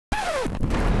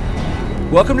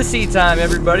Welcome to Seat Time,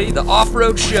 everybody, the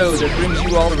off-road show that brings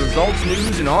you all the results,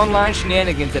 news, and online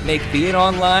shenanigans that make being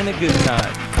online a good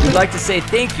time. We'd like to say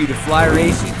thank you to Fly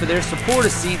Racing for their support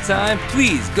of Seat Time.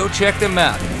 Please go check them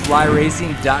out at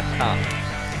flyracing.com.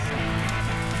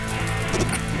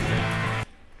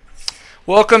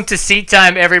 Welcome to Seat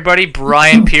Time, everybody.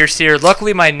 Brian Pierce here.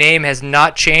 Luckily, my name has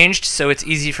not changed, so it's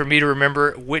easy for me to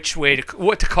remember what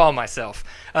to call myself.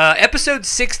 Episode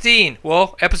 16.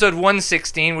 Well, episode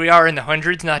 116. We are in the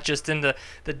hundreds, not just in the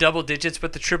double digits,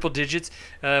 but the triple digits.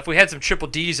 If we had some triple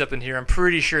Ds up in here, I'm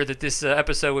pretty sure that this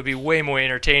episode would be way more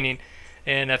entertaining.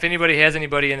 And if anybody has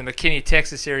anybody in the McKinney,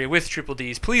 Texas area with triple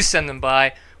Ds, please send them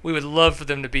by. We would love for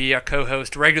them to be our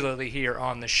co-host regularly here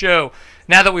on the show.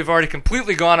 Now that we've already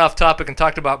completely gone off topic and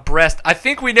talked about breast, I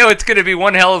think we know it's going to be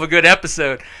one hell of a good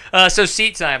episode. So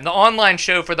Seat Time, the online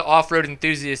show for the off-road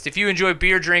enthusiast. If you enjoy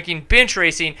beer drinking, bench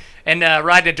racing, and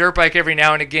riding a dirt bike every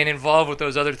now and again involved with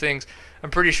those other things, I'm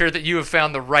pretty sure that you have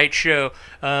found the right show.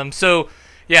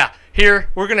 Yeah, here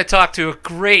we're going to talk to a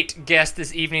great guest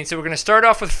this evening. So we're going to start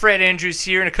off with Fred Andrews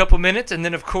here in a couple minutes, and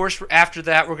then of course after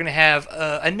that we're going to have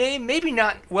a name maybe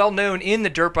not well known in the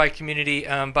dirt bike community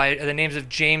by the names of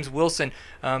James Wilson,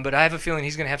 but I have a feeling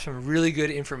he's going to have some really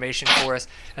good information for us.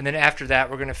 And then after that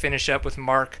we're going to finish up with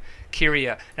Mark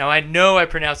Kariya. Now I know I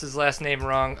pronounced his last name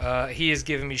wrong. He has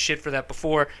given me shit for that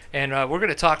before, and we're going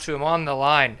to talk to him on the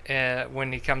line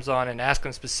when he comes on and ask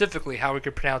him specifically how we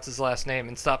could pronounce his last name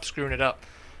and stop screwing it up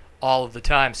all of the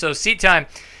time. So Seat Time,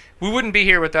 we wouldn't be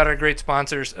here without our great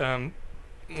sponsors.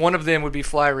 One of them would be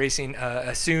Fly Racing.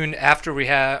 Soon after we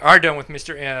are done with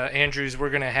Mr. Andrews,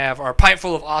 we're going to have our Pint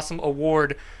Full of Awesome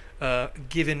award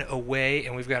given away,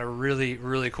 and we've got a really,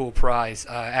 really cool prize.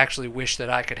 I actually wish that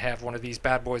I could have one of these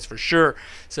bad boys for sure.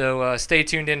 So stay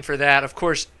tuned in for that. Of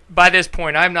course, by this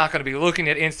point, I'm not going to be looking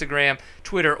at Instagram,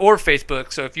 Twitter, or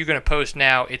Facebook, so if you're going to post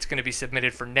now, it's going to be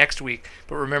submitted for next week.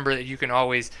 But remember that you can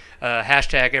always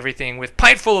hashtag everything with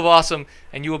Pint Full of Awesome,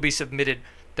 and you will be submitted.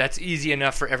 That's easy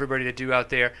enough for everybody to do out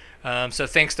there. So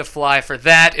thanks to Fly for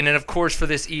that. And then, of course, for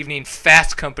this evening,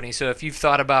 Fast Company. So if you've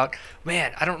thought about,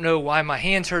 man, I don't know why my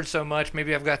hands hurt so much,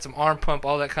 maybe I've got some arm pump,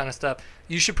 all that kind of stuff,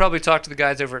 you should probably talk to the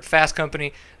guys over at Fast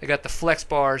Company. They got the flex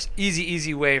bars,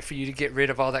 easy way for you to get rid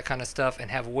of all that kind of stuff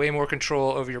and have way more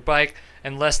control over your bike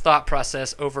and less thought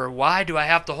process over why do I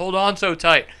have to hold on so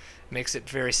tight. Makes it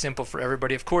very simple for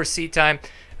everybody. Of course, Seat Time,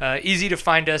 easy to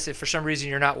find us. If for some reason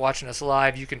you're not watching us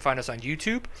live, you can find us on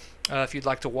YouTube if you'd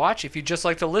like to watch. If you'd just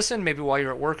like to listen, maybe while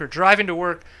you're at work or driving to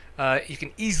work, you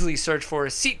can easily search for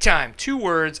Seat Time, 2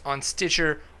 words, on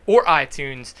Stitcher or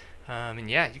iTunes.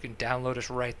 And yeah, you can download us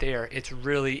right there. It's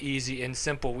really easy and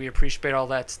simple. We appreciate all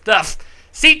that stuff.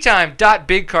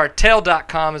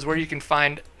 SeatTime.BigCartel.com is where you can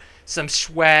find some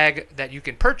swag that you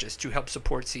can purchase to help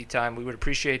support Seat Time. We would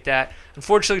appreciate that.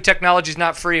 Unfortunately, technology is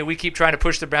not free, and we keep trying to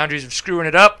push the boundaries of screwing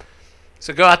it up.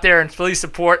 So go out there and please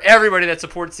support everybody that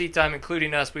supports Seat Time,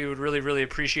 including us. We would really, really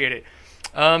appreciate it.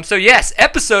 So yes,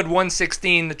 episode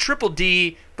 116, the Triple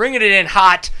D, bringing it in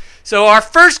hot. So our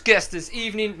first guest this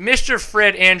evening, Mr.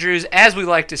 Fred Andrews, as we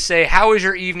like to say. How is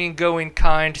your evening going,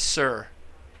 kind sir?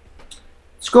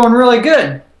 It's going really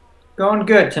good. Going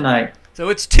good tonight. So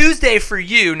it's Tuesday for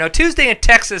you. Now, Tuesday in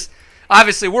Texas,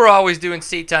 obviously, we're always doing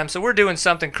Seat Time, so we're doing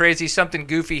something crazy, something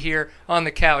goofy here on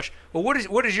the couch. Well,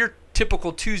 what does your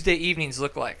typical Tuesday evenings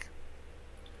look like?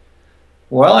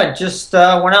 Well, I just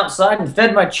went outside and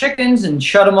fed my chickens and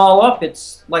shut them all up.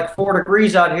 It's like 4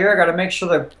 degrees out here. I got to make sure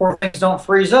the poor things don't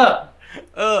freeze up.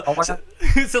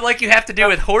 So like you have to do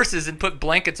with horses and put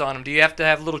blankets on them. Do you have to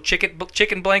have little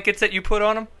chicken blankets that you put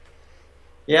on them?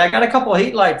 Yeah, I got a couple of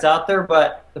heat lights out there,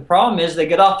 but the problem is they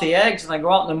get off the eggs and they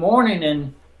go out in the morning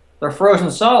and they're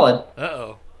frozen solid.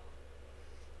 Uh-oh.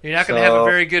 You're not going to have a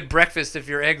very good breakfast if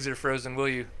your eggs are frozen, will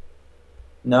you?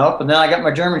 Nope, and then I got my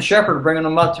German Shepherd bringing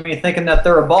them up to me thinking that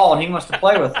they're a ball and he wants to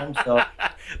play with them. So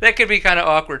that could be kind of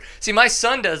awkward. See, my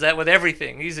son does that with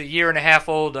everything. He's a year and a half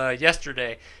old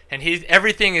yesterday, and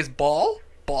everything is ball,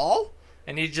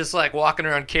 and he's just like walking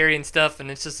around carrying stuff, and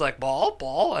it's just like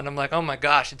ball, and I'm like, oh my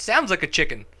gosh, it sounds like a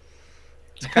chicken.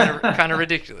 It's kind of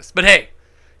ridiculous. But hey,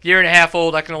 year and a half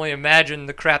old, I can only imagine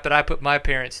the crap that I put my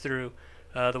parents through.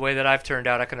 The way that I've turned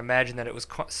out, I can imagine that it was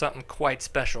something quite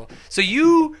special. So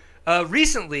you...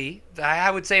 recently,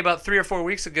 I would say about 3 or 4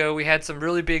 weeks ago, we had some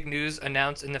really big news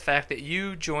announced in the fact that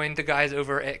you joined the guys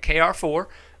over at KR4,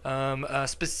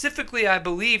 specifically, I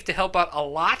believe, to help out a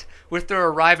lot with their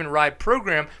Arrive-N-Ride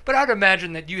program, but I'd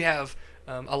imagine that you have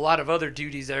a lot of other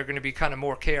duties that are going to be kind of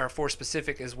more KR4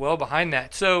 specific as well behind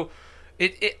that. So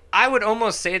I would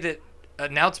almost say that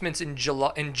announcements in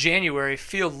January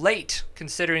feel late,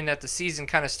 considering that the season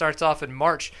kind of starts off in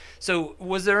March. So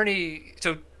was there any?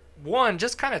 So one,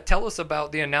 just kind of tell us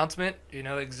about the announcement.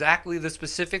 Exactly the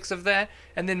specifics of that,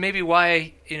 and then maybe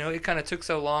why it kind of took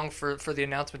so long for the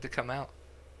announcement to come out.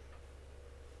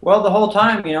 Well, the whole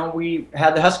time, we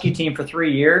had the Husky team for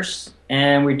 3 years,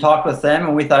 and we talked with them,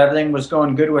 and we thought everything was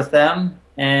going good with them.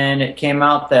 And it came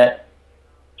out that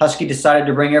Husky decided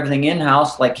to bring everything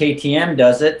in-house like KTM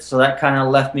does it, so that kind of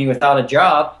left me without a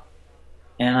job.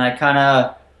 And I kind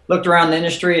of looked around the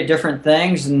industry at different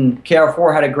things, and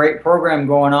KR4 had a great program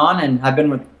going on, and I've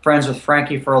been friends with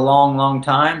Frankie for a long, long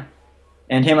time.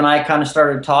 And him and I kind of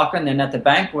started talking, and at the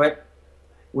banquet,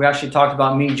 we actually talked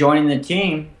about me joining the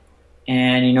team.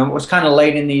 And, it was kind of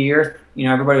late in the year.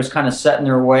 Everybody was kind of set in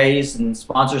their ways and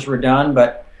sponsors were done.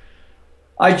 But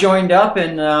I joined up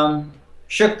and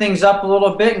shook things up a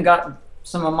little bit and got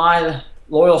some of my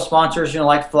loyal sponsors,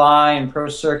 like Fly and Pro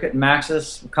Circuit and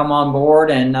Maxxis come on board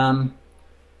and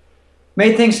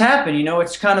made things happen.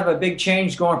 It's kind of a big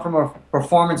change going from a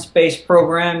performance-based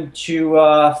program to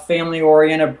a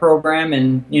family-oriented program.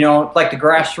 And, like the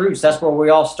grassroots, that's where we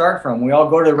all start from. We all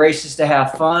go to the races to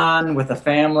have fun with the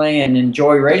family and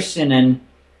enjoy racing. And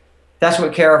that's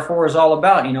what KR4 is all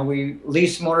about. We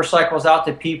lease motorcycles out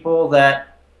to people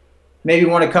that maybe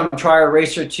want to come try a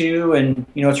race or two. And,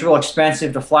 it's real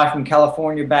expensive to fly from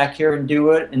California back here and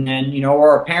do it. And then,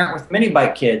 or a parent with mini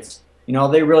bike kids.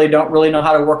 They really don't know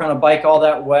how to work on a bike all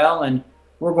that well, and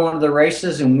we're going to the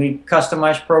races, and we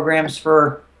customize programs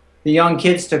for the young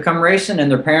kids to come racing, and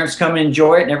their parents come and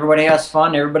enjoy it, and everybody has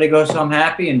fun, everybody goes home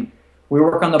happy, and we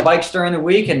work on the bikes during the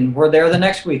week, and we're there the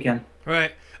next weekend.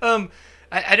 Right.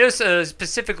 I know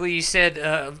specifically you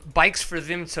said bikes for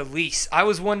them to lease. I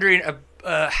was wondering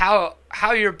how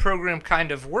your program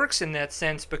kind of works in that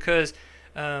sense, because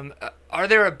are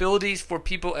there abilities for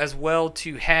people as well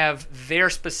to have their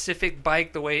specific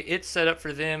bike the way it's set up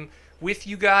for them with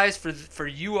you guys, for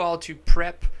you all to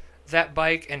prep that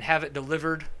bike and have it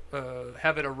delivered,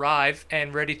 have it arrive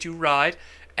and ready to ride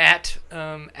at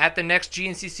the next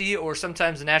GNCC or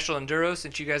sometimes the National Enduro,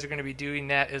 since you guys are going to be doing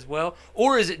that as well?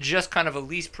 Or is it just kind of a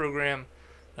lease program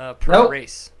per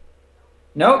race?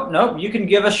 Nope. You can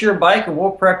give us your bike and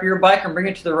we'll prep your bike and bring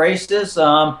it to the races.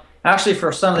 Actually,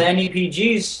 for some of the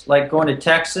NEPGs, like going to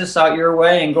Texas out your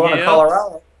way and going to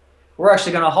Colorado, we're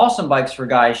actually going to haul some bikes for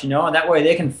guys, and that way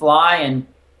they can fly and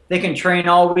they can train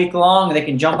all week long. They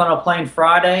can jump on a plane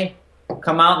Friday,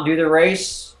 come out and do the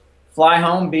race, fly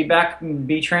home, be back and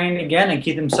be trained again and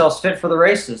keep themselves fit for the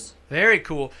races. Very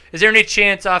cool. Is there any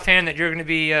chance offhand that you're going to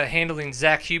be handling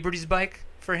Zach Huberty's bike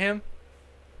for him?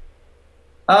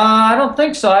 I don't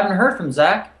think so. I haven't heard from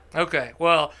Zach. Okay,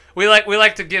 well, we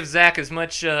like to give Zach as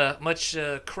much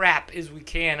crap as we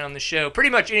can on the show. Pretty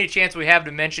much any chance we have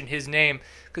to mention his name,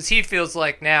 because he feels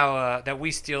like now that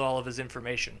we steal all of his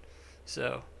information.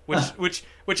 So,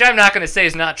 which I'm not going to say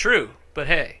is not true. But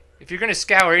hey, if you're going to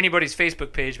scour anybody's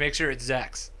Facebook page, make sure it's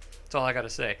Zach's. That's all I got to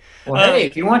say. Well, hey,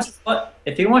 if he wants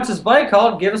his bike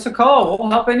hauled, give us a call. We'll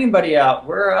help anybody out.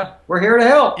 We're here to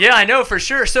help. Yeah, I know for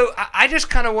sure. So I just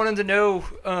kind of wanted to know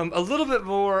a little bit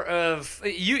more of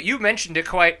you mentioned it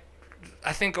quite,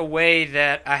 I think, a way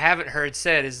that I haven't heard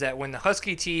said, is that when the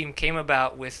Husky team came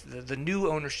about with the new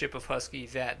ownership of Husky,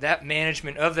 that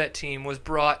management of that team was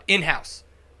brought in-house.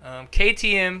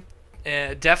 KTM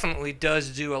definitely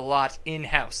does do a lot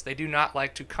in-house. They do not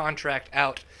like to contract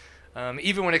out.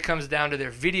 Even when it comes down to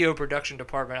their video production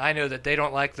department, I know that they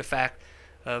don't like the fact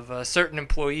of certain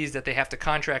employees that they have to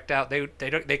contract out.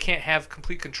 They can't have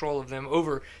complete control of them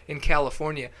over in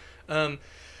California.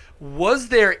 Was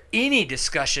there any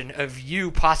discussion of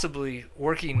you possibly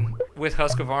working with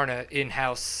Husqvarna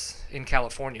in-house in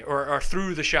California or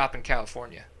through the shop in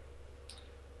California?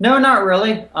 No, not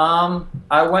really.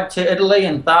 I went to Italy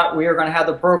and thought we were going to have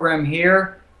the program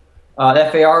here.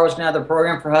 FAR was going to have the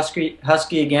program for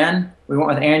Husky again. We went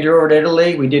with Andrew over to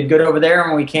Italy. We did good over there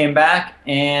when we came back.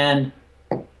 And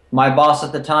my boss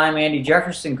at the time, Andy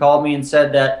Jefferson, called me and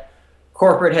said that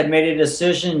corporate had made a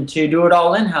decision to do it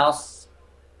all in-house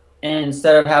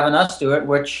instead of having us do it,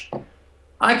 which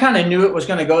I kind of knew it was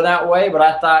going to go that way. But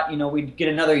I thought, we'd get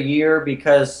another year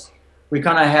because we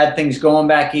kind of had things going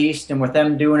back east. And with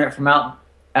them doing it from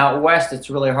out west,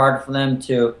 it's really hard for them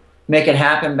to make it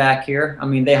happen back here. I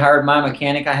mean, they hired my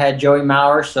mechanic. I had Joey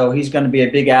Maurer, so he's going to be a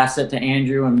big asset to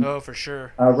Andrew and for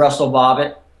sure. Russell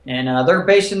Bobbitt. And they're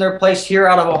basing their place here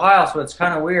out of Ohio, so it's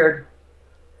kind of weird.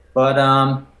 But,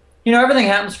 everything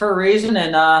happens for a reason,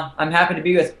 and I'm happy to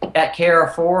be at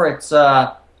KR4. It's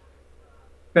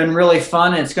been really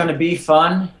fun, and it's going to be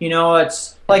fun.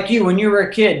 It's like you, when you were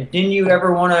a kid, didn't you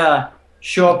ever want to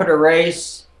show up at a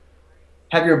race,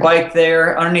 have your bike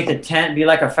there underneath a tent, be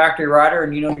like a factory rider,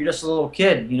 and you're just a little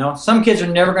kid. Some kids are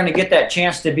never going to get that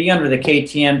chance to be under the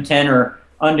KTM tent or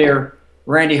under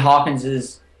Randy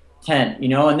Hawkins's tent.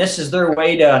 And this is their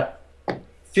way to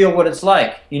feel what it's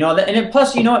like.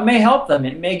 Plus, it may help them.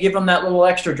 It may give them that little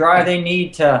extra drive they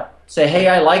need to say, hey,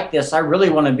 I like this. I really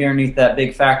want to be underneath that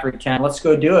big factory tent. Let's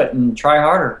go do it and try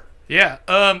harder. Yeah.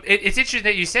 It's interesting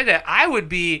that you said that.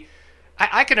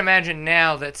 I can imagine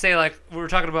now that, say, like we were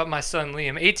talking about my son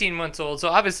Liam, 18 months old. So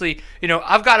obviously,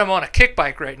 I've got him on a kick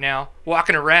bike right now,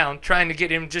 walking around, trying to get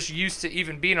him just used to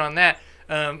even being on that.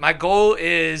 My goal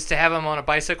is to have him on a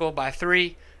bicycle by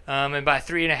 3, and by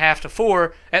 3.5 to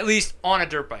 4, at least on a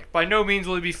dirt bike. By no means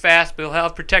will he be fast, but he'll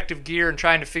have protective gear and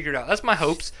trying to figure it out. That's my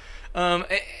hopes.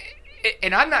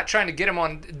 And I'm not trying to get him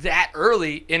on that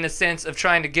early in the sense of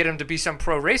trying to get him to be some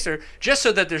pro racer, just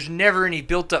so that there's never any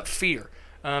built-up fear.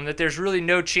 That there's really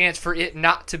no chance for it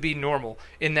not to be normal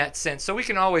in that sense. So we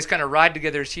can always kind of ride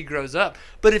together as he grows up.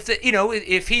 But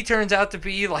if he turns out to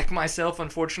be like myself,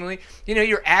 unfortunately,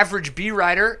 your average B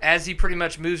rider as he pretty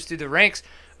much moves through the ranks,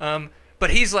 but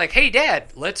he's like, hey, Dad,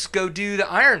 let's go do the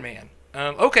Ironman.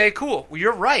 Okay, cool. Well,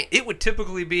 you're right. It would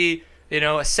typically be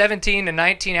a 17 to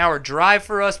 19 hour drive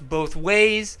for us both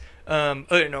ways.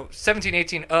 17,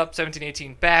 18 up, 17,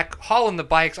 18 back, hauling the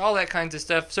bikes, all that kinds of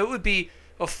stuff. So it would be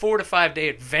a 4 to 5 day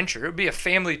adventure. It would be a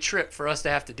family trip for us to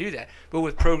have to do that. But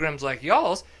with programs like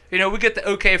y'all's, we get the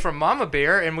okay from Mama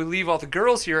Bear, and we leave all the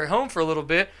girls here at home for a little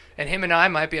bit, and him and I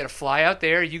might be able to fly out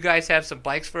there. You guys have some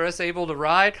bikes for us able to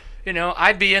ride.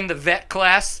 I'd be in the vet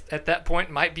class at that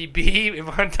point, might be B.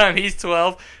 One time he's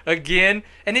 12 again,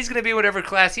 and he's going to be whatever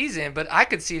class he's in. But I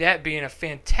could see that being a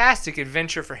fantastic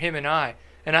adventure for him and I.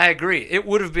 And I agree. It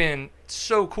would have been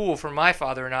so cool for my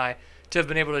father and I to have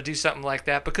been able to do something like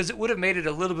that, because it would have made it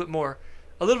a little bit more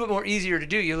easier to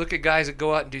do. You look at guys that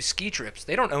go out and do ski trips.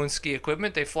 They don't own ski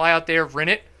equipment. They fly out there, rent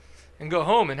it, and go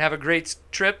home and have a great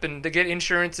trip, and they get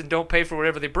insurance and don't pay for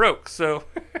whatever they broke. So,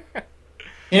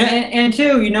 and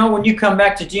too, when you come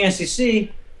back to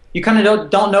GNCC, you kind of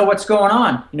don't know what's going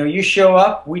on. You show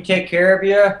up, we take care of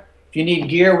you. If you need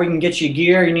gear, we can get you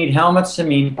gear. You need helmets.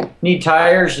 Need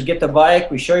tires. You get the bike.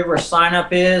 We show you where sign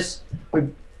up is.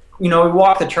 We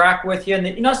walk the track with you,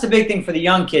 and that's the big thing for the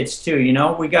young kids too.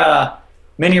 We got a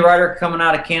mini rider coming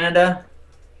out of Canada,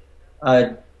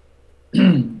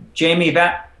 Jamie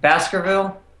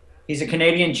Baskerville. He's a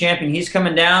Canadian champion. He's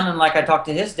coming down, and like I talked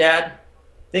to his dad,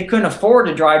 they couldn't afford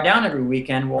to drive down every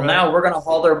weekend. Well, now we're going to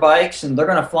haul their bikes, and they're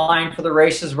going to fly in for the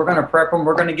races. We're going to prep them.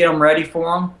 We're going to get them ready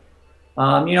for them.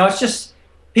 It's just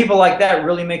people like that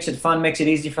really makes it fun, makes it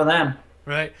easy for them.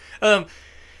 Right.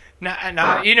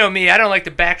 Now, you know me, I don't like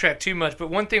to backtrack too much, but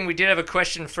one thing we did have a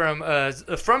question from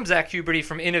Zach Huberty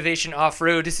from Innovation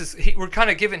Off-Road. We're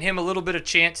kind of giving him a little bit of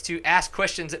chance to ask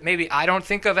questions that maybe I don't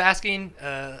think of asking,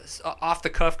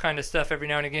 off-the-cuff kind of stuff every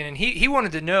now and again. And he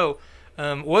wanted to know,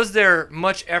 was there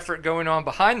much effort going on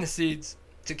behind the scenes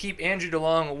to keep Andrew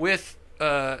DeLong with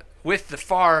the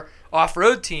FAR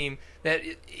off-road team, that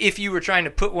if you were trying to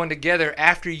put one together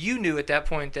after you knew at that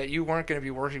point that you weren't going to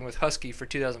be working with Husky for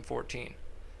 2014?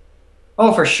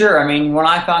 Oh, for sure. When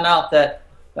I found out that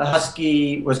the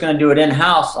Husky was going to do it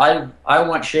in-house, I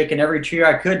went shaking every tree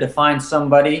I could to find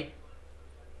somebody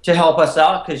to help us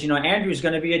out, because, Andrew's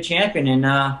going to be a champion,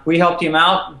 and we helped him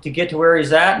out to get to where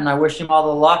he's at, and I wish him all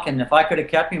the luck, and if I could have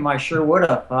kept him, I sure would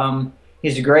have.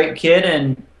 He's a great kid,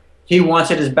 and he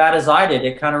wants it as bad as I did.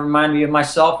 It kind of reminded me of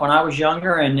myself when I was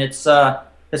younger, and it's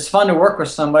fun to work with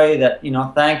somebody that,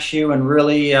 thanks you and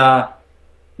really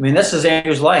this is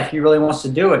Andrew's life. He really wants to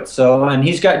do it. So, and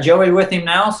he's got Joey with him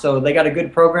now, so they got a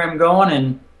good program going,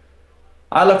 and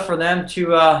I look for them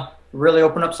to really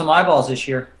open up some eyeballs this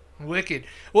year. Wicked.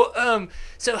 Well,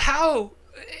 so how,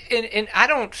 and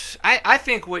I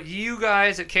think what you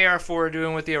guys at KR4 are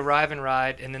doing with the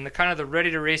Arrive-N-Ride, and then the kind of the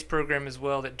Ready to Race program as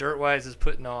well that Dirtwise is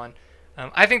putting on,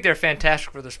 I think they're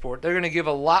fantastic for the sport. They're going to give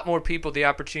a lot more people the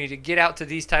opportunity to get out to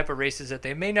these type of races that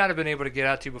they may not have been able to get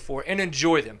out to before and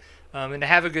enjoy them, and to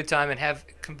have a good time and have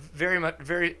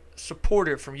very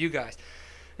supportive from you guys.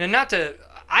 Now,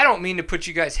 I don't mean to put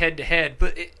you guys head to head,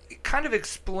 but it kind of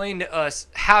explain to us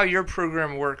how your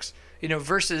program works,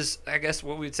 versus, I guess,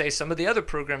 what we'd say some of the other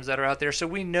programs that are out there, so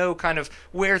we know kind of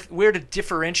where to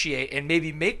differentiate and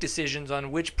maybe make decisions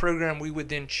on which program we would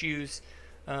then choose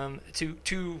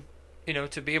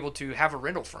to be able to have a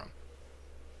rental from.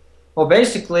 Well,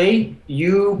 basically,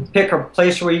 you pick a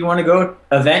place where you want to go,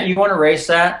 event you want to race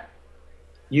at.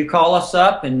 You call us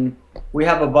up, and we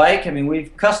have a bike.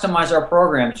 We've customized our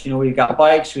programs. We've got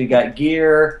bikes, we've got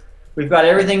gear, we've got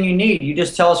everything you need. You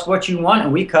just tell us what you want,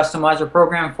 and we customize our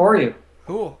program for you.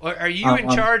 Cool. Are you in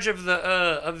charge of the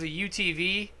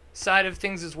UTV side of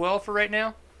things as well for right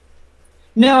now?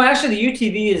 No, actually, the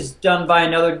UTV is done by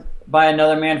another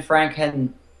man. Frank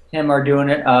and him are doing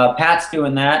it. Pat's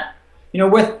doing that. You know,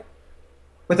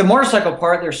 with the motorcycle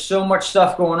part, there's so much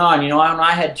stuff going on. You know, when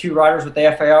I had 2 riders with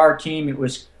the FAR team, it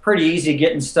was pretty easy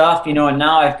getting stuff. You know, and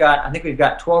now I think we've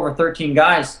got 12 or 13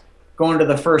 guys going to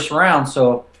the first round.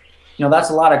 So, you know, that's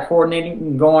a lot of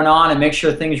coordinating going on and make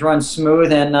sure things run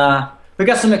smooth. And we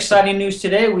got some exciting news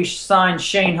today. We signed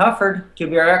Shane Hufford to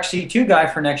be our XC2 guy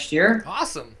for next year.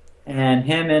 Awesome. And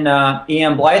him and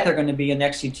Ian Blythe are going to be in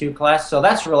XC2 class. So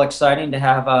that's real exciting to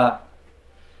have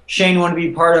Shane want to be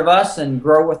part of us and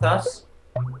grow with us.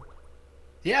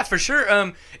 Yeah, for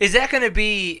sure. Is that going to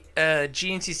be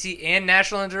GNCC and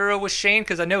National Enduro with Shane?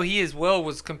 Because I know he as well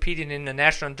was competing in the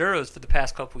National Enduros for the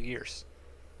past couple of years.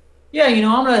 Yeah, you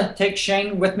know, I'm going to take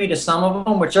Shane with me to some of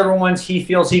them, whichever ones he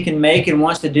feels he can make and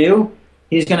wants to do.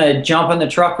 He's going to jump in the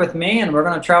truck with me, and we're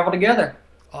going to travel together.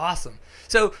 Awesome.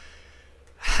 So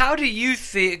how do you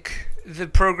think the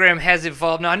program has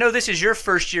evolved? Now, I know this is your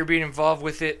first year being involved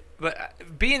with it, but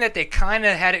being that they kind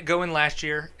of had it going last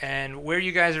year and where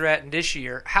you guys are at in this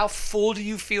year, how full do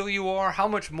you feel you are? How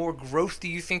much more growth do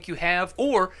you think you have?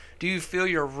 Or do you feel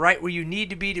you're right where you need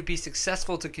to be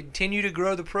successful to continue to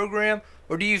grow the program?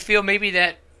 Or do you feel maybe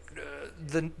that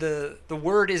the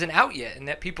word isn't out yet and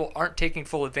that people aren't taking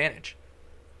full advantage?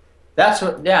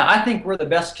 Yeah, I think we're the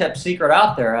best kept secret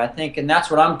out there. I think, and that's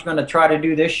what I'm going to try to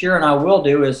do this year, and I will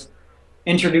do, is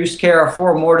introduce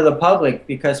KR4 more to the public,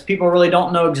 because people really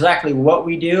don't know exactly what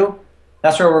we do.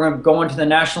 That's where we're going to go into the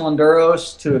National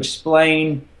Enduros to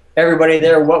explain everybody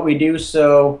there what we do.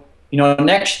 So, you know,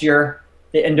 next year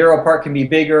the Enduro part can be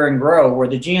bigger and grow. Where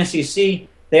the GNCC,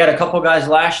 they had a couple guys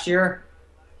last year.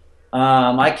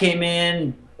 I came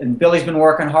in, and Billy's been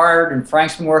working hard, and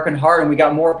Frank's been working hard, and we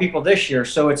got more people this year.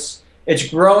 So it's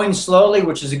growing slowly,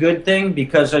 which is a good thing,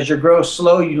 because as you grow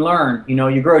slow, you learn. You know,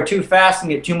 you grow too fast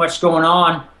and get too much going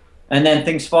on, and then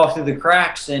things fall through the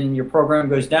cracks and your program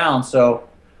goes down. So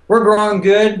we're growing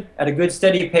good at a good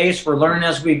steady pace. We're learning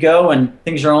as we go, and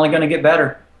things are only going to get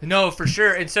better. No, for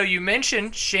sure. And so you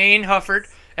mentioned Shane Hufford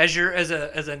as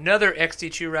another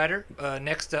XC2 rider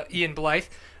next to Ian Blythe.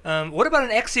 What about an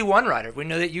XC1 rider? We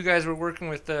know that you guys were working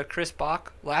with Chris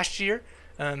Bach last year.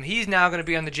 He's now going to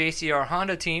be on the JCR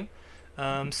Honda team.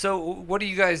 So what do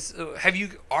you guys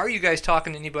are you guys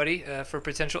talking to anybody for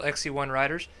potential XC1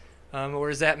 riders, or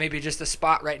is that maybe just a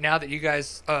spot right now that you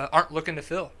guys aren't looking to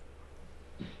fill?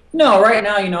 No, right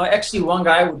now, you know, XC1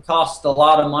 guy would cost a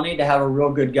lot of money to have a real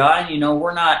good guy. You know,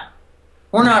 we're not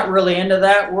really into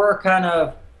that.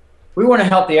 We want to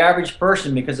help the average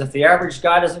person, because if the average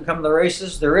guy doesn't come to the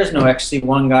races, there is no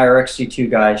XC1 guy or XC2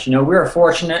 guys. You know, we're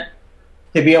fortunate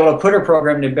to be able to put a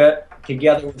program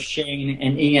together with Shane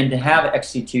and Ian to have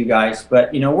XC2 guys.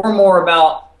 But, you know, we're more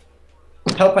about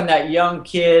helping that young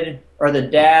kid or the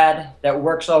dad that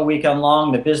works all weekend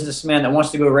long, the businessman that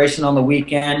wants to go racing on the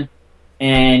weekend,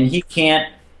 and he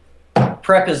can't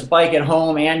prep his bike at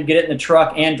home and get it in the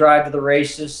truck and drive to the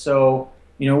races. So,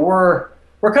 you know, we're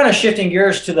kind of shifting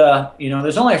gears to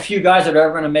there's only a few guys that are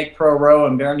ever going to make pro row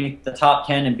and underneath the top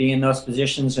 10 and be in those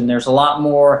positions, and there's a lot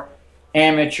more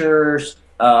amateurs,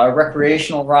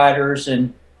 recreational riders,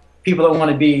 and people that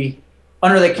want to be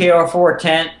under the KR4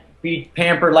 tent, be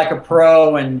pampered like a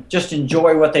pro, and just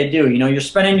enjoy what they do. You know, you're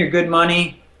spending your good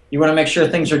money. You want to make sure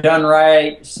things are done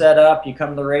right, set up. You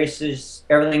come to the races,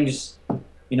 everything's,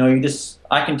 you know,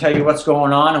 I can tell you what's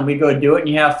going on, and we go do it, and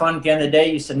you have fun. At the end of the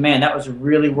day, you said, man, that was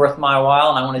really worth my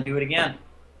while, and I want to do it again.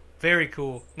 Very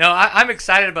cool. No, I'm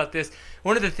excited about this.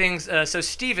 One of the things, so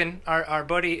Steven, our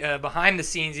buddy behind the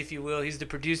scenes, if you will, he's the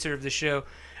producer of the show.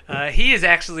 He is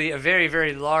actually a very,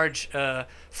 very large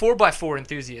 4x4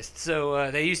 enthusiast. So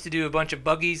they used to do a bunch of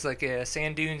buggies, like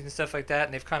sand dunes and stuff like that,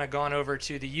 and they've kind of gone over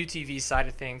to the UTV side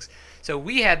of things. So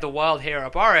we had the wild hair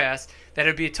up our ass that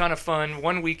it'd be a ton of fun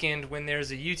one weekend when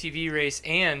there's a UTV race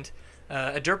and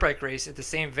a dirt bike race at the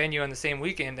same venue on the same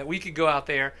weekend, that we could go out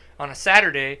there on a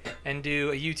Saturday and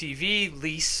do a UTV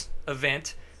lease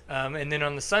event. And then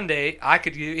on the Sunday,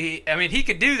 he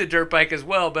could do the dirt bike as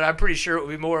well, but I'm pretty sure it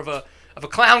would be more of a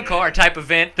clown car type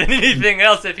event than anything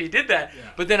else if he did that.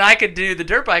 Yeah. But then I could do the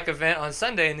dirt bike event on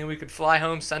Sunday, and then we could fly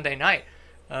home Sunday night.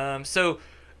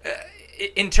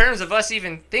 In terms of us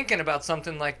even thinking about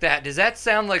something like that, does that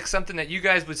sound like something that you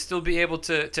guys would still be able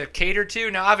to cater to?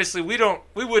 Now, obviously, we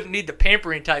wouldn't need the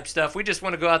pampering type stuff. We just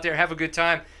want to go out there, have a good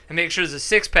time, and make sure there's a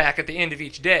six-pack at the end of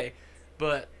each day.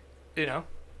 But, you know.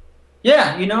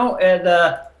 Yeah, you know,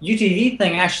 the UTV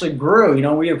thing actually grew. You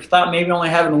know, we thought maybe only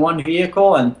having one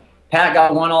vehicle, and Pat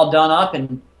got one all done up,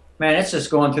 and man, it's just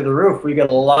going through the roof. We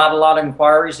get a lot of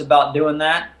inquiries about doing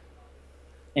that.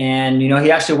 And, you know,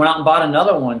 he actually went out and bought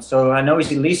another one. So I know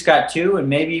he's at least got 2 and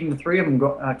maybe even 3 of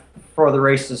them for the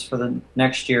races for the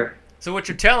next year. So what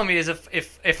you're telling me is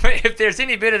if there's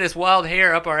any bit of this wild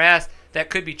hair up our ass that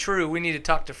could be true, we need to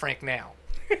talk to Frank now.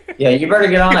 Yeah, you better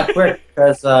get on it quick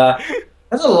because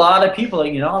there's a lot of people,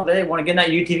 you know, they want to get in that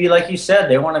UTV like you said.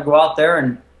 They want to go out there,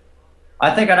 and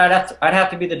I think I'd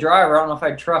have to be the driver. I don't know if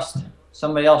I'd trust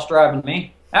somebody else driving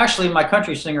me. Actually, my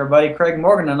country singer buddy, Craig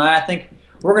Morgan, and I think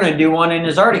we're going to do one in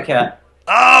his Artie Cat.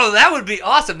 Oh, that would be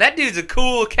awesome. That dude's a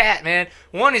cool cat, man.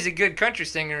 1, he's a good country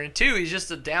singer, and 2, he's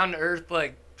just a down-to-earth,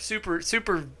 like, super,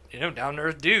 you know,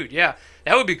 down-to-earth dude. Yeah,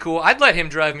 that would be cool. I'd let him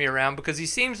drive me around because he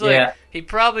seems like he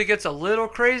probably gets a little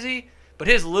crazy, but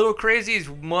his little crazy is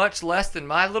much less than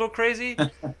my little crazy.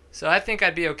 So I think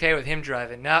I'd be okay with him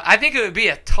driving. Now, I think it would be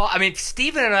a I mean,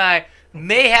 Steven and I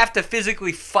may have to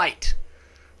physically fight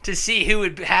to see who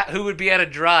would be at a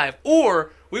drive,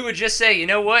 or we would just say, you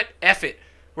know what, F it.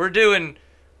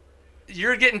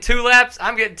 You're getting 2 laps,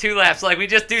 I'm getting 2 laps. Like, we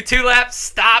just do 2 laps,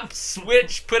 stop,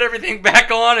 switch, put everything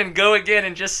back on, and go again,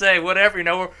 and just say whatever. You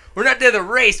know, we're not there to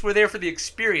race, we're there for the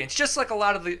experience, just like a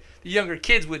lot of the younger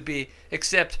kids would be,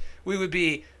 except we would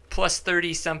be plus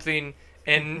 30 something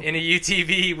and in a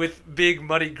UTV with big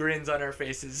muddy grins on our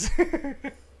faces. Yeah,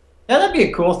 that'd be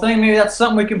a cool thing. Maybe that's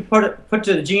something we can put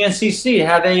to the GNCC.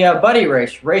 Have a buddy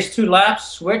race 2 laps,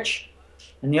 switch,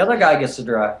 and the other guy gets to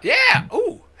drive. Yeah.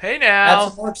 Ooh. Hey now. Add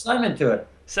some more excitement to it.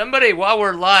 Somebody, while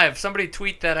we're live, somebody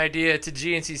tweet that idea to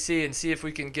GNCC and see if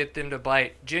we can get them to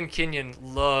bite. Jen Kenyon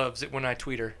loves it when I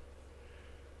tweet her.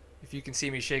 If you can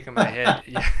see me shaking my head.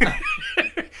 Yeah.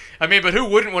 I mean, but who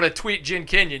wouldn't want to tweet Jen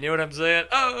Kenyon? You know what I'm saying?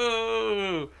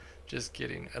 Oh, just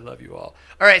kidding. I love you all.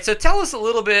 All right, so tell us a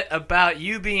little bit about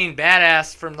you being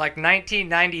badass from like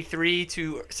 1993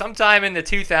 to sometime in the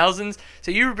 2000s. So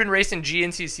you've been racing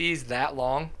GNCCs that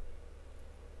long?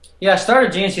 Yeah, I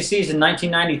started GNCCs in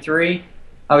 1993.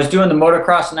 I was doing the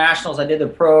motocross nationals. I did the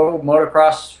pro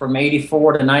motocross from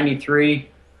 84 to 93.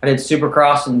 I did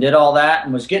supercross and did all that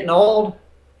and was getting old.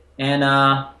 And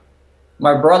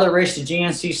my brother raced the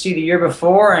GNCC the year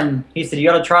before, and he said, you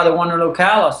got to try the one in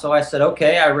Ocala. So I said,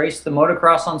 okay. I raced the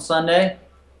motocross on Sunday,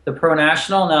 the pro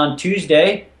national. Now on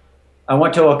Tuesday, I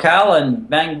went to Ocala and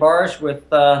banged bars with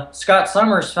Scott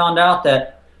Summers, found out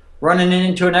that running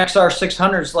into an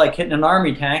XR600 is like hitting an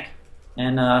army tank.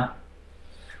 And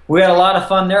we had a lot of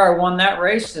fun there. I won that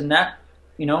race, and that,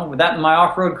 you know, with that my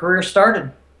off-road career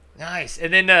started. Nice.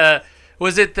 And then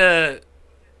was it the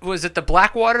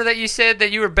Blackwater that you said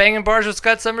that you were banging bars with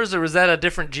Scott Summers, or was that a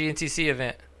different GNCC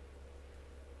event?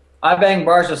 I banged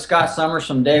bars with Scott Summers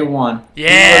from day one.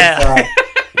 Yeah.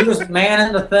 He was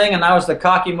manning the thing, and I was the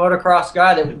cocky motocross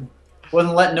guy that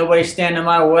wasn't letting nobody stand in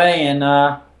my way.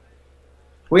 And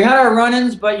we had our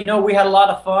run-ins, but, you know, we had a lot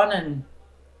of fun, and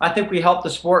I think we helped the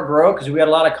sport grow because we had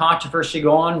a lot of controversy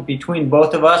going between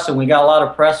both of us, and we got a lot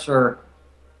of press for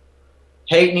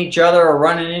hating each other or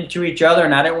running into each other,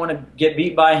 and I didn't want to get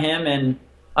beat by him. And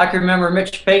I can remember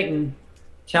Mitch Payton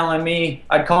telling me,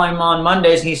 I'd call him on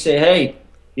Mondays, and he'd say, hey,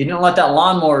 you didn't let that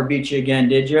lawnmower beat you again,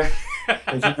 did you?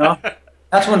 'Cause, you know,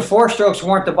 that's when 4-strokes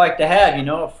weren't the bike to have, you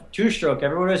know, 2-stroke.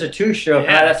 Everybody was a 2-stroke. Yeah.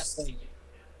 And I'd have to say,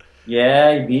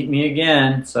 yeah, he beat me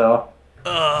again. So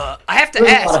I have to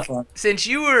ask, since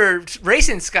you were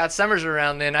racing Scott Summers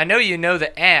around then, I know you know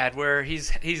the ad where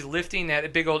he's lifting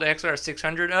that big old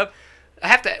XR600 up. I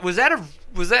have to, was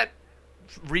that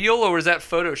real or was that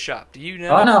Photoshop? Do you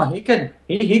know? Oh no, he could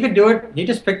do it. He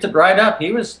just picked it right up.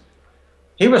 He was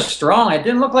strong. It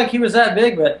didn't look like he was that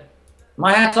big, but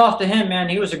my hat's off to him, man.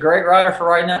 He was a great rider for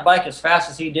riding that bike as fast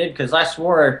as he did, because I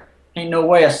swore ain't no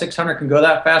way a 600 can go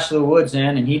that fast through the woods,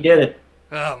 man, and he did it.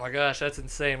 Oh my gosh, that's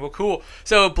insane. Well, cool.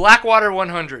 So Blackwater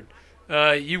 100,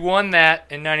 you won that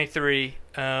in '93.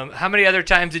 How many other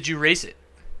times did you race it?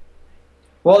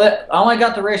 Well, I only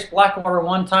got to race Blackwater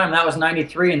one time. That was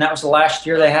 '93, and that was the last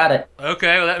year they had it.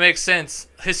 Okay, well that makes sense.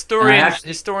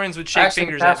 Historians would shake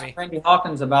fingers at me. Randy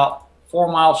Hawkins about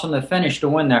 4 miles from the finish to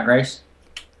win that race.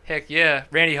 Heck yeah,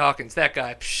 Randy Hawkins, that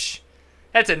guy. Psh,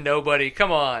 that's a nobody.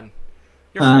 Come on.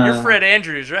 You're Fred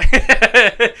Andrews, right?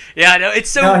 Yeah, I know. It's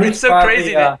so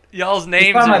crazy that y'all's names.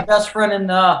 He's probably my best friend in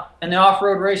the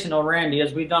off-road racing, old Randy,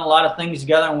 as we've done a lot of things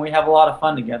together and we have a lot of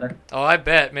fun together. Oh, I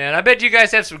bet, man. I bet you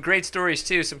guys have some great stories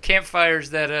too. Some campfires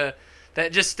that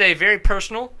just stay very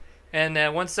personal,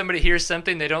 and once somebody hears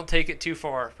something, they don't take it too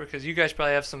far, because you guys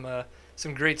probably have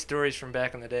some great stories from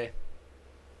back in the day.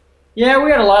 Yeah,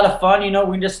 we had a lot of fun. You know,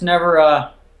 we just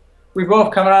never. We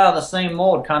both coming out of the same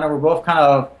mold, kind of. We're both kind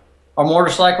of. Our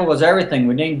motorcycle was everything.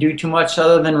 We didn't do too much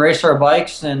other than race our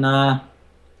bikes, and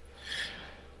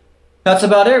That's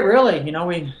about it, really. You know,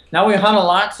 now we hunt a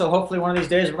lot, so hopefully one of these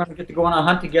days we're going to get to go on a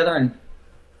hunt together and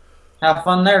have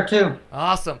fun there too.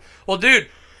 Awesome. Well, dude,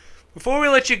 before we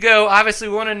let you go, obviously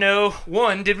we want to know,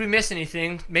 one, did we miss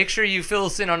anything? Make sure you fill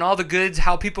us in on all the goods,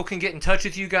 how people can get in touch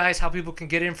with you guys, how people can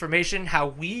get information, how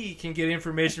we can get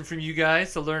information from you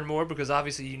guys to learn more, because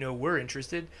obviously you know we're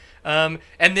interested. And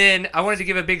then I wanted to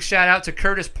give a big shout out to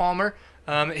Curtis Palmer.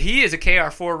 He is a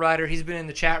KR4 rider. He's been in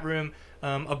the chat room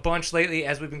a bunch lately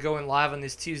as we've been going live on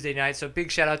this Tuesday night. So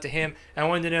big shout out to him. And I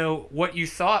wanted to know what you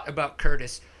thought about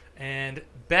Curtis and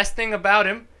best thing about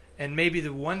him, and maybe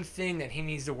the one thing that he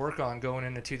needs to work on going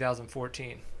into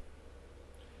 2014.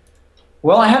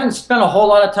 Well, I haven't spent a whole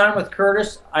lot of time with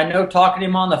Curtis. I know talking to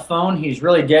him on the phone, he's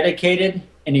really dedicated,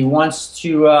 and he wants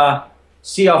to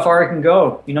see how far he can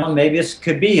go. You know, maybe this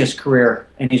could be his career.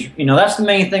 And he's, you know, that's the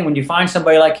main thing. When you find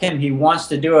somebody like him, he wants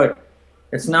to do it.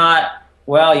 It's not,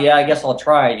 well, yeah, I guess I'll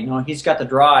try it. You know, he's got the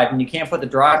drive, and you can't put the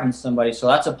drive in somebody, so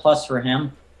that's a plus for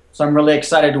him. So I'm really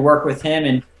excited to work with him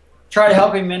and try to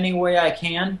help him any way I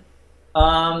can.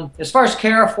 As far as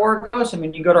KR4 goes, I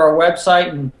mean, you go to our website,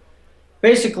 and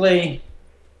basically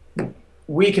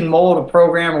we can mold a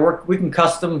program, or we can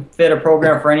custom fit a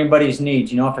program for anybody's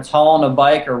needs. You know, if it's hauling a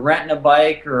bike or renting a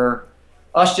bike or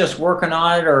us just working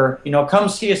on it, or, you know, come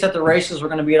see us at the races. We're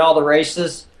going to be at all the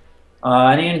races.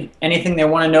 Anything they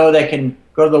want to know, they can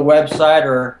go to the website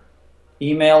or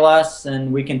email us,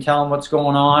 and we can tell them what's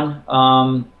going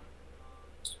on.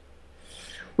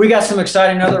 We got some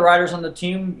exciting other riders on the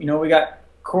team. You know, we got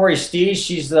Corey Stees.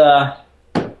 She's the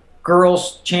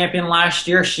girls champion last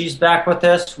year. She's back with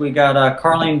us. We got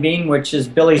Carlene Bean, which is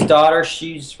Billy's daughter.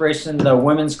 She's racing the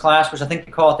women's class, which I think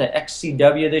they call it the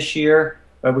XCW this year.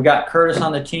 But we got Curtis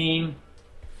on the team.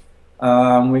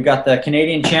 We got the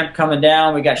Canadian champ coming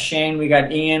down. We got Shane. We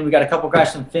got Ian. We got a couple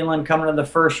guys from Finland coming to the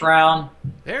first round.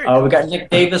 We got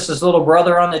Nick Davis, his little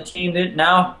brother, on the team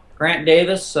now, Grant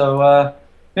Davis. So,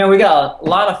 man, we got a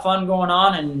lot of fun going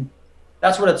on, and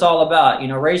that's what it's all about. You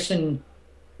know, racing,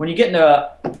 when you get into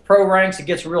pro ranks, it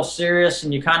gets real serious,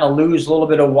 and you kind of lose a little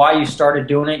bit of why you started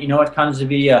doing it. You know, it comes to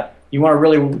be you want to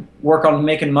really work on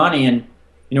making money, and,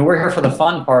 you know, we're here for the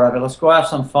fun part of it. Let's go have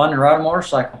some fun and ride a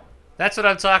motorcycle. That's what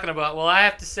I'm talking about. Well, I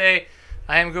have to say,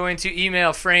 I am going to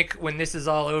email Frank when this is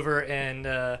all over, and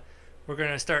we're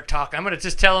going to start talking. I'm going to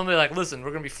just tell him, like, listen,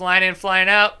 we're going to be flying in, flying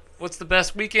out. What's the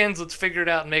best weekends? Let's figure it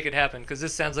out and make it happen, because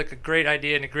this sounds like a great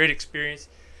idea and a great experience,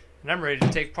 and I'm ready to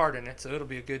take part in it, so it'll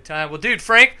be a good time. Well, dude,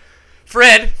 Frank,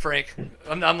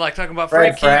 I'm like talking about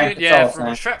Frank. Yeah,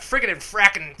 frickin'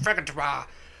 frackin'.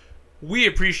 We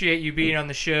appreciate you being on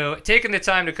the show, taking the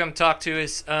time to come talk to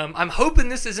us. I'm hoping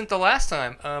this isn't the last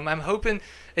time. I'm hoping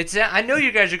it's. I know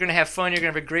you guys are going to have fun. You're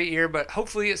going to have a great year, but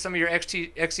hopefully some of your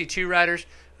XC2 riders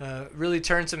really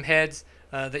turn some heads.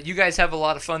 That you guys have a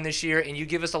lot of fun this year, and you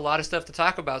give us a lot of stuff to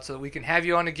talk about, so that we can have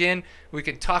you on again. We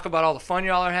can talk about all the fun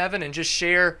y'all are having, and just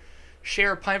share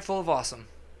a pint full of awesome.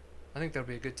 I think that'll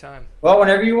be a good time. Well,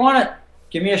 whenever you want it,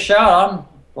 give me a shout. I'm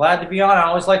glad to be on. I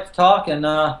always like to talk, and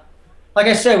like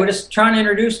I said, we're just trying to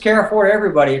introduce KR4 to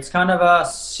everybody. It's kind of a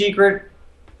secret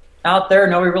out there.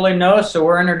 Nobody really knows, so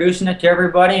we're introducing it to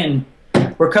everybody, and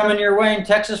we're coming your way in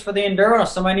Texas for the Enduro. If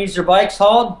somebody needs their bikes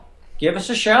hauled, give us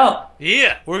a shout.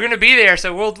 Yeah, we're going to be there,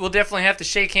 so we'll definitely have to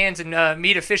shake hands and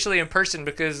meet officially in person,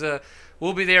 because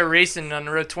we'll be there racing on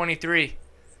the Road 23.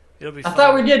 It'll be fun. I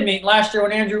thought we did meet last year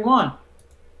when Andrew won.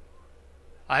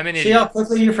 I'm an idiot. See how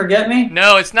quickly you forget me?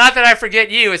 No, it's not that I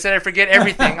forget you. It's that I forget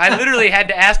everything. I literally had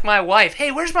to ask my wife, hey,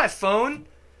 where's my phone?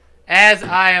 As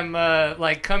I am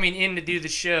like coming in to do the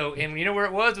show. And you know where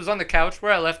it was? It was on the couch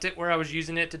where I left it, where I was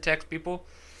using it to text people.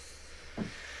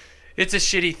 It's a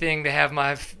shitty thing to have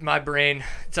my brain.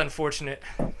 It's unfortunate.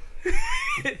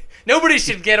 Nobody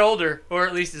should get older, or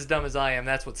at least as dumb as I am.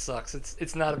 That's what sucks.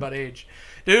 It's not about age.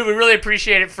 Dude, we really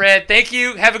appreciate it, Fred. Thank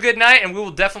you. Have a good night, and we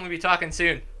will definitely be talking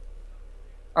soon.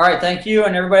 All right, thank you,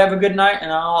 and everybody have a good night, and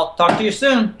I'll talk to you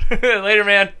soon. Later,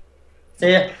 man.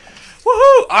 See ya.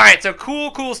 Woohoo! All right, so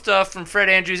cool stuff from Fred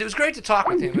Andrews. It was great to talk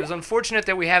with him. It was unfortunate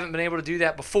that we haven't been able to do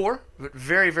that before, but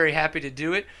very, very happy to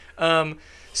do it.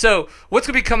 So what's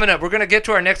going to be coming up? We're going to get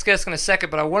to our next guest in a second,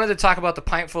 but I wanted to talk about the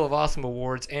Pint Full of Awesome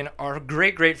Awards and our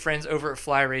great friends over at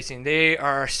Fly Racing. They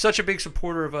are such a big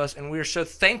supporter of us, and we are so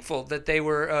thankful that they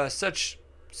were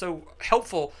so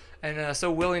helpful and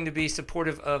so willing to be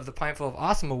supportive of the Pint Full of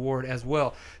Awesome Award as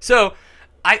well. So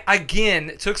I,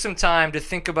 again, took some time to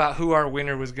think about who our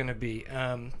winner was going to be.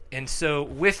 And so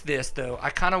with this, though, I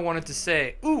kind of wanted to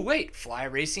say, ooh, wait, Fly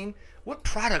Racing? what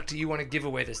product do you want to give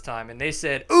away this time? And they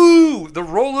said, ooh, the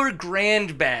Roller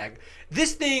Grand Bag.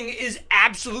 This thing is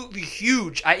absolutely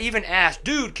huge. I even asked,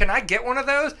 dude, can I get one of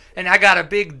those? And I got a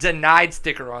big denied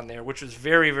sticker on there, which was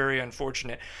very, very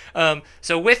unfortunate.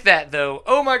 So with that, though,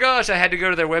 oh my gosh, I had to go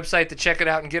to their website to check it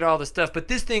out and get all the stuff. But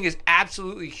this thing is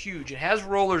absolutely huge. It has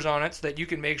rollers on it so that you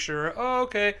can make sure, oh,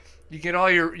 okay, you get all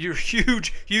your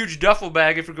huge, huge duffel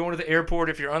bag if you're going to the airport,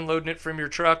 if you're unloading it from your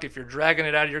truck, if you're dragging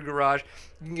it out of your garage.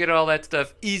 You can get all that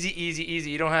stuff easy, easy,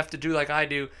 easy. You don't have to do like I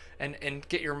do and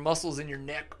get your muscles in your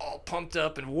neck all pumped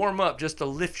up and warm up just to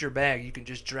lift your bag. You can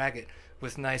just drag it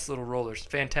with nice little rollers.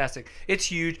 Fantastic. It's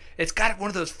huge. It's got one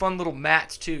of those fun little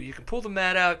mats too. You can pull the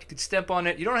mat out. You can step on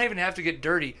it. You don't even have to get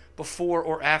dirty before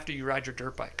or after you ride your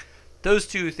dirt bike. Those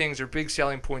two things are big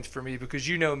selling points for me because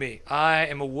you know me. I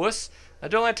am a wuss. I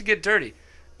don't like to get dirty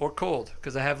or cold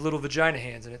because I have little vagina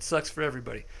hands and it sucks for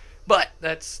everybody. But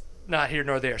that's not here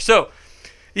nor there. So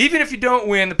even if you don't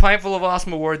win the Pint Full of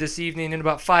Awesome Award this evening in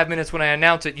about 5 minutes when I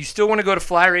announce it, you still want to go to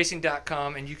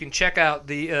flyracing.com and you can check out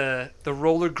the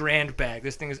Roller Grand Bag.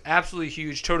 This thing is absolutely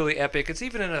huge, totally epic. It's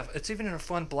even in a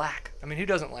fun black. I mean, who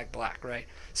doesn't like black, right?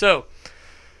 So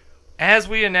as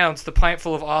we announce the Pint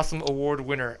Full of Awesome Award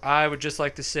winner, I would just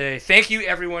like to say thank you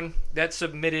everyone that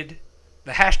submitted.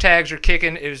 The hashtags are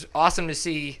kicking. It was awesome to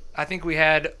see. I think we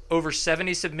had over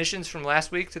 70 submissions from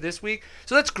last week to this week.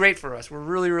 So that's great for us. We're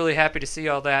really, really happy to see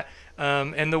all that.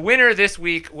 And the winner this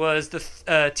week was the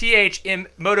THM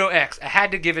Moto X. I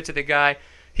had to give it to the guy.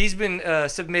 He's been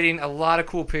submitting a lot of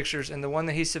cool pictures, and the one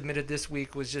that he submitted this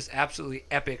week was just absolutely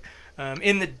epic.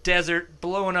 In the desert,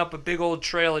 blowing up a big old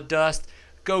trail of dust.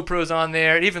 GoPro's on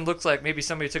there. It even looks like maybe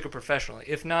somebody took it professionally.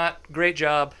 If not, great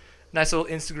job. Nice little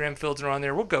Instagram filter on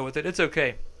there. We'll go with it. It's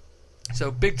okay. So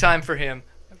big time for him.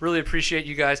 I really appreciate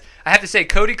you guys. I have to say,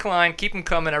 Cody Klein, keep them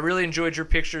coming. I really enjoyed your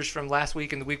pictures from last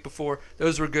week and the week before.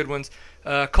 Those were good ones.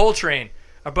 Coltrane,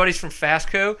 our buddies from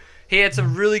Fastco, he had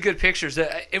some really good pictures.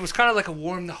 It was kind of like a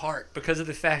warm the heart because of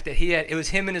the fact that it was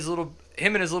him and his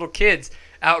little kids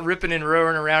out ripping and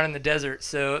roaring around in the desert.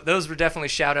 So those were definitely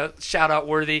shout out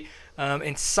worthy.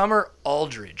 And Summer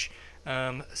Aldridge.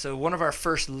 So one of our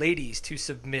first ladies to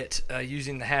submit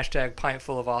using the hashtag Pint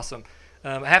Full of Awesome.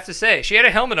 I have to say, she had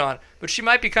a helmet on, but she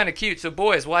might be kind of cute. So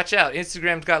boys, watch out.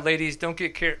 Instagram's got ladies. Don't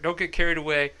get carried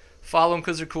away. Follow them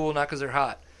because they're cool, not because they're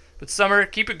hot. But Summer,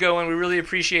 keep it going. We really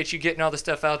appreciate you getting all the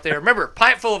stuff out there. Remember,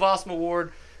 Pint Full of Awesome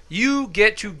Award. You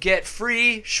get to get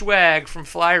free swag from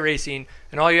Fly Racing,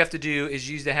 and all you have to do is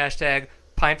use the hashtag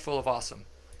Pint Full of Awesome.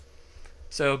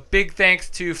 So big thanks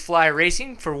to Fly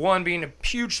Racing for, one, being a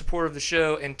huge supporter of the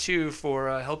show, and two,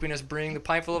 for helping us bring the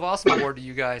Pint Full of Awesome Award to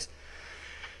you guys.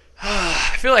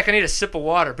 I feel like I need a sip of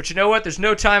water, but you know what? There's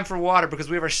no time for water because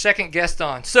we have our second guest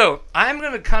on. So I'm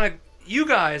going to kind of, you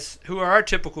guys who are our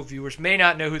typical viewers may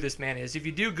not know who this man is. If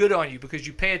you do, good on you because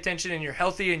you pay attention and you're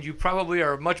healthy and you probably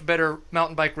are a much better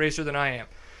mountain bike racer than I am.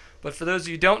 But for those of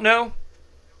you who don't know,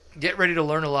 get ready to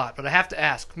learn a lot. But I have to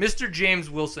ask, Mr. James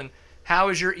Wilson, how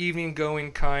is your evening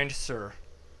going, kind sir?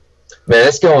 Man,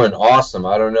 it's going awesome.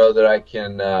 I don't know that I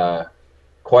can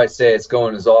quite say it's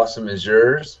going as awesome as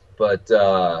yours, but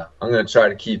I'm going to try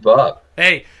to keep up.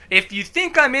 Hey, if you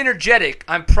think I'm energetic,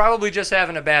 I'm probably just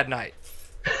having a bad night.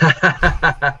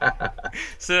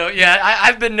 So, yeah,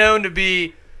 I've been known to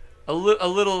be a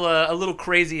little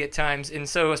crazy at times, and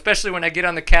so especially when I get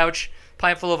on the couch,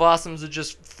 Pint Full of Awesomes are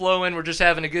just flowing. We're just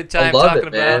having a good time talking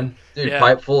about. I love it, man. Dude, yeah.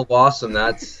 Pint Full of Awesome.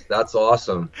 That's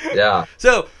awesome. Yeah.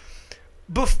 So,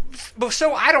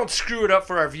 so I don't screw it up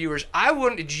for our viewers, I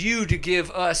wanted you to give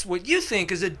us what you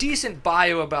think is a decent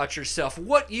bio about yourself,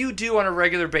 what you do on a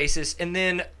regular basis, and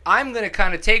then I'm going to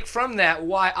kind of take from that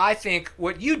why I think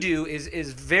what you do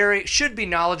should be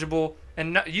knowledgeable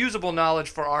and usable knowledge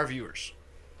for our viewers.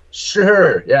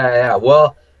 Sure. Yeah.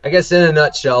 Well, I guess in a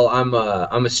nutshell, I'm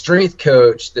a strength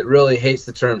coach that really hates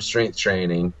the term strength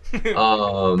training.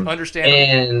 Understandable.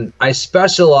 And I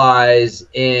specialize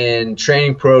in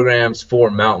training programs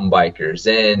for mountain bikers.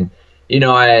 And, you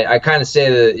know, I kind of say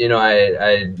that, you know,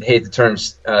 I hate the term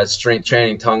strength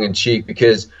training tongue in cheek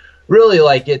because really,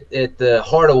 like, at the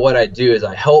heart of what I do is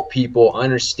I help people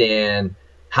understand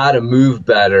how to move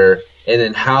better and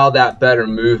then how that better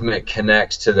movement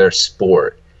connects to their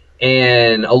sport.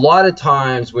 And a lot of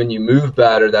times when you move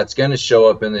better, that's going to show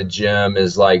up in the gym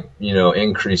as, like, you know,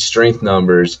 increased strength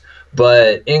numbers.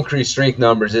 But increased strength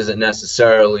numbers isn't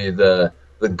necessarily the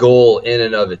goal in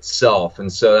and of itself.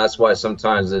 And so that's why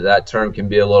sometimes that term can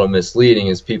be a little misleading,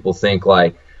 as people think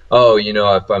like, oh, you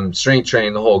know, if I'm strength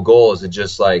training, the whole goal is to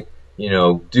just, like, you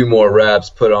know, do more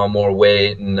reps, put on more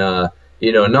weight. And,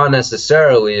 you know, not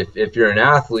necessarily. If you're an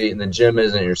athlete and the gym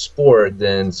isn't your sport,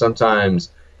 then sometimes,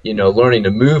 learning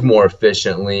to move more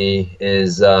efficiently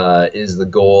is the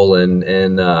goal, and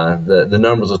the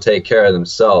numbers will take care of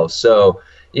themselves. So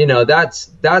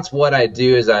that's what I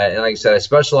do. Is like I said, I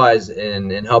specialize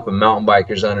in helping mountain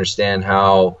bikers understand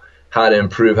how to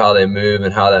improve how they move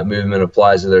and how that movement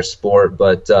applies to their sport.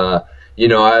 But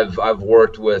I've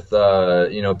worked with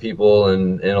people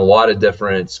in a lot of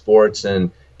different sports, and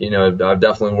I've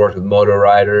definitely worked with moto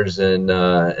riders and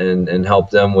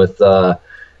helped them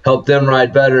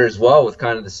ride better as well with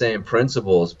kind of the same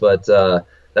principles. But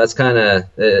that's kind of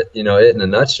it in a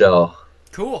nutshell.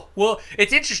 Cool. Well,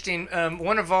 it's interesting.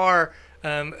 One of our,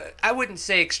 I wouldn't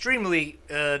say extremely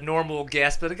normal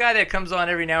guests, but a guy that comes on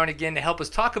every now and again to help us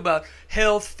talk about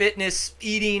health, fitness,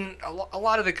 eating, a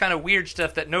lot of the kind of weird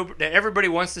stuff that everybody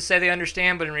wants to say they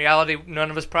understand, but in reality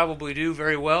none of us probably do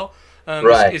very well.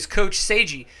 Right. Is Coach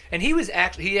Seiji, and he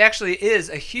actually is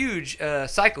a huge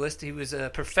cyclist. He was a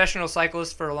professional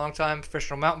cyclist for a long time,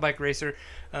 professional mountain bike racer,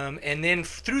 and then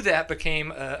through that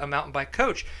became a mountain bike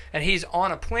coach. And he's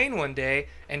on a plane one day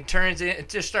and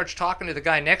just starts talking to the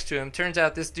guy next to him. Turns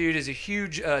out this dude is a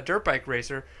huge dirt bike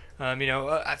racer,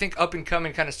 I think up and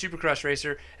coming kind of supercross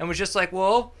racer, and was just like,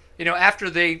 well, after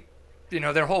they,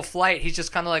 their whole flight, he's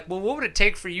just kind of like, well, what would it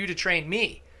take for you to train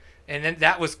me? And then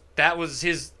that was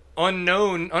his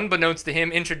unbeknownst to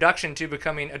him, introduction to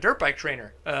becoming a dirt bike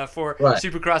trainer for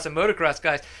supercross and motocross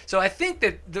guys. So I think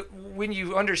that when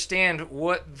you understand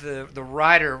what the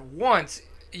rider wants,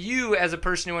 you as a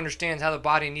person who understands how the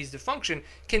body needs to function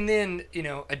can then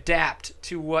adapt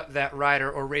to what that rider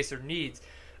or racer needs.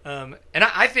 And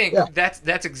I think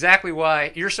that's exactly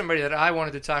why you're somebody that I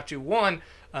wanted to talk to. One,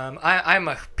 I'm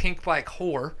a pink bike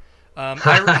whore.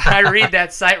 I read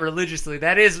that site religiously.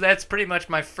 That's pretty much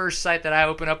my first site that I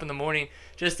open up in the morning,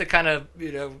 just to kind of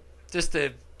just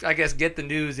to, I guess, get the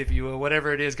news, if you will,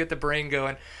 whatever it is, get the brain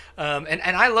going. And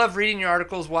I love reading your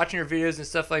articles, watching your videos and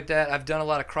stuff like that. I've done a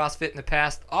lot of CrossFit in the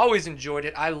past, always enjoyed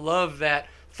it. I love that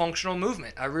functional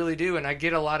movement, I really do, and I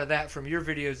get a lot of that from your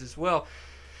videos as well.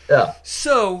 Yeah.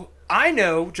 So I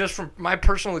know just from my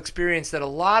personal experience that a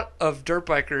lot of dirt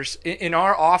bikers in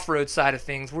our off-road side of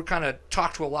things, we're kind of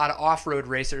talk to a lot of off-road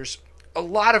racers. A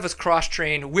lot of us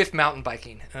cross-train with mountain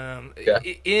biking.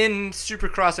 In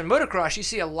supercross and motocross, you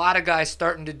see a lot of guys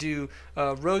starting to do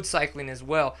road cycling as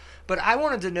well. But I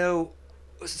wanted to know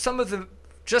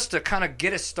just to kind of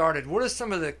get us started, what are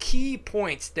some of the key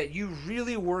points that you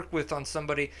really work with on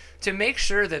somebody to make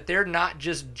sure that they're not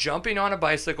just jumping on a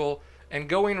bicycle and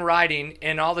going riding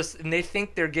and all this, and they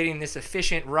think they're getting this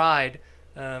efficient ride,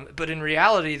 but in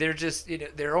reality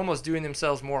they're almost doing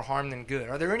themselves more harm than good.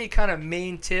 Are there any kind of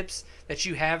main tips that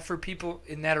you have for people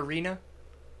in that arena?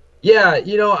 Yeah,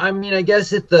 I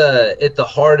guess at the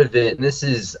heart of it, and this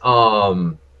is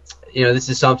this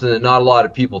is something that not a lot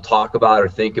of people talk about or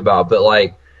think about, but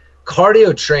like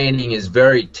cardio training is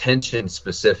very tension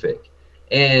specific.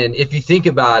 And if you think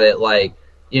about it, like,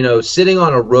 sitting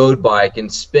on a road bike and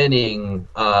spinning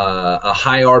a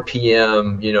high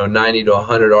RPM, 90 to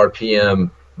 100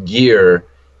 RPM gear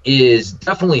is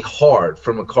definitely hard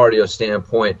from a cardio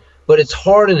standpoint, but it's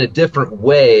hard in a different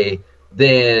way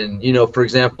than, for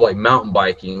example, like mountain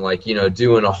biking, like,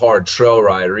 doing a hard trail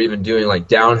ride, or even doing like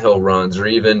downhill runs, or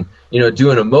even,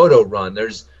 doing a moto run.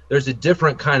 There's a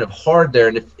different kind of hard there.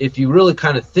 And if you really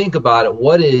kind of think about it,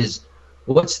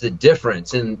 what's the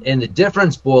difference? And the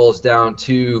difference boils down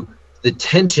to the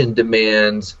tension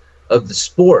demands of the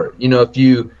sport. If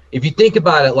you think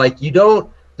about it, like, the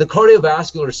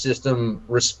cardiovascular system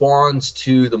responds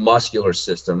to the muscular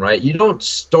system, right? You don't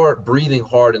start breathing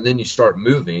hard and then you start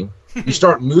moving. You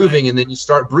start moving and then you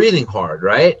start breathing hard,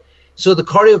 right? So the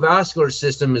cardiovascular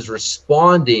system is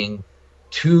responding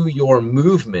to your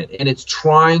movement, and it's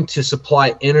trying to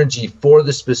supply energy for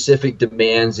the specific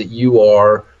demands that you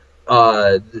are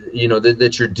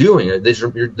that you're doing,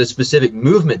 the specific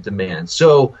movement demands.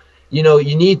 So, you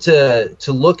need to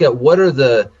look at what are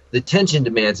the tension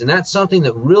demands, and that's something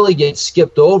that really gets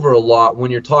skipped over a lot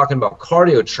when you're talking about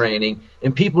cardio training,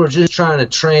 and people are just trying to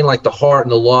train like the heart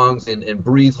and the lungs and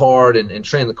breathe hard and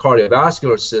train the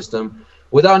cardiovascular system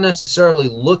without necessarily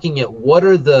looking at what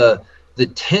are the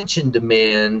tension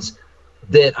demands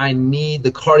that I need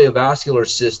the cardiovascular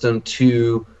system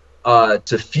to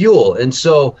fuel. And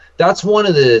so that's one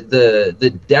of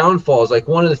the downfalls. Like,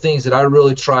 one of the things that I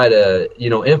really try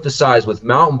to emphasize with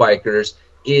mountain bikers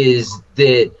is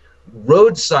that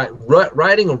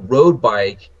riding a road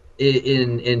bike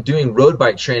in doing road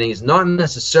bike training is not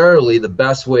necessarily the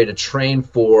best way to train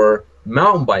for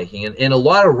mountain biking. And a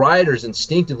lot of riders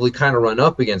instinctively kind of run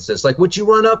up against this. Like, what you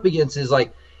run up against is,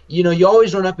 like, you know, you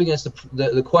always run up against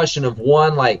the question of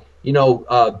one, like, you know,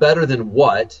 better than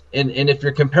what, and if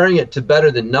you're comparing it to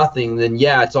better than nothing, then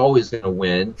yeah, it's always going to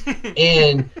win.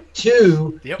 And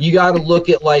two, you got to look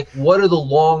at like what are the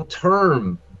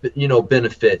long-term, you know,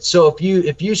 benefits. So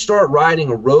if you start riding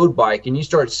a road bike and you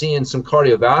start seeing some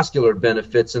cardiovascular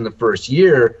benefits in the first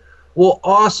year, well,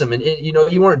 awesome. And you know,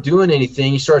 you weren't doing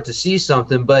anything, you start to see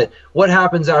something, but what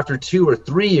happens after 2 or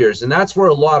 3 years? And that's where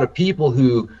a lot of people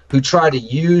who try to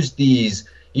use these,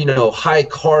 you know, high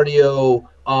cardio,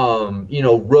 you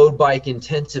know, road bike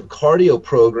intensive cardio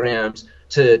programs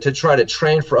to try to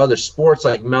train for other sports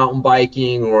like mountain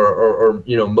biking or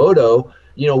you know, moto,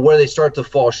 you know, where they start to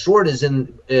fall short is as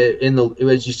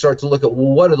you start to look at,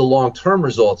 well, what are the long-term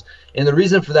results? And the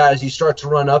reason for that is you start to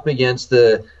run up against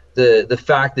the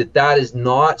fact that is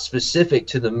not specific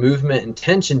to the movement and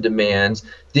tension demands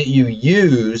that you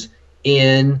use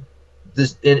in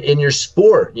your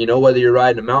sport. You know, whether you're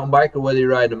riding a mountain bike or whether you're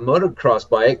riding a motocross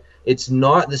bike, it's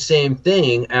not the same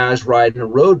thing as riding a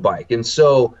road bike. And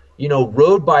so, you know,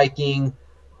 road biking,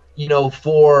 you know,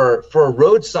 for a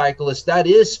road cyclist, that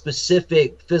is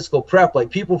specific physical prep. Like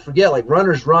people forget, like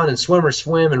runners run and swimmers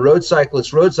swim and road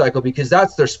cyclists road cycle because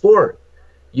that's their sport.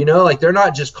 You know, like they're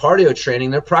not just cardio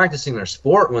training, they're practicing their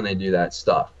sport when they do that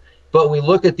stuff. But we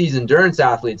look at these endurance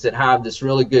athletes that have this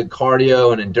really good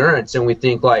cardio and endurance, and we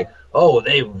think like, oh,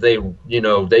 they you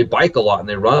know, they bike a lot and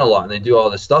they run a lot and they do all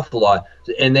this stuff a lot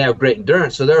and they have great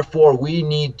endurance. So therefore we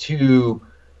need to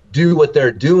do what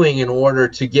they're doing in order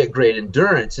to get great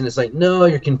endurance. And it's like, no,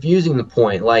 you're confusing the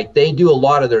point. Like they do a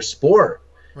lot of their sport,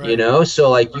 right. You know? So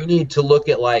like you need to look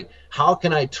at like, how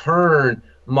can I turn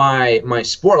my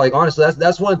sport? Like honestly,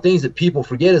 that's one of the things that people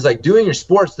forget is like doing your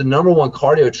sport's the #1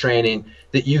 cardio training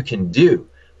that you can do.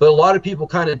 But a lot of people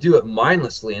kind of do it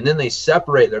mindlessly, and then they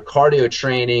separate their cardio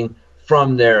training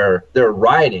from their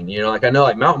riding. You know, like I know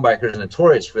like mountain bikers are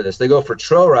notorious for this. They go for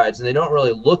trail rides and they don't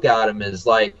really look at them as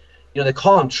like, you know, they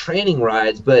call them training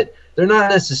rides, but they're not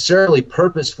necessarily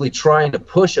purposefully trying to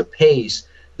push a pace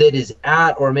that is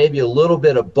at or maybe a little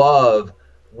bit above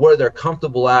where they're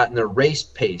comfortable at in their race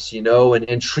pace, you know,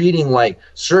 and treating like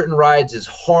certain rides as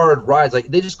hard rides. Like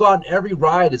they just go out and every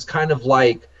ride is kind of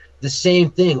like the same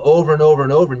thing over and over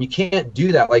and over, and you can't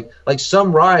do that. Like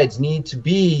some rides need to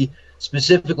be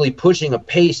specifically pushing a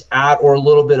pace at or a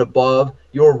little bit above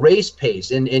your race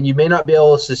pace, and you may not be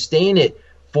able to sustain it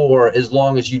for as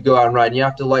long as you go out and ride. And you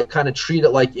have to like kind of treat it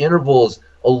like intervals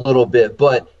a little bit.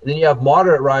 But then you have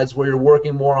moderate rides where you're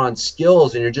working more on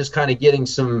skills and you're just kind of getting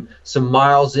some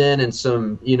miles in and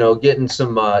some, you know, getting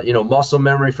some you know, muscle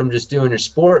memory from just doing your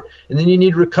sport. And then you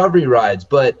need recovery rides.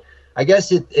 But I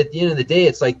guess at the end of the day,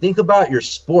 it's like, think about your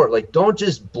sport. Like, don't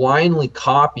just blindly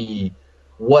copy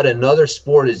what another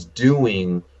sport is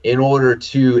doing in order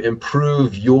to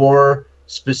improve your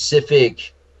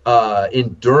specific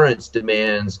endurance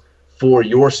demands for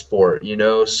your sport, you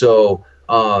know? So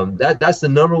that's the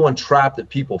 #1 trap that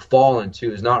people fall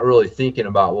into, is not really thinking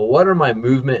about, well, what are my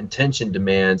movement and tension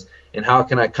demands, and how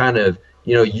can I kind of,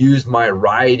 you know, use my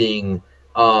riding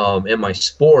and my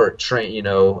sport to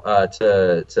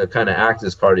kind of act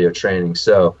as cardio training.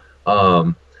 So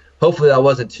hopefully that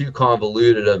wasn't too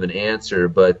convoluted of an answer,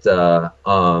 but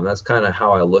that's kind of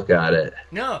how I look at it.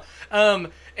 No.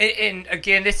 And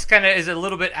again, this kind of is a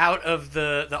little bit out of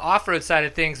the off-road side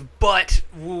of things, but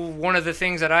one of the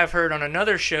things that I've heard on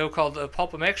another show called the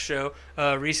Pulp MX Show,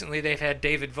 recently they've had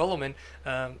David Vuillemin,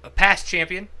 a past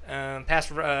champion,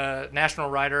 past national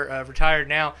rider, retired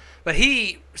now, but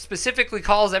he specifically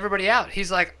calls everybody out. He's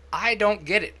like, I don't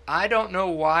get it. I don't know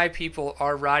why people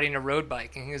are riding a road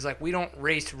bike. And he's like, we don't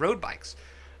race road bikes.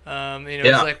 You know, yeah.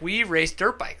 He's like, we race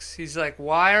dirt bikes. He's like,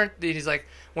 why aren't they? He's like,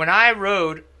 when I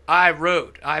rode.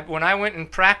 When I went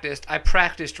and practiced, I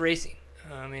practiced racing.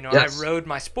 You know, yes. I rode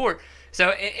my sport. So,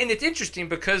 and it's interesting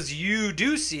because you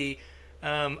do see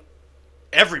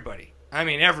everybody. I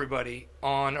mean, everybody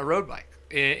on a road bike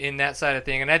in that side of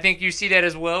thing, and I think you see that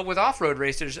as well with off-road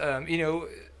racers. You know,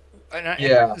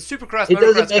 yeah, the supercross, it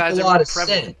motocross guys a lot are of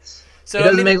prevalent. Sense. So it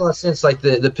doesn't make a lot of sense. Like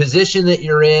the position that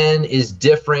you're in is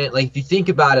different. Like if you think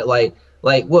about it, like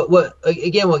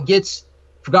what gets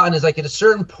forgotten is like at a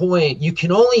certain point you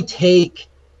can only take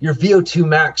your VO2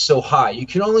 max so high. You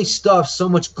can only stuff so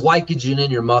much glycogen in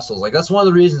your muscles. Like that's one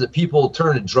of the reasons that people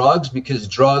turn to drugs, because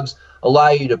drugs allow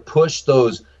you to push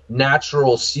those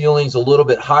natural ceilings a little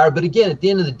bit higher. But again, at the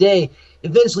end of the day,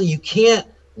 eventually you can't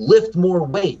lift more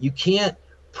weight. You can't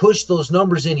push those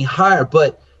numbers any higher,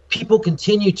 but people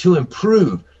continue to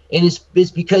improve. And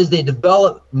it's because they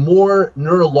develop more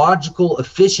neurological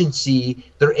efficiency.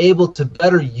 They're able to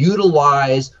better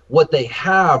utilize what they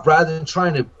have rather than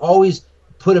trying to always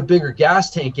put a bigger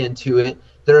gas tank into it,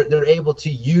 they're able to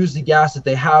use the gas that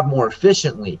they have more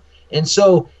efficiently. And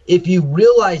so if you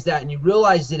realize that, and you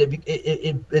realize that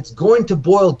it's going to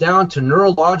boil down to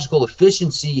neurological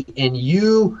efficiency and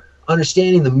you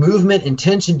understanding the movement and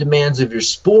tension demands of your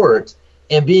sport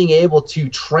and being able to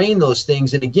train those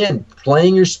things. And again,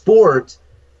 doing your sport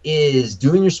is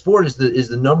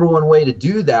the number one way to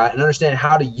do that, and understand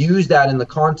how to use that in the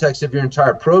context of your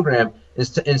entire program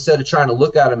instead of trying to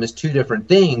look at them as two different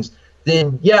things.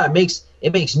 Then yeah,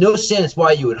 it makes no sense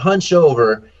why you would hunch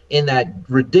over in that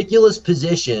ridiculous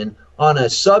position on a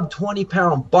sub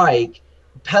 20-pound bike,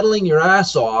 pedaling your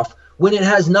ass off, when it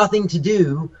has nothing to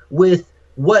do with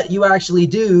what you actually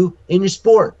do in your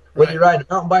sport, whether you're riding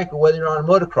a mountain bike or whether you're on a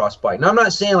motocross bike. Now, I'm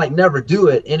not saying like never do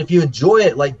it, and if you enjoy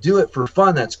it, like do it for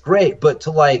fun, that's great. But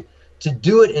to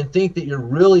do it and think that you're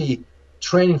really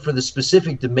training for the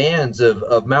specific demands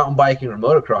of mountain biking or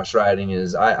motocross riding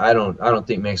is I don't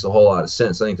think makes a whole lot of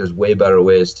sense. I think there's way better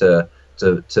ways to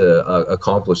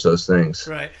accomplish those things.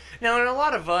 Right. Now, and a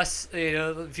lot of us,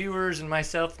 viewers and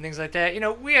myself and things like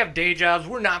that, we have day jobs.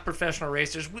 We're not professional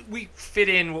racers. We fit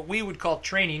in what we would call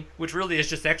training, which really is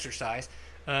just exercise.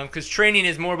 Because training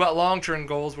is more about long-term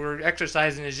goals, where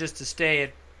exercising is just to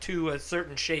stay to a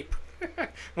certain shape.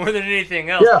 More than anything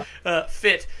else,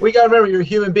 fit. We got to remember you're a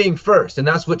human being first, and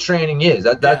that's what training is.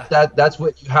 That's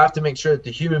what you have to make sure that the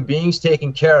human being's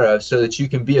taken care of, so that you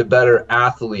can be a better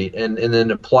athlete and then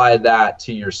apply that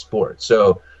to your sport.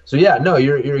 So yeah, no,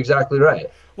 you're exactly right.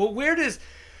 Well, where does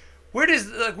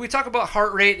we talk about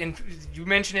heart rate, and you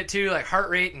mentioned it too, like heart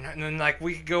rate, and then like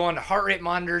we could go on to heart rate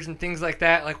monitors and things like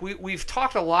that. Like we've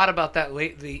talked a lot about that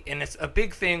lately, and it's a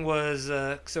big thing was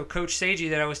so Coach Seiji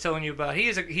that I was telling you about,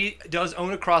 he does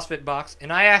own a CrossFit box,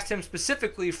 and I asked him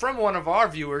specifically from one of our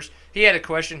viewers. He had a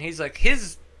question. He's like,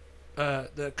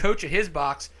 the coach at his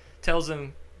box tells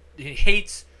him he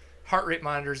hates heart rate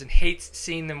monitors and hates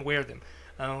seeing them wear them.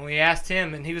 We asked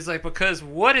him, and he was like, because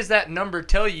what does that number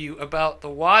tell you about the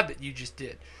WOD that you just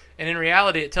did? And in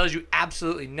reality, it tells you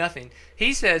absolutely nothing.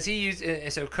 He says he used,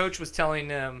 and so Coach was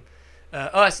telling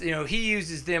us, he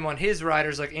uses them on his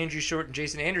riders like Andrew Short and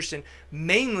Jason Anderson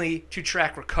mainly to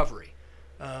track recovery.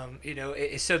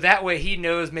 So that way he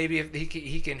knows maybe if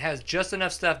he has just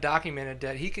enough stuff documented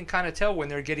that he can kind of tell when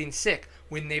they're getting sick,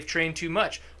 when they've trained too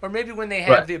much, or maybe when they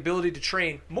have the ability to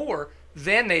train more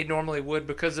than they normally would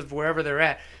because of wherever they're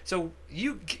at. So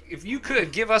if you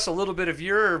could give us a little bit of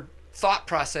your thought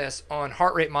process on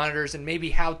heart rate monitors and maybe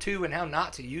how to and how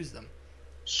not to use them.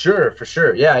 Sure, for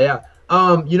sure. Yeah.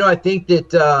 I think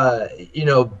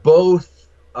that both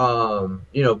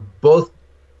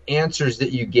answers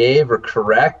that you gave are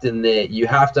correct, and that you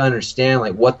have to understand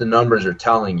like what the numbers are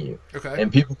telling you. Okay.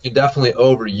 And people can definitely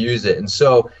overuse it. And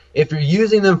so if you're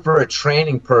using them for a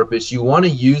training purpose, you want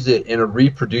to use it in a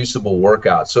reproducible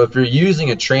workout. So if you're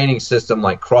using a training system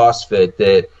like CrossFit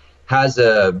that has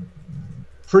a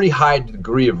pretty high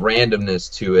degree of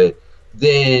randomness to it,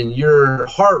 then your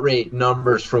heart rate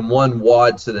numbers from one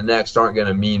WOD to the next aren't going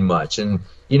to mean much. And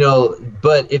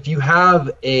but if you have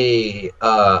a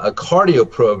cardio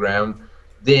program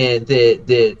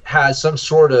that has some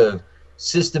sort of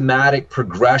systematic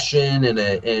progression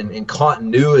and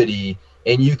continuity,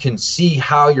 and you can see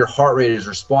how your heart rate is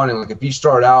responding, like if you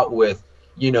start out with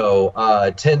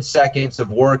 10 seconds of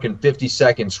work and 50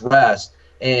 seconds rest,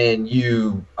 and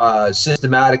you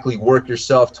systematically work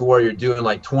yourself to where you're doing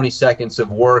like 20 seconds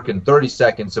of work and 30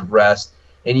 seconds of rest,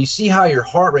 and you see how your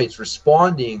heart rate's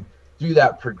responding through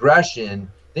that progression,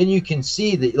 then you can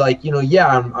see that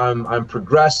I'm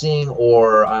progressing,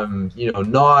 or I'm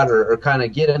not, or kind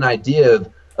of get an idea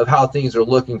of how things are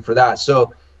looking for that.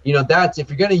 So that's, if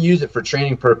you're going to use it for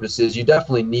training purposes, you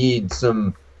definitely need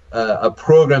a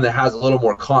program that has a little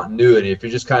more continuity. If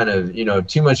you're just kind of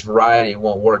too much variety, it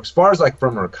won't work. As far as like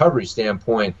from a recovery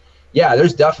standpoint, yeah,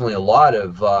 there's definitely a lot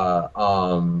of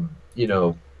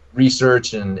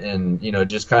research and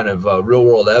just kind of real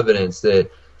world evidence that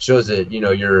shows that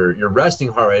your resting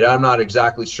heart rate. I'm not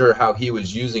exactly sure how he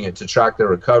was using it to track their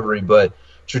recovery, but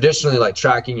traditionally, like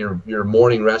tracking your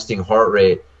morning resting heart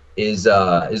rate is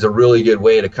a really good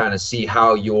way to kind of see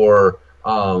how your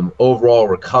overall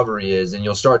recovery is, and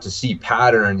you'll start to see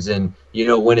patterns. And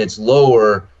when it's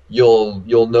lower, you'll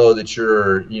know that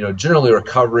you're generally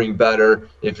recovering better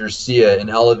if you see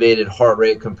an elevated heart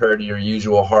rate compared to your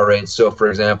usual heart rate. So for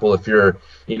example, if you're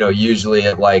usually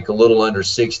at like a little under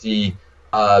 60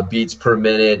 beats per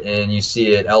minute, and you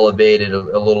see it elevated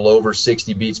a little over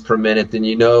 60 beats per minute, then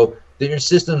that your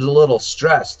system's a little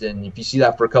stressed. And if you see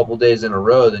that for a couple days in a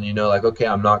row, then like, okay,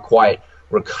 I'm not quite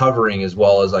recovering as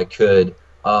well as I could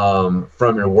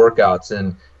from your workouts.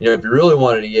 And if you really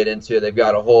wanted to get into it, they've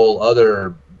got a whole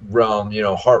other realm,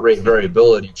 heart rate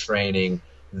variability training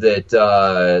that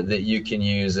that you can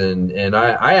use, and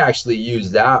I actually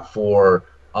used that for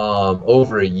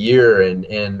over a year,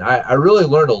 and I really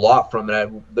learned a lot from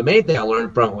it. The main thing I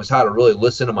learned from it was how to really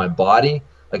listen to my body.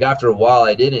 Like after a while,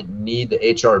 I didn't need the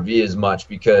HRV as much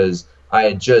because I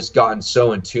had just gotten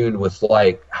so in tune with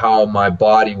like how my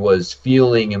body was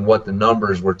feeling and what the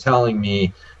numbers were telling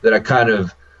me that I kind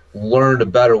of learned a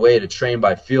better way to train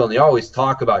by feel. And they always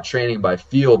talk about training by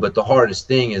feel, but the hardest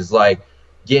thing is like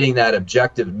getting that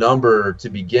objective number to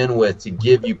begin with to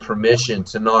give you permission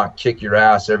to not kick your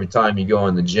ass every time you go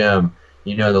in the gym.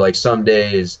 Like some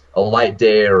days a light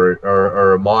day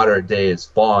or a moderate day is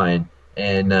fine.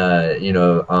 And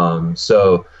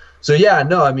so yeah,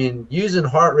 no, I mean, using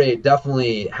heart rate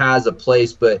definitely has a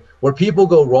place, but where people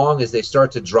go wrong is they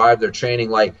start to drive their training.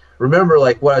 Like, remember,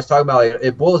 like what I was talking about, like,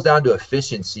 it boils down to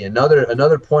efficiency.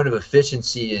 Another point of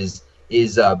efficiency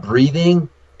is breathing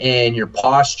and your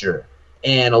posture.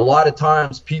 And a lot of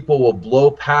times people will blow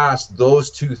past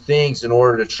those two things in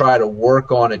order to try to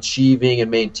work on achieving and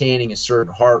maintaining a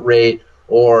certain heart rate,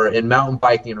 or in mountain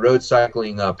biking and road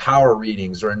cycling, power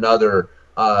readings are another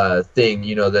thing,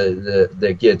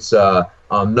 that gets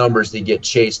numbers that get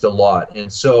chased a lot.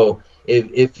 And so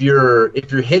if you're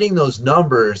hitting those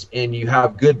numbers and you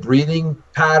have good breathing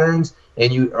patterns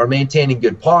and you are maintaining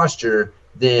good posture,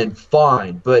 then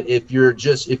fine. But if you're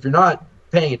not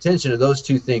paying attention to those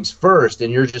two things first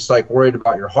and you're just like worried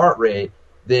about your heart rate,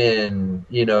 then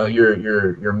you're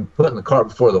putting the cart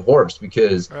before the horse,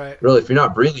 because really, if you're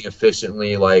not breathing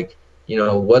efficiently, like,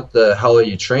 what the hell are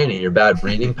you training? Your bad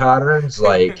breathing patterns?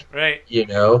 Like,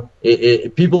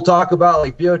 people talk about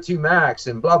like VO2 max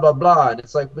and blah, blah, blah. And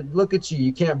it's like, but look at you.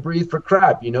 You can't breathe for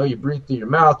crap. You breathe through your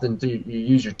mouth and you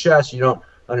use your chest. You don't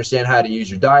understand how to use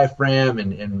your diaphragm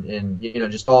and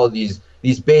just all of these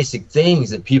basic things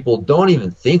that people don't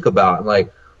even think about. And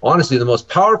like, honestly, the most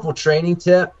powerful training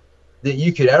tip that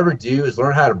you could ever do is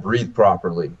learn how to breathe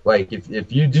properly. Like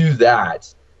if you do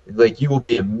that, like, you will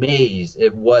be amazed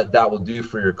at what that will do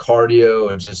for your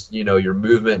cardio and just your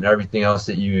movement and everything else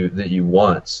that you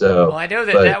want. So well, I know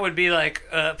that would be like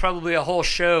probably a whole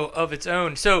show of its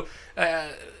own. So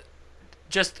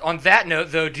just on that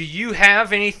note, though, do you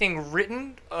have anything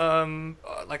written,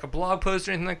 like a blog post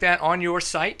or anything like that, on your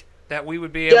site that we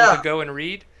would be able to go and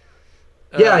read?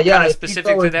 Kind of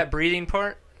specific to that breathing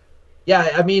part.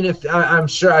 Yeah, I mean, I'm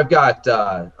sure I've got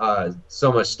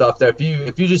so much stuff there.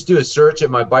 If you just do a search at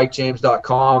my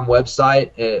bikejames.com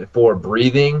website for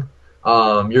breathing,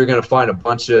 you're gonna find a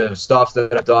bunch of stuff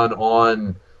that I've done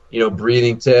on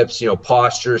breathing tips.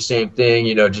 Posture, same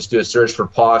thing. Just do a search for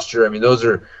posture. I mean, those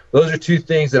are two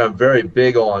things that I'm very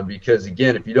big on, because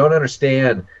again, if you don't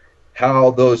understand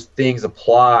how those things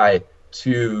apply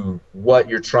to what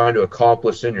you're trying to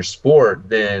accomplish in your sport,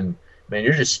 then man,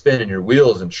 you're just spinning your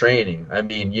wheels in training. I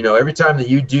mean, every time that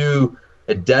you do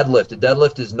a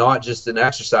deadlift is not just an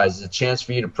exercise. It's a chance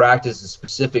for you to practice a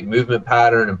specific movement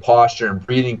pattern and posture and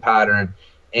breathing pattern.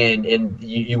 And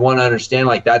you want to understand,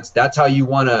 like, that's how you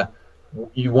want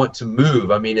to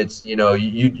move. I mean, it's,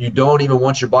 you don't even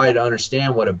want your body to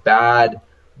understand what a bad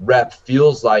rep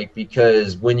feels like,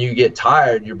 because when you get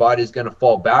tired, your body's going to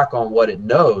fall back on what it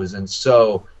knows. And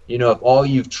so, if all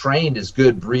you've trained is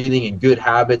good breathing and good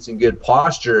habits and good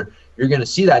posture, you're going to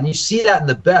see that. And you see that in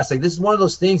the best. Like, this is one of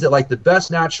those things that, like, the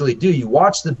best naturally do. You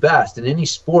watch the best in any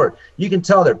sport, you can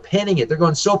tell they're pinning it. They're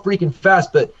going so freaking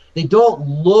fast, but they don't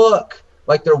look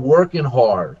like they're working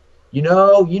hard.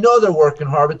 They're working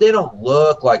hard, but they don't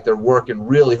look like they're working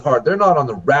really hard. They're not on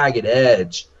the ragged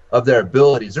edge of their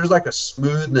abilities. There's like a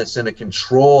smoothness and a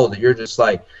control that you're just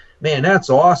like, man, that's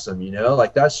awesome.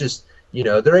 Like, that's just,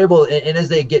 they're able, and as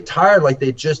they get tired, like,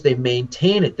 they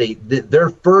maintain it.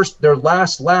 Their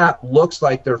last lap looks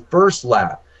like their first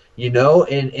lap,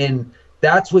 and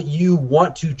that's what you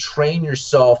want to train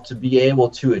yourself to be able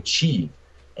to achieve.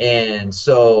 And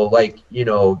so, like,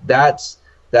 that's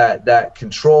that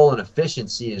control and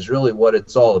efficiency is really what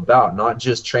it's all about, not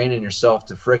just training yourself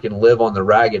to frickin' live on the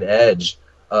ragged edge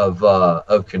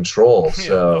of control.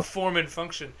 So of form and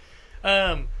function.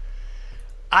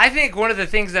 I think one of the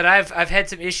things that I've had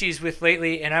some issues with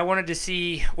lately, and I wanted to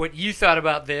see what you thought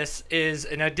about this, is,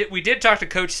 and we did talk to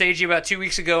Coach Seiji about 2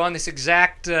 weeks ago on this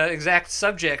exact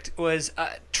subject, was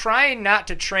trying not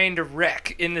to train to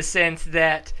wreck, in the sense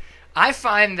that I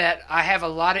find that I have a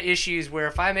lot of issues where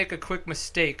if I make a quick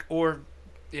mistake, or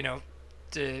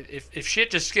if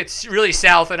shit just gets really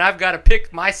south and I've got to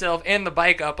pick myself and the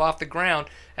bike up off the ground,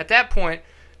 at that point,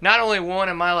 not only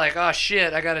am I like, oh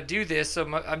shit, I got to do this,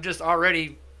 so I'm just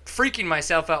already freaking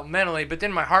myself out mentally, but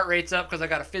then my heart rate's up because I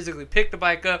got to physically pick the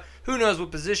bike up. Who knows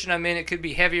what position I'm in? It could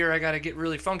be heavier. I got to get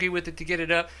really funky with it to get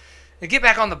it up. And get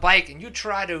back on the bike, and you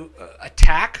try to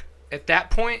attack at that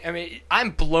point. I mean,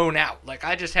 I'm blown out. Like,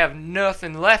 I just have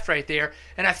nothing left right there,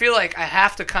 and I feel like I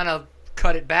have to kind of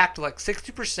cut it back to like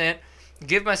 60%,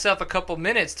 give myself a couple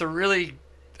minutes to really,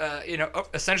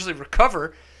 essentially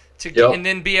recover to get, and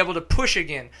then be able to push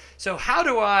again. So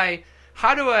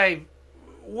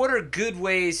what are good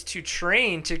ways to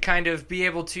train to kind of be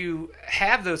able to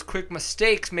have those quick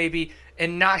mistakes maybe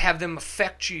and not have them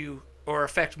affect you or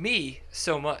affect me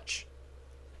so much?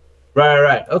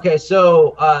 Right. Okay,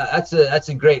 so that's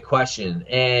a great question,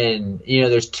 and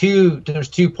there's two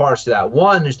parts to that.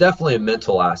 One, there's definitely a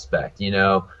mental aspect.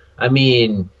 I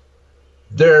mean,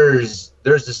 there's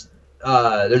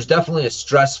definitely a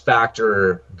stress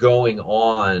factor going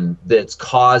on that's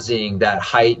causing that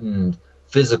heightened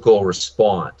physical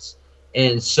response,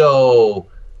 and so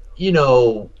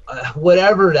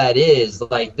whatever that is,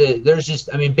 like there's just,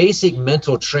 I mean, basic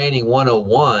mental training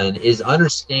 101 is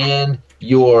understand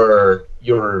your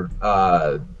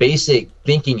basic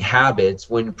thinking habits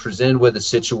when presented with a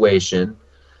situation.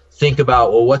 Think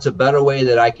about, well, what's a better way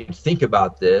that I can think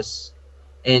about this,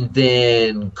 and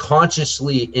then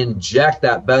consciously inject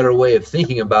that better way of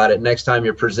thinking about it next time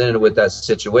you're presented with that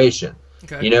situation.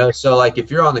 Okay. So like if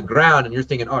you're on the ground and you're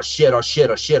thinking, oh shit,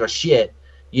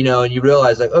 and you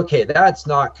realize, like, okay, that's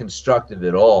not constructive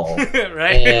at all.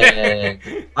 Right.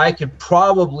 And I could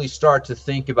probably start to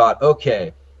think about,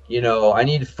 okay, I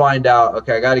need to find out,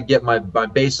 okay, I got to get my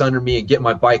base under me and get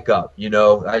my bike up.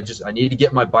 I need to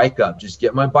get my bike up. Just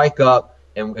get my bike up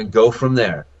and go from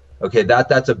there. Okay,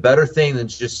 that's a better thing than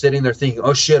just sitting there thinking,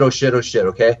 oh shit,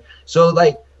 okay? So,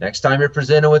 like, next time you're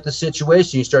presented with the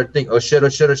situation, you start to think, oh shit.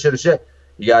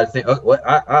 You got to think, oh,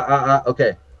 what?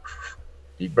 Okay.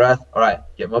 Deep breath. All right,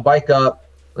 get my bike up.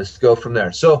 Let's go from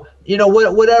there. So,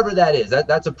 whatever that is,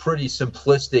 that's a pretty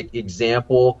simplistic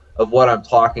example of what I'm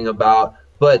talking about.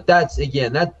 But that's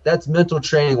mental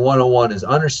training 101, is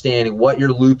understanding what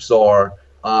your loops are,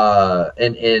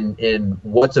 and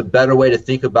what's a better way to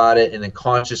think about it, and then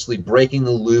consciously breaking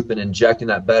the loop and injecting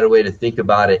that better way to think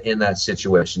about it in that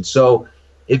situation. So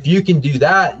if you can do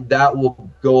that, that will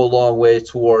go a long way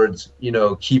towards,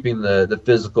 keeping the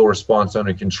physical response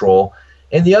under control.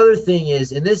 And the other thing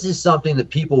is, and this is something that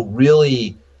people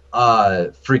really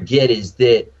forget, is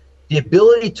that the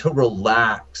ability to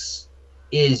relax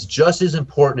is just as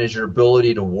important as your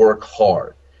ability to work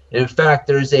hard. And in fact,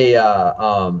 there's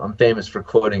I'm famous for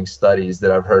quoting studies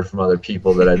that I've heard from other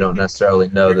people that I don't necessarily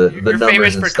know the You're numbers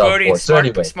famous and for stuff quoting for. So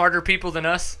anyway, smarter people than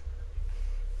us.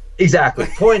 Exactly.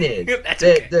 Point is,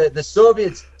 okay. the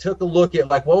Soviets took a look at,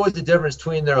 like, what was the difference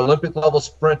between their Olympic level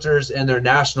sprinters and their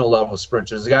national level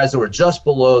sprinters, the guys that were just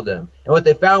below them. And what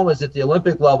they found was that the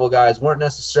Olympic level guys weren't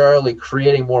necessarily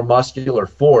creating more muscular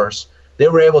force. They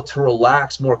were able to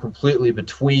relax more completely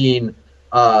between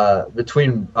leg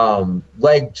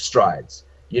strides.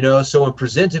 So when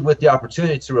presented with the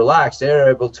opportunity to relax, they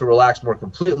were able to relax more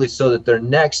completely, so that their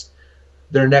next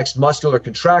muscular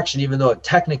contraction, even though it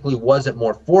technically wasn't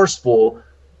more forceful,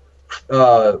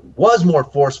 was more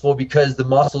forceful because the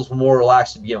muscles were more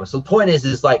relaxed to begin with. So the point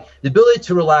is like, the ability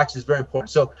to relax is very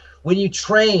important. So when you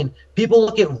train, people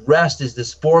look at rest as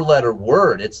this 4-letter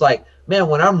word. It's like, man,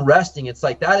 when I'm resting, it's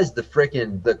like that is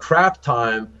the crap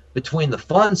time between the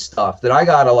fun stuff that I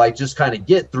gotta, like, just kind of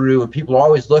get through. And people are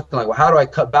always looking like, well, how do I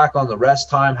cut back on the rest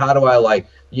time? How do I, like,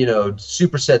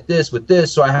 superset this with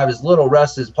this so I have as little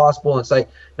rest as possible? And it's like,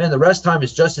 man, the rest time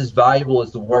is just as valuable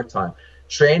as the work time.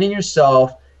 Training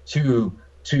yourself to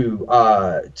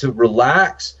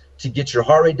relax, to get your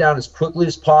heart rate down as quickly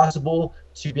as possible,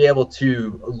 to be able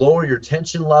to lower your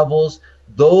tension levels.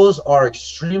 Those are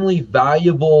extremely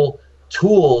valuable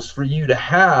tools for you to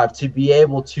have, to be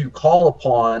able to call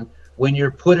upon when you're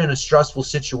put in a stressful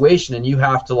situation and you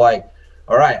have to, like,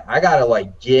 all right, I gotta,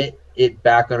 like, get it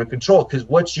back under control. Because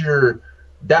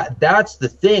that's the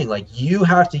thing, like, you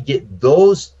have to get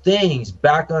those things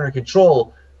back under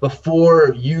control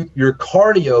before your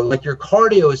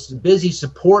cardio is busy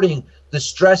supporting the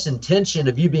stress and tension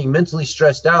of you being mentally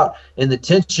stressed out, and the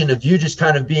tension of you just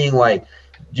kind of being like,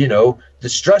 the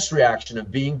stress reaction of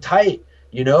being tight.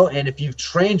 And if you've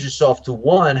trained yourself to,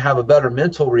 one, have a better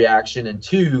mental reaction, and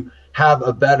two, have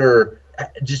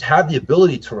the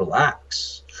ability to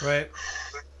relax. Right.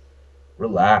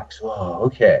 Relax. Oh,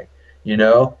 okay.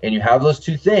 And you have those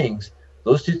two things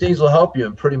will help you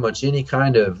in pretty much any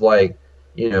kind of, like,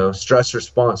 stress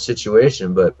response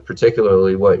situation, but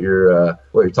particularly what you're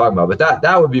talking about. But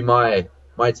that would be my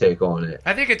my take on it.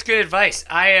 I think it's good advice.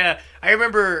 I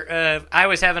remember I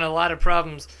was having a lot of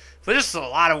problems with just a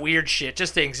lot of weird shit,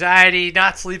 just anxiety,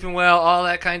 not sleeping well, all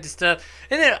that kind of stuff.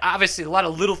 And then obviously a lot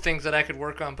of little things that I could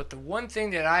work on. But the one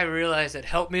thing that I realized that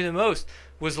helped me the most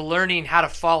was learning how to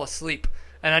fall asleep.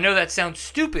 And I know that sounds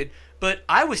stupid, but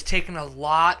I was taking a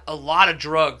lot of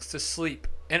drugs to sleep.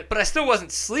 But I still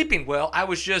wasn't sleeping well. I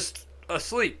was just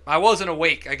asleep. I wasn't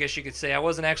awake, I guess you could say. I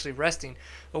wasn't actually resting.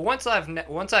 But once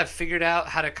I've figured out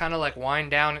how to kind of like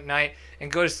wind down at night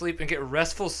and go to sleep and get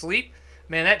restful sleep,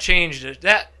 man, that changed it.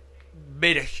 That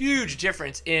made a huge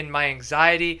difference in my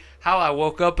anxiety, how I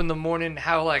woke up in the morning,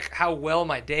 how well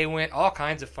my day went, all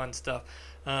kinds of fun stuff.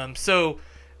 So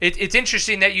it's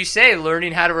interesting that you say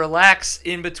learning how to relax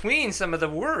in between some of the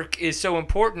work is so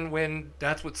important when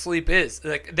that's what sleep is.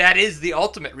 Like that is the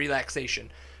ultimate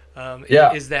relaxation.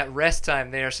 Is that rest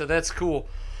time there? So that's cool.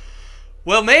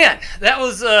 Well, man, that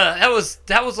was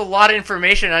a lot of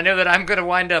information. I know that I'm going to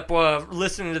wind up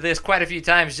listening to this quite a few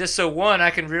times, just so one,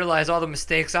 I can realize all the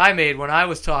mistakes I made when I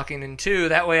was talking, and two,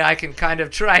 that way I can kind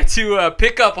of try to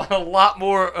pick up on a lot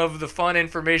more of the fun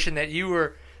information that you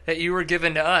were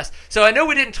giving to us. So I know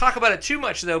we didn't talk about it too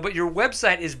much though, but your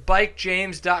website is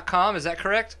bikejames.com. Is that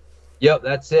correct? Yep,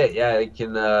 that's it. Yeah, you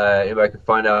can anybody can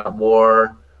find out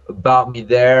more about me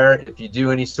there. If you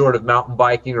do any sort of mountain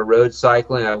biking or road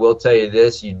cycling, I will tell you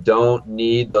this: you don't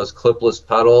need those clipless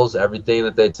pedals. Everything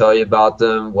that they tell you about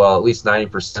them, well, at least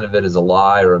 90% of it is a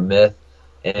lie or a myth,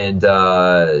 and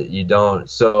you don't.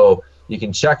 So you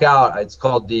can check out. It's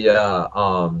called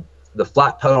the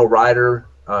Flat Pedal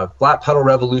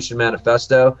Revolution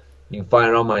Manifesto. You can find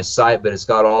it on my site, but it's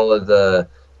got all of the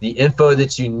info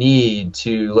that you need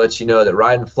to let you know that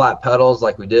riding flat pedals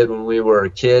like we did when we were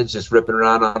kids, just ripping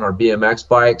around on our BMX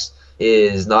bikes,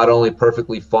 is not only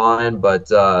perfectly fine, but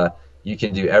you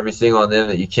can do everything on them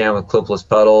that you can with clipless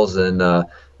pedals. And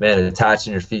man,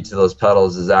 attaching your feet to those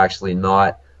pedals is actually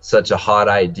not such a hot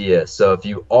idea. So if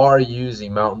you are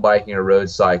using mountain biking or road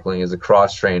cycling as a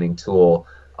cross-training tool,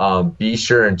 be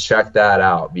sure and check that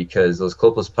out, because those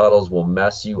clipless pedals will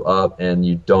mess you up and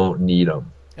you don't need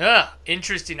them. Ah,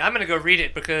 interesting. I'm gonna go read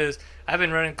it because I've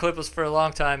been running clipless for a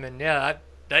long time, and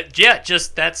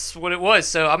that's what it was.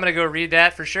 So I'm gonna go read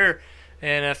that for sure,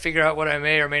 and figure out what I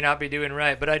may or may not be doing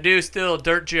right. But I do still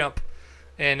dirt jump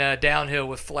and downhill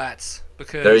with flats,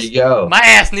 because there you go. My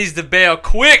ass needs to bail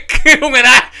quick when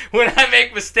I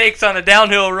make mistakes on a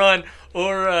downhill run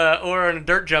or on a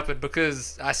dirt jumping,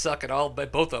 because I suck at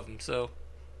both of them. So.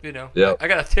 You know, yep. I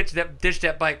gotta ditch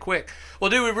that bike quick.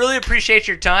 Well, dude, we really appreciate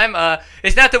your time.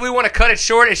 It's not that we want to cut it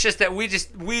short. It's just that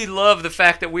we love the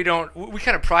fact that we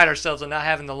kind of pride ourselves on not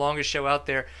having the longest show out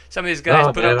there. Some of these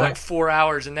guys put up like 4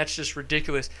 hours, and that's just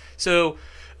ridiculous. So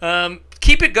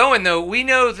keep it going, though. We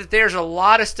know that there's a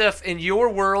lot of stuff in your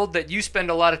world that you spend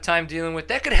a lot of time dealing with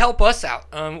that could help us out.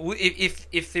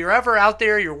 If you're ever out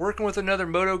there, you're working with another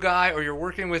moto guy, or you're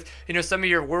working with some of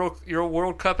your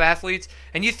World Cup athletes,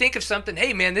 and you think of something,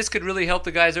 hey man, this could really help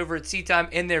the guys over at Sea Time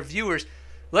and their viewers,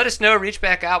 let us know. Reach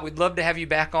back out. We'd love to have you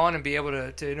back on and be able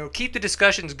to keep the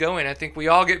discussions going. I think we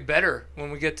all get better when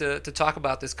we get to talk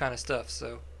about this kind of stuff.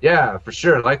 So. Yeah, for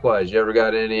sure. Likewise, you ever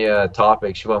got any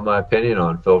topics you want my opinion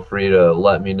on, feel free to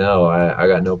let me know. I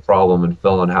got no problem in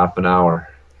filling half an hour.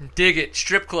 Dig it.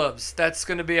 Strip clubs. That's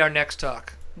going to be our next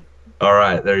talk. All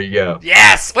right, there you go.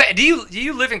 Yes. Wait, do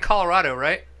you live in Colorado,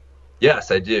 right?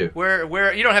 Yes, I do.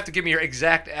 Where you don't have to give me your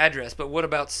exact address, but what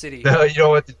about city? No, you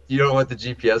don't want the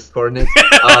GPS coordinates.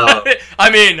 I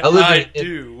mean, I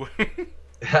do.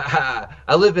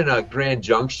 I live in Grand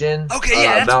Junction. Okay,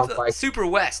 yeah, that's super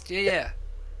west. Yeah.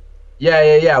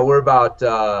 Yeah. We're about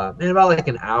like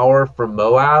an hour from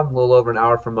Moab, a little over an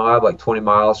hour from Moab, like 20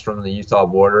 miles from the Utah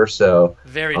border. So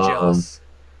very jealous.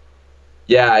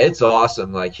 Yeah, it's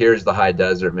awesome. Like, here's the high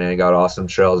desert, man. Got awesome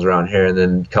trails around here, and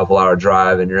then a couple hour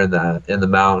drive, and you're in the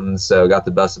mountains. So got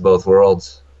the best of both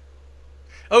worlds.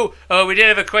 Oh, we did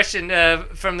have a question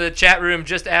from the chat room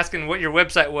just asking what your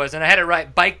website was, and I had it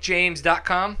right,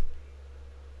 bikejames.com.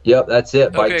 Yep, that's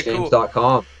it, okay,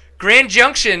 bikejames.com. Cool. Grand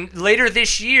Junction later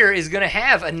this year is going to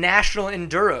have a national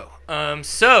enduro.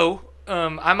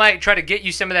 I might try to get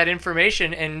you some of that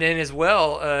information, and then as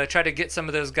well try to get some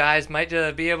of those guys might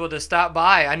be able to stop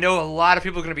by. I know a lot of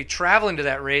people are going to be traveling to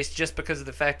that race just because of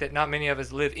the fact that not many of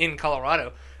us live in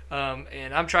Colorado.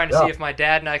 And I'm trying to see if my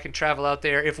dad and I can travel out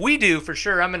there. If we do, for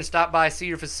sure, I'm going to stop by, see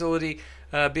your facility,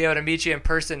 be able to meet you in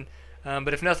person.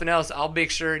 But if nothing else, I'll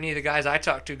make sure any of the guys I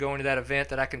talk to going to that event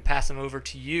that I can pass them over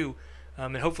to you.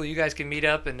 And hopefully you guys can meet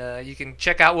up and you can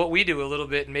check out what we do a little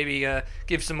bit and maybe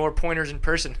give some more pointers in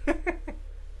person.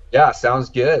 Yeah, sounds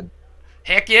good.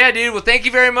 Heck yeah, dude. Well, thank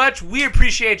you very much. We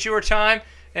appreciate your time.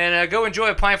 And go enjoy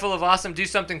a pint full of awesome. Do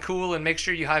something cool, and make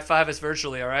sure you high-five us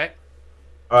virtually, all right?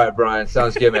 All right, Brian.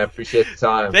 Sounds good, man. Appreciate the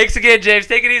time. Thanks again, James.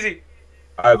 Take it easy.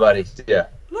 All right, buddy. See ya.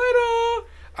 Later.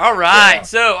 All right. Yeah.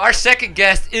 So our second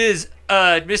guest is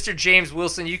Mr. James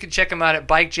Wilson. You can check him out at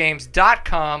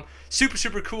bikejames.com. Super,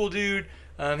 super cool dude.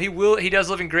 He does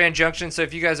live in Grand Junction, so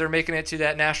if you guys are making it to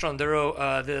that National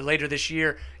Enduro later this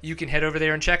year, you can head over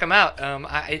there and check him out.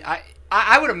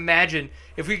 I would imagine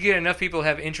if we get enough people who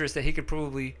have interest that he could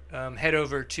probably head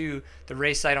over to the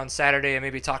race site on Saturday and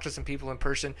maybe talk to some people in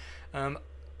person.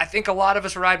 I think a lot of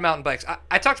us ride mountain bikes.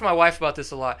 I talk to my wife about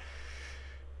this a lot.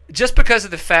 Just because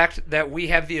of the fact that we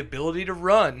have the ability to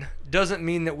run doesn't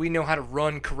mean that we know how to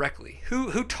run correctly.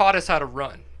 Who taught us how to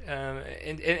run? And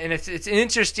it's an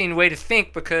interesting way to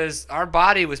think because our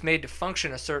body was made to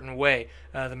function a certain way,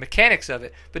 the mechanics of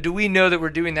it. But do we know that we're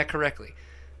doing that correctly?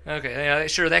 Okay,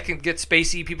 sure, that can get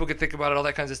spacey. People can think about it, all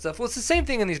that kinds of stuff. Well, it's the same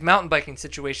thing in these mountain biking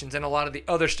situations and a lot of the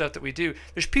other stuff that we do.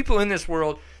 There's people in this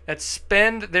world that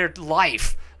spend their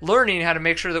life learning how to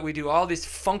make sure that we do all these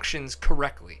functions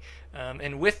correctly.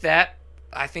 And with that,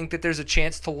 I think that there's a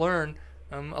chance to learn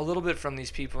a little bit from these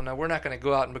people. Now, we're not going to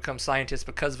go out and become scientists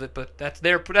because of it, but that's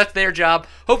their job.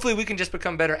 Hopefully, we can just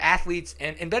become better athletes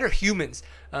and better humans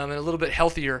and a little bit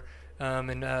healthier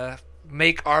and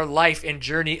make our life and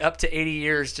journey up to 80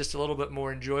 years just a little bit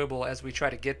more enjoyable as we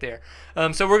try to get there.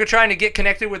 So we're trying to get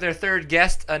connected with our third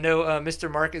guest. I know Mr.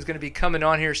 Mark is going to be coming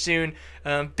on here soon.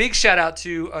 Big shout out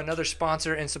to another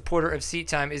sponsor and supporter of Seat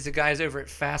Time is the guys over at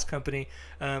Fast Company.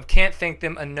 Can't thank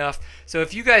them enough. So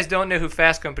if you guys don't know who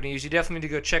Fast Company is, you definitely need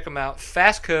to go check them out,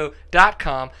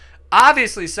 fastco.com.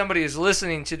 Obviously, somebody is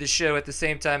listening to the show at the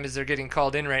same time as they're getting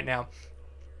called in right now.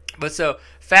 But so,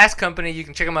 Fast Company, you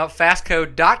can check them out,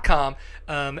 fastco.com.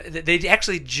 They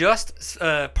actually just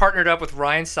partnered up with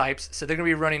Ryan Sipes, so he's going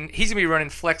to be running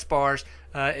flex bars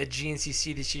at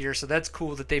GNCC this year, so that's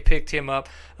cool that they picked him up.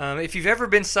 If you've ever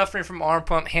been suffering from arm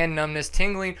pump, hand numbness,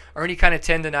 tingling, or any kind of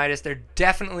tendonitis, they're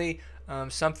definitely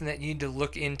something that you need to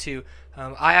look into.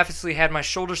 I obviously had my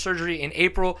shoulder surgery in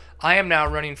April. I am now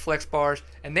running flex bars,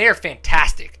 and they are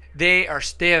fantastic. They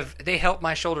help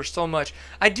my shoulder so much.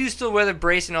 I do still wear the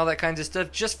brace and all that kinds of stuff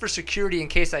just for security in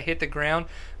case I hit the ground.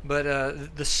 But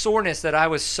the soreness that I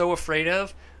was so afraid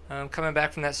of coming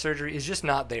back from that surgery is just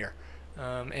not there.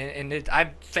 I'm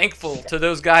thankful to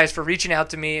those guys for reaching out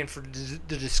to me and for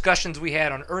the discussions we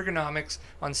had on ergonomics,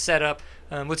 on setup.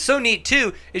 What's so neat,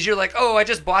 too, is you're like, oh, I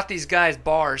just bought these guys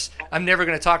bars. I'm never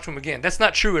going to talk to them again. That's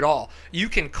not true at all. You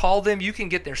can call them. You can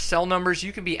get their cell numbers.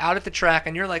 You can be out at the track,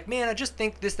 and you're like, man, I just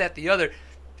think this, that, the other.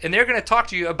 And they're going to talk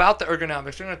to you about the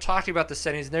ergonomics. They're going to talk to you about the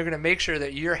settings, and they're going to make sure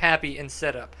that you're happy and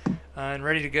set up and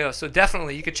ready to go. So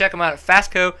definitely, you can check them out at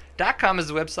fastco.com is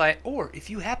the website, or if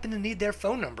you happen to need their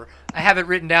phone number, I have it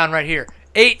written down right here,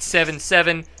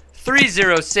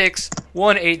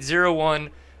 877-306-1801.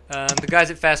 The guys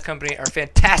at Fast Company are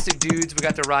fantastic dudes. We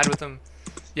got to ride with them.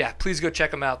 Yeah, please go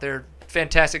check them out. They're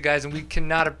fantastic guys, and we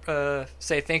cannot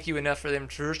say thank you enough for them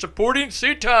for supporting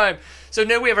Seat Time. So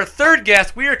now we have our third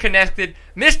guest. We are connected.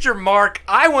 Mr. Mark,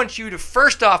 I want you to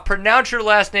first off pronounce your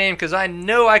last name because I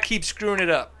know I keep screwing it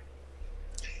up.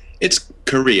 It's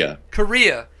Kariya.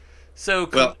 Kariya. So,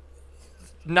 well,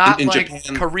 not in like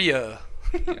Japan, Korea.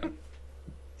 Yeah.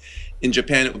 In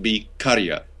Japan, it would be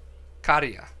Kariya.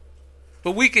 Kariya.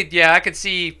 But I could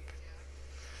see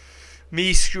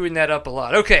me screwing that up a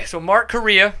lot. Okay, so Mark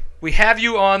Kariya, we have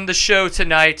you on the show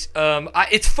tonight.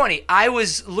 It's funny. I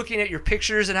was looking at your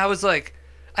pictures, and I was like,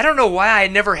 I don't know why I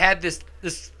never had this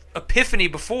epiphany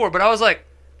before, but I was like,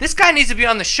 this guy needs to be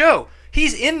on the show.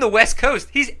 He's in the West Coast.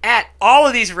 He's at all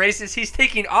of these races. He's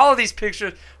taking all of these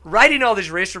pictures, writing all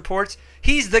these race reports.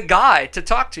 He's the guy to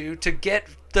talk to get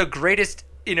the greatest,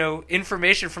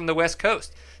 information from the West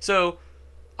Coast. So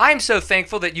I'm so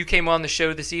thankful that you came on the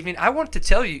show this evening. I want to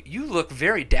tell you, you look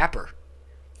very dapper.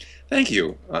 Thank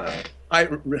you. I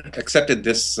accepted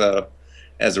this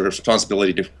as a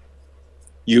responsibility to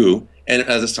you and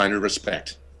as a sign of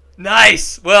respect.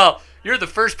 Nice. Well, you're the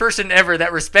first person ever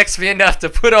that respects me enough to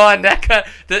put on that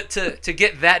to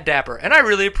get that dapper, and I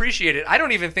really appreciate it. I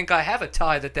don't even think I have a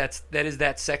tie that is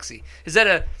that sexy. Is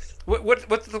that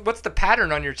what's the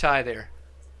pattern on your tie there?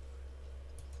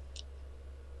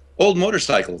 Old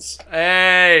motorcycles.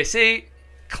 Hey, see,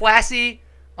 classy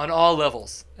on all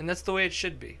levels, and that's the way it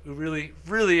should be. We really,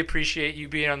 really appreciate you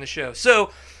being on the show. So,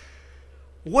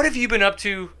 what have you been up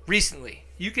to recently?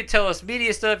 You could tell us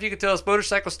media stuff, you could tell us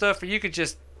motorcycle stuff, or you could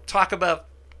just talk about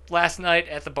last night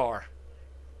at the bar.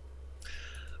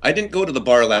 I didn't go to the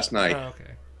bar last night. Oh,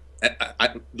 okay.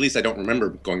 at least I don't remember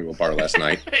going to a bar last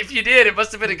night. If you did, it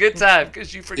must have been a good time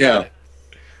because you forgot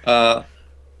it.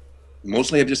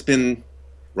 Mostly I've just been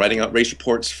writing out race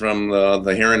reports from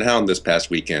the Hare and Hound this past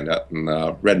weekend up in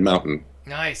Red Mountain.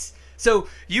 Nice. So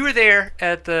you were there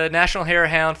at the National Hare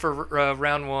Hound for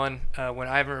round one when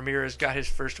Ivan Ramirez got his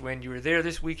first win. You were there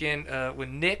this weekend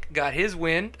when Nick got his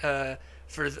win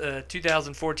for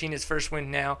 2014, his first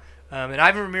win now. And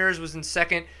Ivan Ramirez was in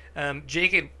second.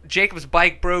 Jacob's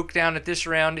bike broke down at this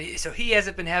round, so he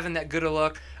hasn't been having that good of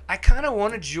luck. I kind of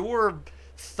wanted your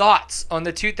thoughts on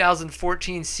the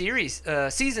 2014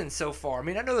 season so far. I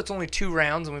mean, I know it's only 2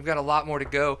 rounds and we've got a lot more to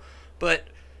go, but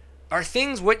are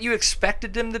things what you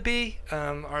expected them to be?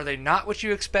 Are they not what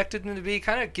you expected them to be?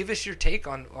 Kind of give us your take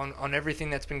on everything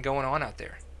that's been going on out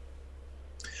there.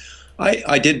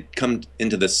 I did come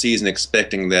into the season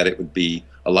expecting that it would be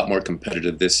a lot more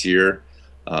competitive this year.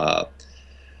 I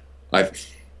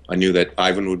knew that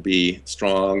Ivan would be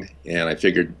strong, and I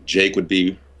figured Jake would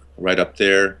be right up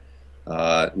there.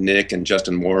 Nick and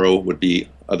Justin Morrow would be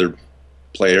other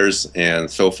players,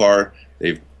 and so far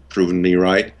they've proven me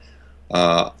right.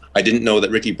 I didn't know that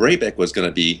Ricky Brabeck was going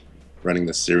to be running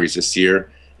the series this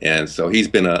year, and so he's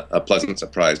been a pleasant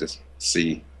surprise to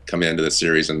see come into the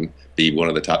series and be one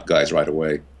of the top guys right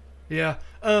away. Yeah.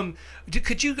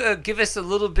 Could you give us a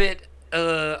little bit?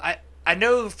 I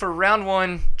know for round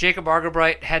one, Jacob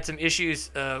Argabright had some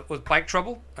issues with bike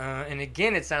trouble, and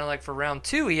again, it sounded like for round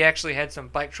two, he actually had some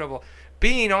bike trouble.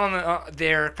 Being on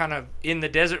there kind of in the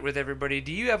desert with everybody,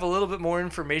 do you have a little bit more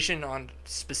information on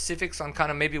specifics on kind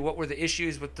of maybe what were the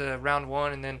issues with the round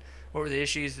one and then what were the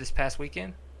issues this past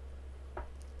weekend?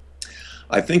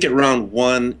 I think at round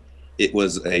one, it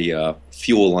was a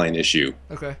fuel line issue.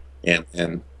 Okay.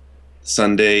 And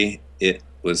Sunday, it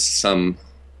was some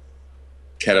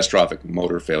catastrophic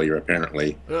motor failure,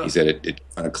 apparently. Ugh. He said it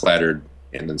kind of clattered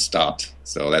and then stopped.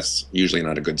 So that's usually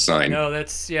not a good sign. No,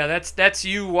 that's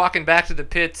you walking back to the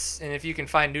pits, and if you can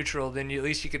find neutral, then at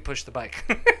least you could push the bike.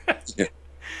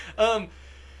 Yeah.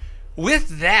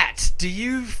 With that,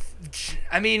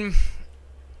 I mean,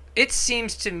 it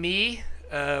seems to me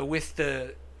with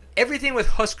everything with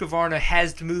Husqvarna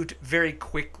has moved very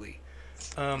quickly.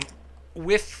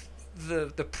 With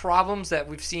the problems that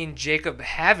we've seen Jacob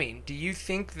having, do you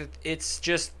think that it's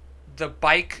just the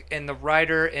bike and the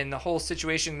rider and the whole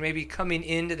situation maybe coming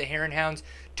into the Hare and Hounds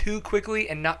too quickly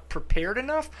and not prepared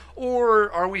enough? Or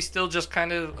are we still just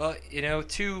kind of,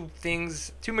 two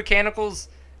mechanicals,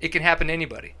 it can happen to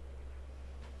anybody?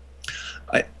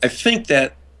 I think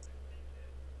that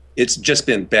it's just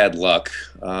been bad luck.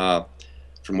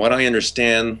 From what I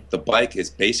understand, the bike is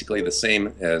basically the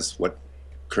same as what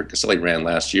Kurt Caselli ran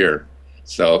last year.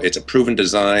 So it's a proven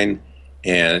design,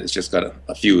 and it's just got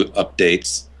a few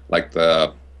updates, like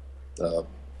the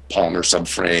polymer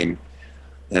subframe.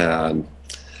 And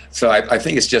so I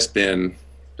think it's just been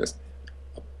just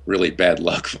really bad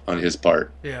luck on his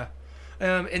part. Yeah.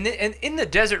 And in the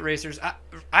desert racers,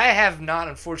 I have not,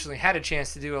 unfortunately, had a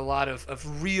chance to do a lot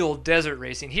of real desert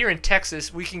racing. Here in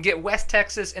Texas, we can get West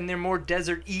Texas, and they're more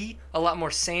desert-y, a lot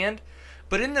more sand.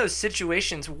 But in those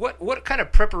situations, what kind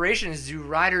of preparations do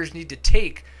riders need to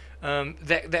take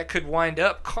that could wind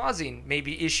up causing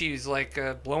maybe issues like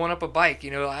blowing up a bike?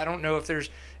 I don't know if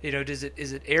there's, is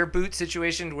it air boot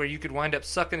situation where you could wind up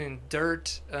sucking in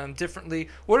dirt differently?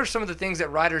 What are some of the things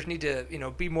that riders need to,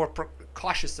 be more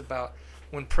cautious about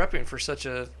when prepping for such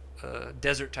a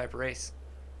desert type race?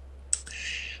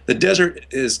 The desert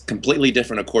is completely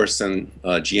different, of course, than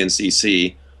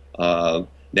GNCC.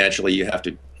 Naturally, you have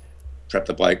to prep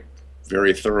the bike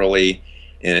very thoroughly,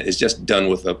 and it's just done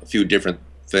with a few different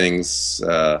things.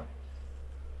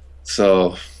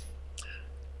 So,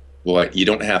 you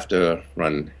don't have to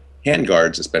run hand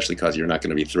guards, especially because you're not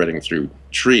going to be threading through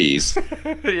trees.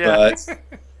 Yeah. But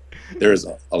there's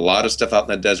a lot of stuff out in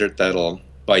the desert that'll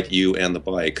bite you and the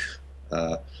bike.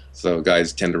 So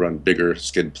guys tend to run bigger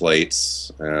skid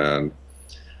plates, and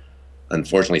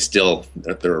unfortunately still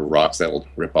there are rocks that will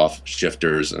rip off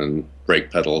shifters and brake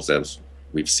pedals, as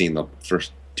we've seen the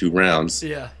first 2 rounds.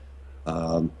 Yeah.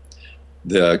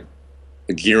 The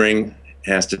gearing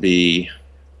has to be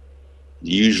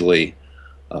usually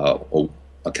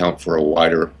account for a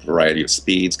wider variety of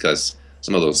speeds, because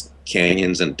some of those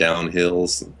canyons and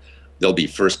downhills, they'll be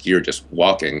first gear just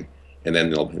walking, and then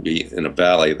they'll be in a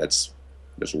valley that's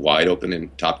just wide open in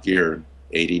top gear,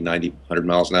 80, 90, 100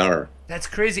 miles an hour. That's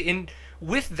crazy. And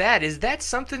with that, is that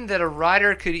something that a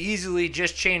rider could easily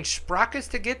just change sprockets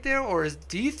to get there, or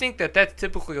do you think that that's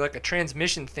typically like a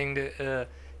transmission thing to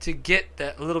get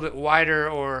that a little bit wider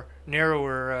or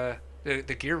narrower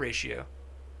the gear ratio?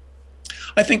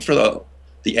 I think for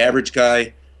the average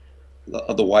guy,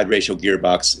 of the wide ratio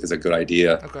gearbox is a good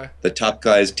idea. Okay. The top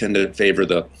guys tend to favor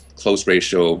the close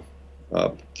ratio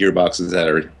gearboxes that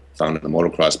are found in the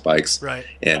motocross bikes. Right.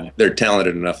 And they're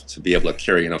talented enough to be able to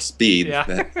carry enough speed Yeah.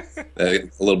 that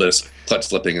a little bit of clutch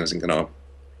slipping isn't going to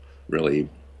really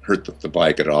hurt the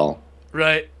bike at all.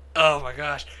 Right. Oh my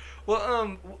gosh.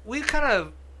 Well,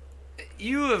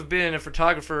 you have been a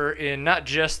photographer in not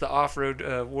just the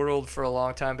off-road world for a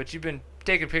long time, but you've been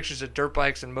taking pictures of dirt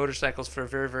bikes and motorcycles for a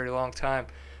very, very long time.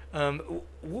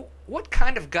 What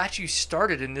kind of got you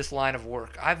started in this line of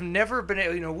work? I've never been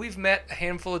able, we've met a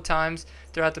handful of times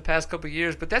throughout the past couple of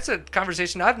years, but that's a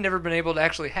conversation I've never been able to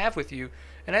actually have with you.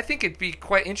 And I think it'd be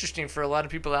quite interesting for a lot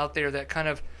of people out there that kind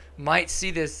of might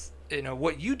see this,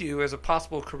 what you do as a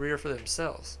possible career for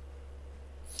themselves.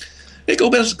 It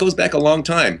goes back a long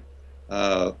time.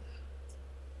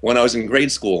 When I was in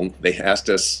grade school, they asked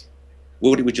us,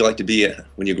 "What would you like to be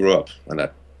when you grow up?" And I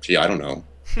don't know.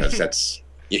 That's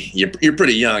you're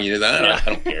pretty young. I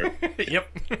don't care. Yep.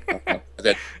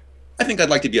 I think I'd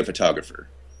like to be a photographer.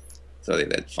 So they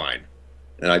said, fine.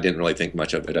 And I didn't really think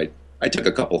much of it. I took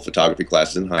a couple of photography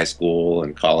classes in high school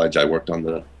and college. I worked on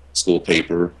the school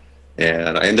paper,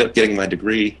 and I ended up getting my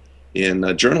degree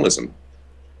in journalism.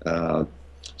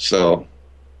 So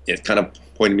it kind of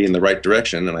pointed me in the right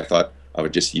direction, and I thought I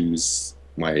would just use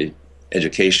my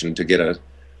education to get a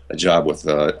job with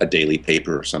a daily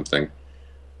paper or something.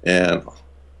 And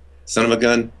son of a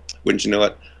gun, wouldn't you know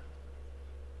it,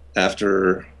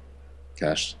 after,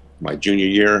 my junior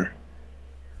year,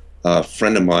 a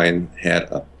friend of mine had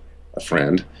a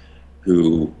friend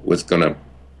who was going to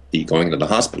be going to the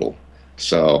hospital.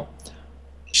 So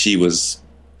she was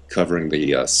covering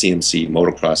the CMC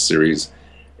motocross series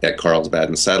at Carlsbad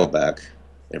and Saddleback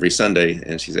every Sunday,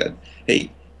 and she said,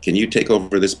 "Hey, can you take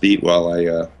over this beat while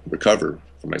I recover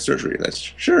from my surgery?" That's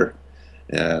sure.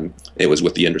 And it was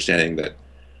with the understanding that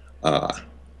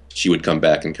she would come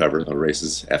back and cover the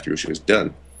races after she was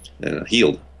done and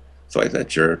healed. So I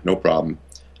said, sure, no problem.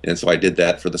 And so I did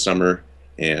that for the summer,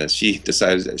 and she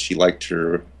decided that she liked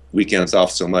her weekends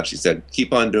off so much. She said,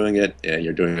 "Keep on doing it, and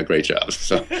you're doing a great job."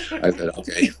 So I said,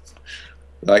 okay.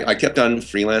 I kept on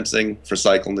freelancing for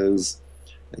Cycle News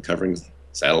and covering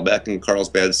Saddleback and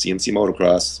Carlsbad CMC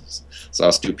motocross. Saw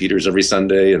Stu Peters every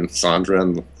Sunday and Sandra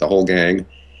and the whole gang.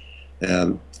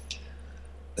 And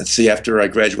let's see, after I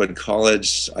graduated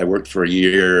college, I worked for a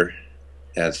year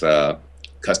as a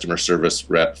customer service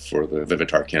rep for the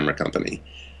Vivitar camera company.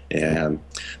 And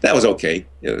that was okay.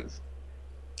 It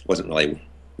wasn't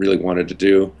really wanted to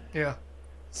do. Yeah.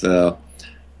 So,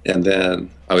 and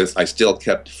then I still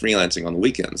kept freelancing on the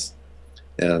weekends.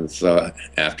 And so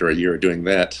after a year of doing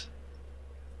that,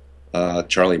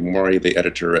 Charlie Morey, the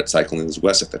editor at Cycle News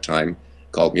West at the time,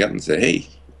 called me up and said, "Hey,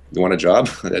 you want a job?"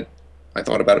 I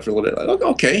thought about it for a little bit.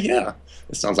 Okay, yeah,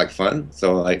 it sounds like fun.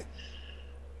 So I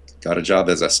got a job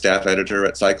as a staff editor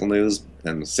at Cycle News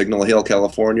in Signal Hill,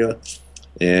 California.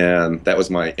 And that was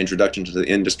my introduction to the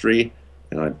industry.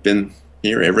 And I've been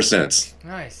here ever since.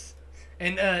 Nice.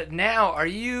 And now, are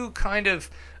you kind of,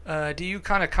 do you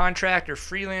kind of contract or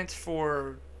freelance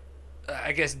for,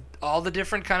 I guess, all the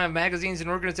different kind of magazines and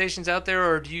organizations out there,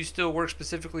 or do you still work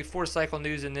specifically for Cycle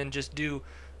News and then just do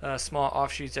small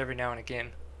offshoots every now and again?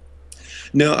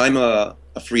 No, I'm a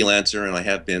freelancer, and I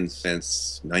have been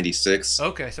since '96.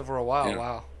 Okay, so for a while, yeah.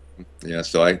 Wow. Yeah,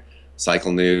 so I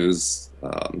Cycle News,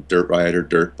 Dirt Rider,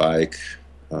 Dirt Bike,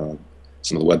 some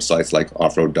of the websites like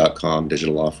offroad.com,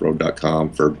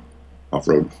 digitaloffroad.com for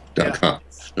offroad.com,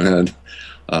 yeah.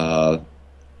 And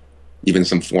even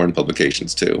some foreign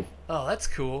publications too. Oh, that's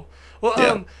cool. Well,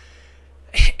 yeah.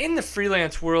 In the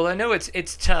freelance world, I know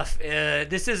it's tough.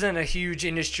 This isn't a huge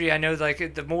industry. I know,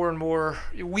 like, the more and more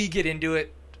we get into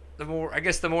it, the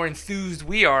more enthused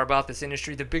we are about this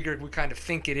industry, the bigger we kind of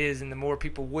think it is, and the more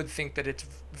people would think that it's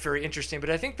very interesting. But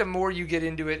I think the more you get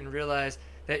into it and realize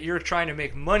that you're trying to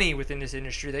make money within this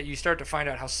industry, that you start to find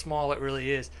out how small it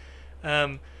really is.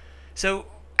 So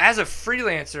as a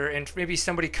freelancer and maybe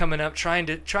somebody coming up trying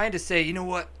to say, you know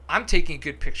what, I'm taking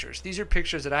good pictures. These are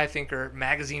pictures that I think are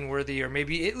magazine worthy, or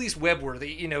maybe at least web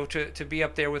worthy, to be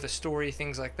up there with a story,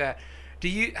 things like that.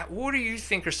 What do you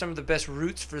think are some of the best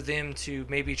routes for them to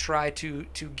maybe try to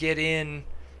get in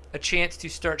a chance to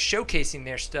start showcasing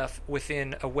their stuff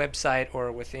within a website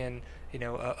or within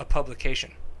a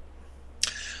publication?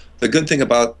 The good thing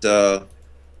about the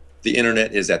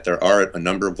internet is that there are a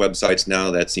number of websites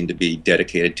now that seem to be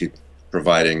dedicated to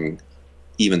providing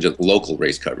even just local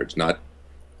race coverage, not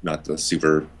the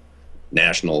super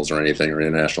nationals or anything or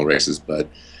international races, but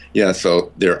yeah.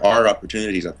 So there are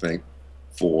opportunities, I think,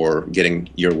 for getting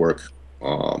your work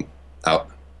out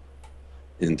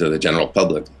into the general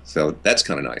public. So that's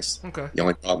kind of nice. Okay. The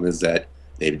only problem is that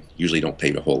they usually don't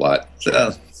pay a whole lot.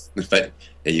 So, but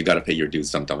hey, you got to pay your dues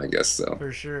sometime, I guess. So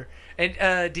for sure.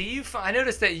 And do you? I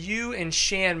noticed that you and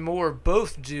Shan Moore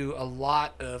both do a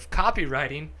lot of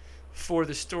copywriting for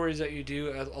the stories that you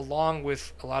do, along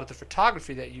with a lot of the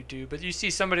photography that you do. But you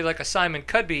see somebody like a Simon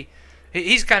Cudby,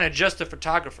 he's kind of just a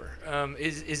photographer.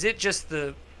 Is it just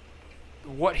the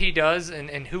what he does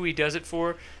and who he does it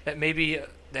for that maybe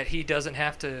that he doesn't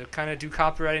have to kind of do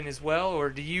copywriting as well, or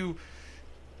do you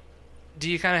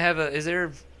kind of have a is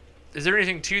there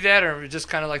anything to that, or just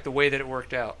kind of like the way that it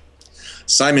worked out?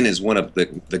 Simon is one of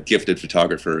the gifted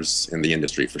photographers in the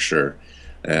industry for sure,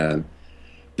 and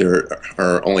there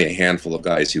are only a handful of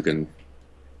guys who can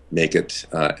make it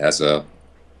as a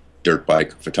dirt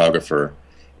bike photographer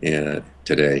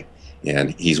today,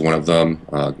 and he's one of them.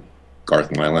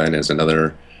 Garth Milan is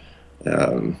another.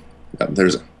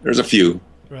 There's a few.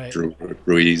 Right. Drew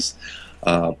Ruiz.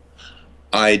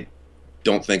 I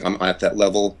don't think I'm at that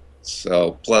level.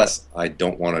 So plus, I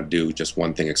don't want to do just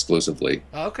one thing exclusively.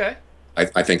 Okay.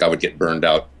 I think I would get burned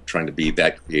out trying to be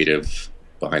that creative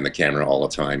behind the camera all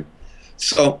the time.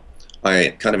 So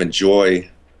I kind of enjoy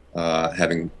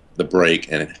having the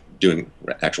break and doing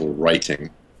actual writing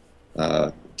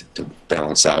to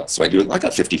balance out. So I do like a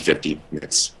 50-50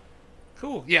 mix.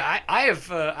 Cool. Yeah,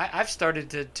 I've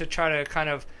started to try to kind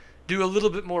of do a little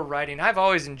bit more writing. I've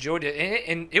always enjoyed it,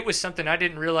 and it was something I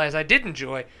didn't realize I did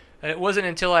enjoy. It wasn't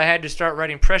until I had to start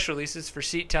writing press releases for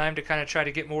Seat Time to kind of try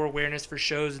to get more awareness for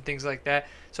shows and things like that.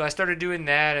 So I started doing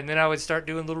that, and then I would start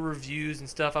doing little reviews and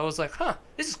stuff. I was like,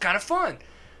 this is kind of fun.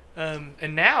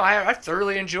 And now I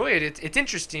thoroughly enjoy it. It's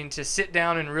interesting to sit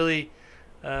down and really,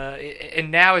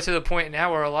 and now it's to the point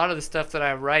now where a lot of the stuff that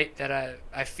I write that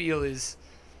I feel is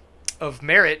of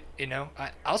merit,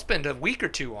 I'll spend a week or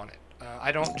two on it.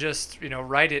 I don't just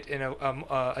write it in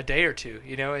a day or two,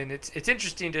 and it's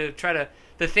interesting to try to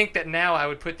think that now I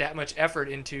would put that much effort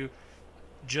into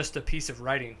just a piece of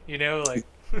writing, like.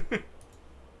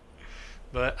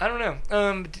 But I don't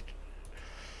know.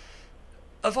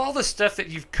 Of all the stuff that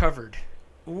you've covered,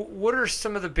 what are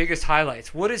some of the biggest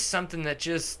highlights? What is something that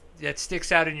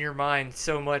sticks out in your mind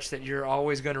so much that you're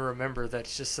always going to remember?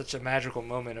 That's just such a magical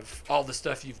moment of all the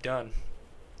stuff you've done.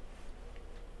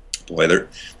 Boy,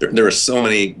 there are so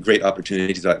many great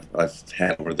opportunities I've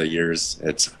had over the years.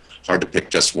 It's hard to pick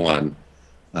just one.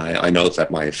 I know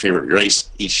that my favorite race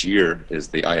each year is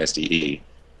the ISDE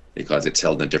because it's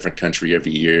held in a different country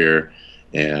every year,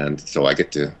 and so I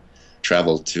get to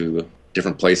travel to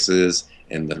different places,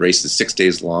 and the race is 6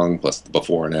 days long plus the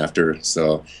before and after,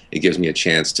 so it gives me a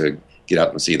chance to get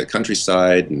out and see the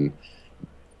countryside and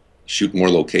shoot more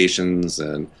locations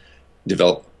and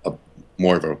develop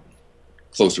more of a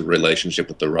closer relationship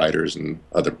with the riders and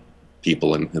other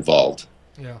people involved.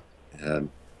 Yeah. And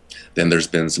then there's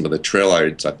been some of the trail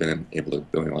rides I've been able to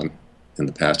go on in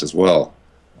the past as well.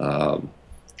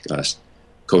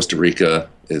 Costa Rica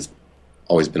has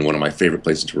always been one of my favorite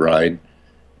places to ride,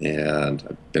 and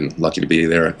I've been lucky to be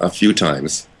there a few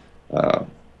times.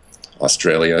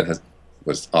 Australia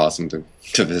was awesome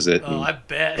to visit. Oh, I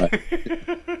bet.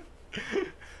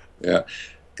 Yeah,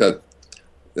 because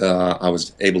I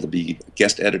was able to be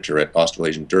guest editor at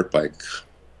Australasian Dirt Bike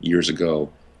years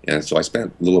ago, and so I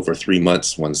spent a little over 3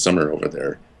 months one summer over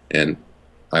there, and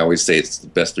I always say it's the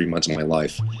best 3 months of my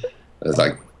life, as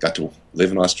I got to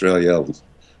live in Australia,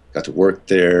 got to work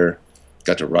there,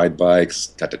 got to ride bikes,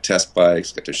 got to test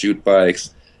bikes, got to shoot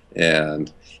bikes,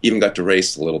 and even got to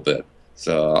race a little bit.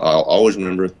 So I'll always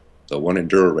remember the one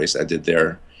enduro race I did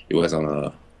there. It was on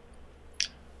an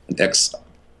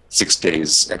 6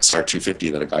 days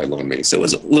XR250 that a guy loaned me. So it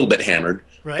was a little bit hammered,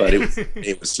 right. But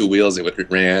it was two wheels.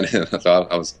 It ran, and I thought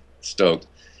I was stoked.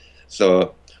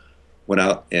 So went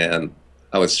out, and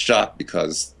I was shocked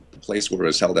because the place where it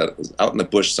was held at was out in the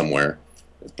bush somewhere.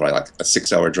 It was probably like a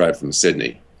 6-hour drive from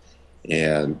Sydney.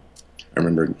 And I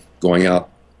remember going out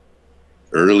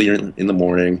earlier in the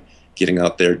morning, getting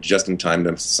out there just in time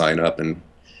to sign up and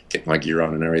get my gear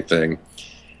on and everything.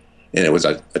 And it was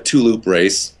a 2-loop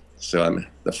race. So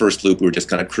the first loop, we were just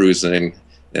kind of cruising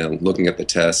and looking at the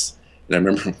tests. And I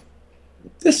remember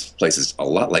this place is a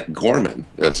lot like Gorman,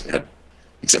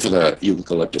 except for the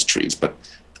eucalyptus trees, but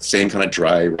the same kind of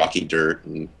dry, rocky dirt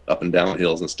and up and down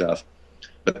hills and stuff.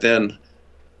 But then,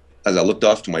 as I looked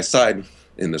off to my side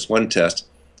in this one test,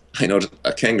 I noticed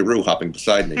a kangaroo hopping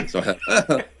beside me. So I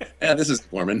thought, yeah, this is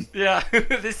Gorman. Yeah,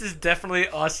 this is definitely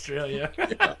Australia.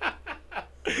 Yeah.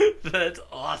 That's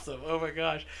awesome. Oh my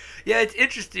gosh. Yeah, it's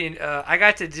interesting. I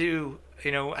got to do,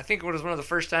 I think it was one of the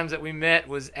first times that we met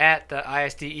was at the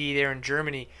ISDE there in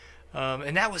Germany.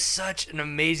 And that was such an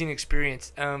amazing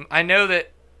experience. I know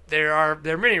that there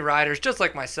are many riders just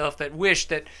like myself that wish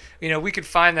that we could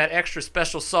find that extra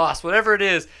special sauce, whatever it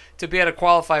is, to be able to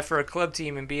qualify for a club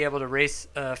team and be able to race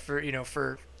for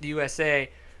the USA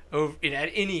over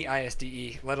at any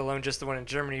ISDE, let alone just the one in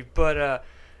Germany. But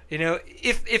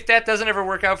if that doesn't ever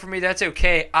work out for me, that's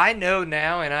okay. I know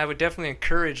now, and I would definitely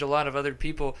encourage a lot of other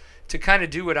people to kind of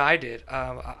do what I did.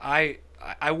 I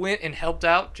went and helped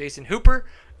out Jason Hooper.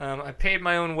 I paid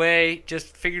my own way,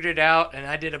 just figured it out, and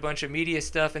I did a bunch of media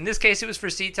stuff. In this case, it was for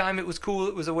seat time. It was cool.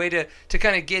 It was a way to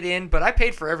kind of get in, but I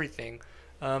paid for everything.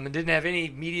 And didn't have any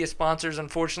media sponsors,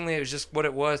 unfortunately. It was just what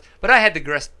it was. But I had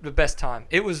the best time.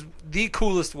 It was the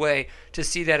coolest way to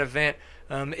see that event.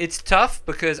 It's tough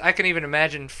because I can even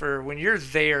imagine for when you're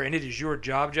there and it is your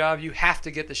job, you have to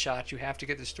get the shots. You have to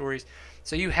get the stories.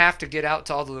 So you have to get out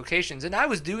to all the locations. And I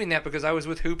was doing that because I was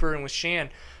with Hooper and with Shan.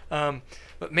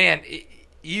 But, man,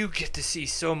 you get to see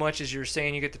so much, as you were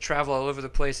saying. You get to travel all over the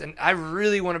place. And I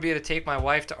really want to be able to take my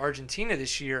wife to Argentina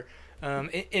this year.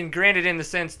 And granted, in the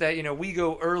sense that, we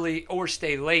go early or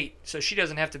stay late, so she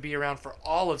doesn't have to be around for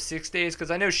all of 6 days,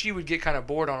 because I know she would get kind of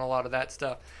bored on a lot of that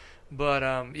stuff. But,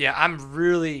 yeah, I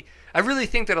really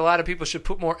think that a lot of people should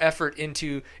put more effort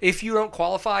into, if you don't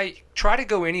qualify, try to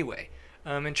go anyway.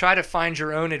 And try to find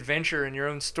your own adventure and your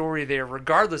own story there,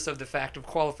 regardless of the fact of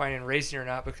qualifying and racing or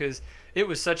not, because it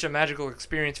was such a magical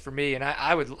experience for me, and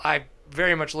I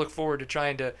very much look forward to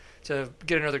trying to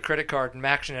get another credit card and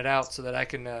maxing it out so that I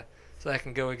can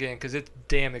go again, because it's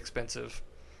damn expensive.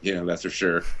 Yeah, that's for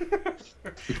sure.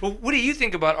 Well, what do you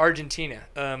think about Argentina?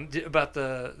 About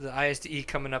the ISDE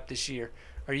coming up this year?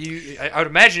 I would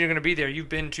imagine you're going to be there. You've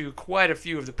been to quite a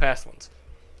few of the past ones.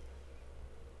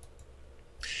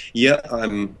 Yeah,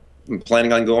 I'm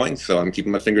planning on going, so I'm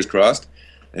keeping my fingers crossed.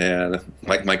 And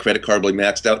my credit card will be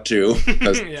maxed out too.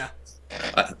 Yeah.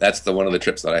 That's one of the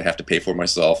trips that I have to pay for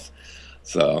myself.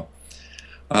 So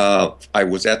I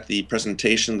was at the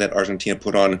presentation that Argentina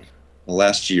put on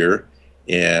last year,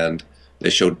 and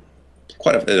they showed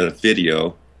quite a bit of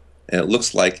video, and it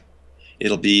looks like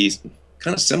it'll be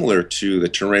kind of similar to the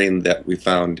terrain that we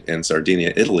found in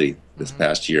Sardinia, Italy this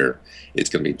past year. It's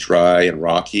going to be dry and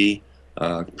rocky,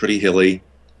 pretty hilly,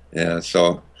 and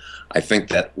so I think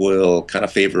that will kind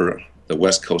of favor the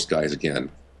West Coast guys again.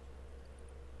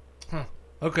 Huh.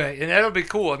 Okay, and that'll be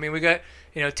cool. I mean, we got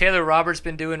Taylor Roberts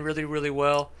been doing really, really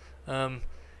well.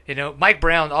 Mike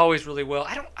Brown always really well.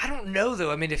 I don't know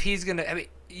though. I mean, if he's gonna,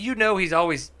 he's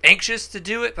always anxious to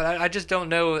do it, but I just don't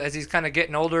know, as he's kind of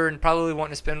getting older and probably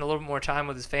wanting to spend a little bit more time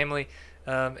with his family.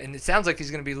 And it sounds like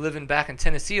he's going to be living back in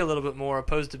Tennessee a little bit more,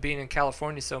 opposed to being in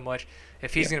California so much,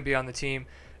 if he's going to be on the team.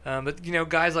 But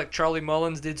guys like Charlie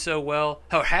Mullins did so well,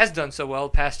 or has done so well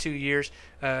the past 2 years.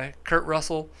 Caleb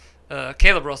Russell.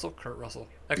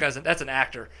 That's an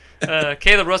actor.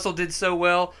 Caleb Russell did so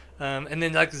well. And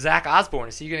then like Zach Osborne,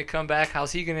 is he going to come back?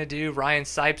 How's he going to do? Ryan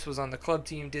Sipes was on the club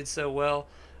team, did so well.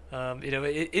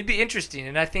 It'd be interesting,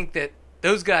 and I think that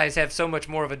those guys have so much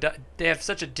more of they have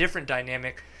such a different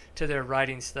dynamic to their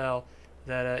riding style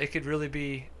that it could really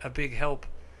be a big help.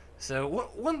 So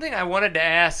one thing I wanted to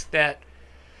ask, that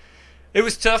it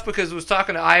was tough because I was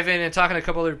talking to Ivan and talking to a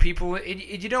couple other people.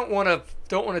 You don't want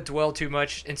to dwell too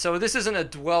much, and so this isn't a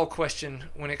dwell question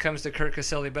when it comes to Kurt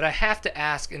Caselli, but I have to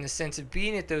ask in the sense of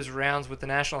being at those rounds with the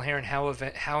National Hare and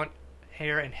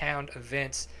Hound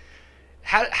events.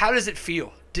 How does it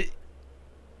feel?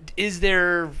 Is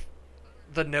there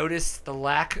the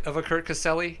lack of a Kurt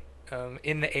Caselli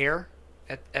in the air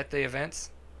at the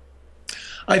events?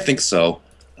 I think so.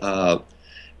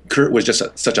 Kurt was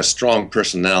just such a strong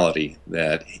personality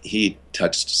that he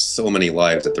touched so many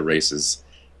lives at the races,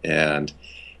 and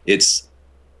it's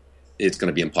going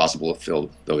to be impossible to fill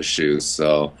those shoes.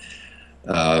 So,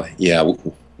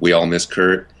 we all miss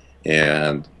Kurt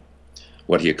and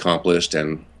what he accomplished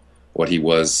and what he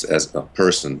was as a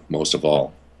person, most of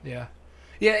all. Yeah,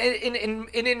 and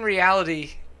in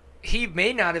reality, he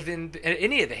may not have been at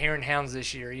any of the Hare and Hounds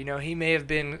this year. He may have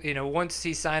been. Once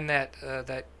he signed that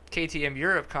KTM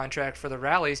Europe contract for the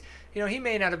rallies, he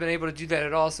may not have been able to do that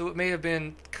at all. So it may have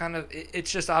been kind of,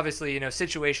 it's just obviously,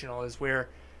 situational is where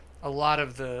a lot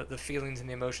of the feelings and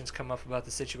the emotions come up about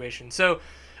the situation. So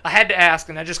I had to ask,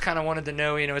 and I just kind of wanted to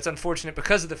know, it's unfortunate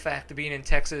because of the fact of being in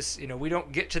Texas, we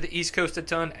don't get to the East Coast a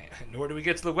ton, nor do we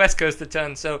get to the West Coast a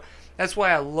ton. So that's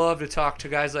why I love to talk to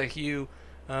guys like you.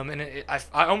 I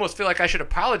almost feel like I should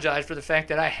apologize for the fact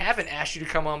that I haven't asked you to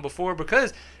come on before,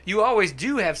 because you always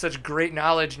do have such great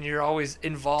knowledge and you're always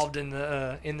involved in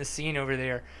the scene over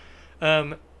there.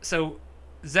 So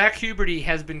Zach Huberty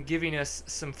has been giving us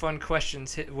some fun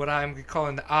questions, what I'm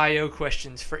calling the IO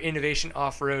questions for Innovation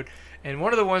Off-Road. And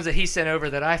one of the ones that he sent over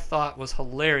that I thought was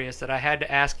hilarious that I had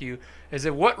to ask you is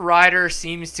that what rider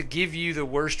seems to give you the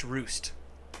worst roost?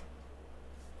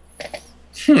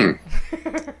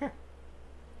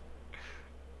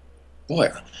 Boy,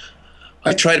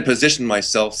 I try to position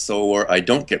myself so I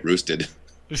don't get roosted.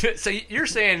 So you're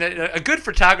saying that a good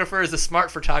photographer is a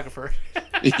smart photographer.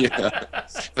 Yeah,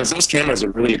 because those cameras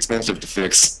are really expensive to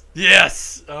fix.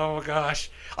 Yes. Oh my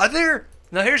gosh. Are there?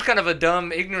 Now here's kind of a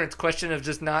dumb ignorance question of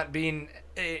just not being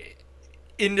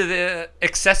into the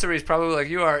accessories, probably like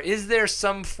you are. Is there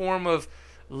some form of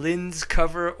lens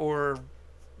cover or,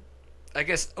 I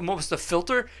guess, almost a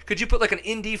filter? Could you put like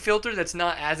an ND filter that's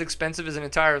not as expensive as an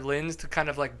entire lens to kind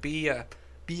of like be a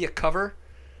cover?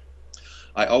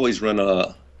 I always run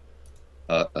a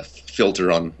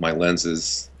filter on my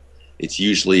lenses. It's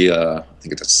usually I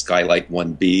think it's a Skylight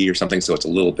 1B or something, so it's a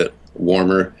little bit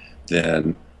warmer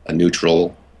than a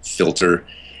neutral filter,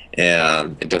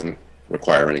 and it doesn't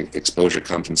require any exposure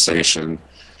compensation.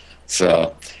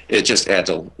 So it just adds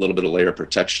a little bit of layer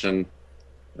protection.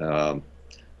 I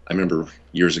remember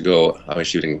years ago I was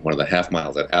shooting one of the half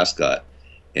miles at Ascot,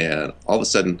 and all of a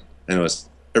sudden I noticed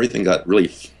everything got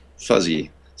really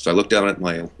fuzzy. So I looked down at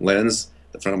my lens,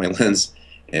 the front of my lens,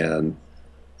 and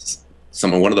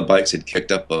one of the bikes had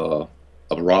kicked up a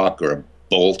rock or a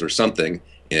bolt or something,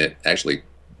 and it actually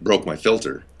broke my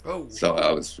filter. Oh. So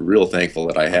I was real thankful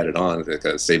that I had it on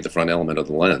to save the front element of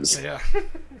the lens. Yeah.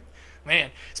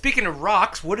 Man, speaking of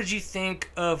rocks, what did you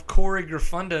think of Corey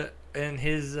Grafunda and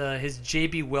his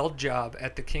JB Weld job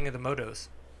at the King of the Motos?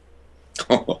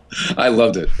 Oh, I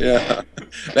loved it. Yeah,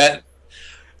 that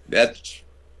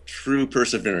true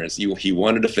perseverance. He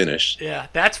wanted to finish. Yeah,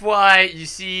 that's why you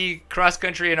see cross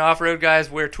country and off road guys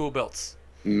wear tool belts.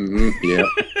 Yeah.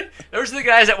 Those are the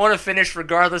guys that want to finish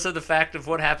regardless of the fact of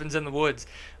what happens in the woods.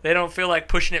 They don't feel like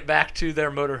pushing it back to their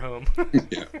motorhome.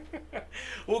 Yeah.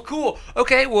 Well, cool.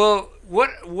 Okay, well, what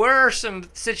are some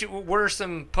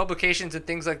publications and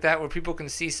things like that where people can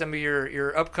see some of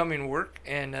your upcoming work?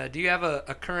 And do you have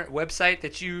a current website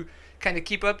that you kind of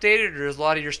keep updated, or does a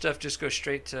lot of your stuff just go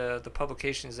straight to the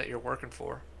publications that you're working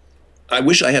for? I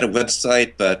wish I had a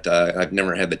website, but I've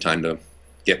never had the time to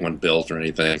get one built or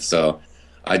anything. So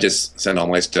I just send all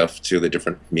my stuff to the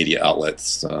different media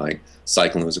outlets, like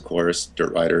Cycling News, of course,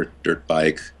 Dirt Rider, Dirt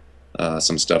Bike,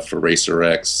 some stuff for Racer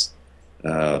X,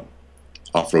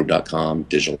 offroad.com,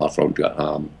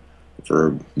 digitaloffroad.com,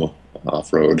 for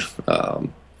off-road.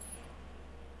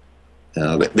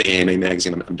 The AMA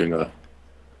magazine, I'm doing a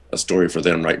story for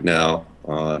them right now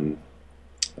on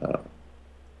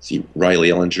Riley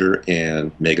Ellinger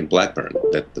and Megan Blackburn.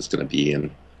 That's going to be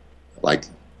in like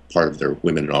part of their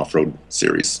Women in Off-Road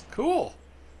series. Cool.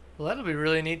 Well, that'll be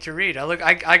really neat to read.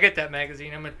 I get that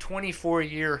magazine. I'm a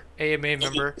 24-year AMA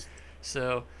member,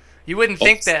 so you wouldn't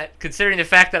think that, considering the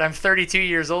fact that I'm 32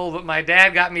 years old. But my dad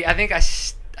got me. I think I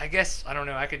guess I don't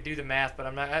know. I could do the math, but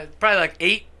I'm not. Probably like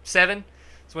 8, 7.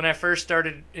 It's when I first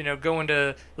started, going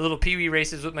to the little Pee Wee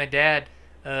races with my dad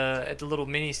at the little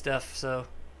mini stuff. So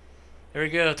there we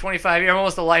go, 25 years. I'm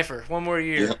almost a lifer. One more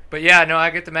year. Yeah. But yeah, no, I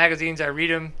get the magazines. I read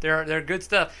them. They're good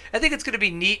stuff. I think it's going to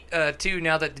be neat too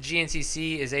now that the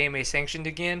GNCC is AMA sanctioned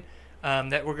again.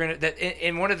 That we're gonna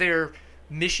and one of their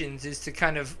missions is to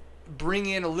kind of bring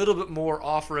in a little bit more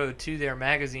off-road to their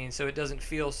magazine, so it doesn't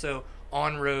feel so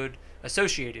on-road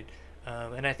associated.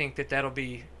 And I think that'll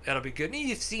be good. And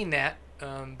you've seen that.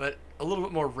 But a little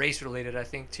bit more race related, I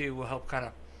think, too, will help kind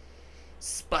of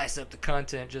spice up the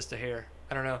content just a hair.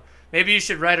 I don't know. Maybe you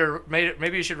should write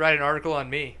an article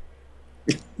on me.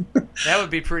 That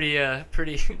would be pretty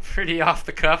off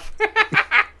the cuff.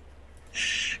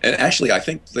 And actually, I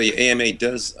think the AMA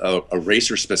does a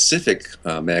racer specific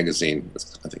magazine.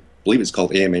 I believe it's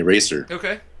called AMA Racer.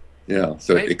 Okay. Yeah,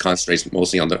 so it concentrates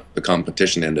mostly on the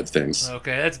competition end of things.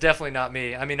 Okay, that's definitely not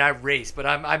me. I mean, I race, but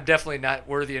I'm definitely not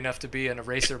worthy enough to be in a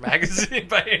racer magazine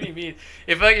by any means.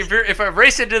 If I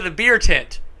race into the beer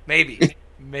tent, maybe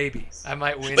I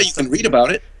might win. But you can read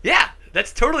about it. Yeah,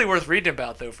 that's totally worth reading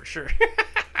about, though, for sure.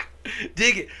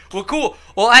 Dig it. Well, cool.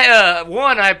 Well,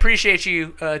 I appreciate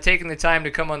you taking the time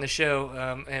to come on the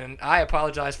show, and I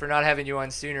apologize for not having you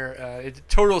on sooner. It's a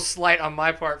total slight on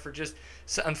my part for just,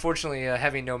 unfortunately,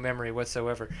 having no memory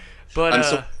whatsoever.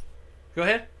 But go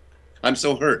ahead. I'm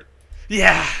so hurt.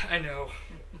 Yeah, I know.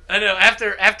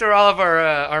 After all of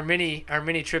our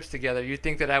mini trips together, you'd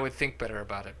think that I would think better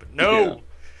about it, but no. Yeah.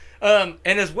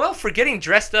 And as well, for getting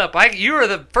dressed up, you are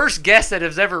the first guest that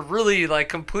has ever really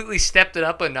completely stepped it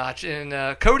up a notch.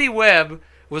 And Cody Webb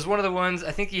was one of the ones.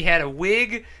 I think he had a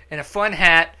wig and a fun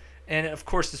hat, and of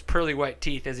course his pearly white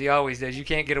teeth, as he always does. You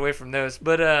can't get away from those.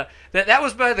 But that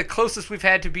was probably the closest we've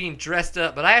had to being dressed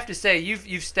up. But I have to say,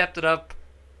 you've stepped it up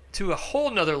to a whole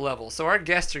nother level. So our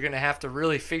guests are going to have to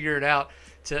really figure it out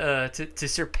to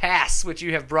surpass what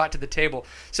you have brought to the table.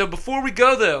 So before we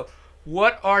go, though,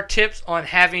 what are tips on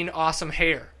having awesome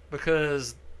hair?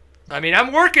 Because, I mean,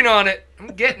 I'm working on it. I'm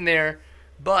getting there,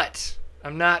 but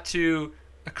I'm not to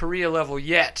a Kariya level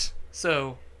yet.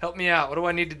 So help me out. What do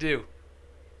I need to do?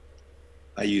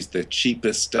 I use the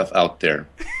cheapest stuff out there.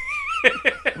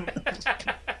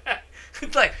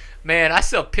 It's like, man, I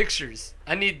sell pictures.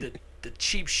 I need the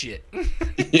cheap shit.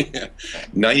 Yeah.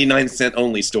 99-cent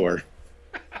only store.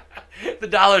 The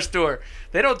dollar store.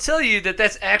 They don't tell you that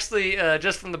that's actually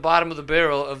just from the bottom of the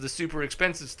barrel of the super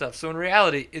expensive stuff. So in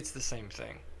reality, it's the same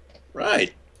thing.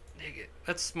 Right. Dig it.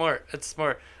 That's smart. That's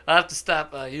smart. I'll have to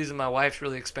stop using my wife's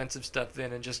really expensive stuff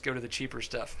then and just go to the cheaper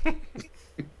stuff.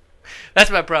 That's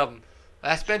my problem.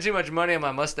 I spend too much money on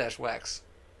my mustache wax.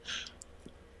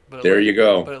 But there you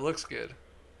go. But it looks good.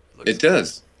 It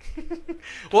does.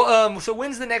 Well, so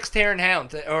when's the next Hare and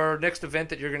Hound or next event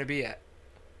that you're going to be at?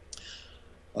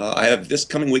 I have this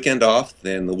coming weekend off.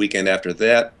 Then the weekend after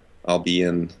that, I'll be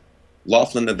in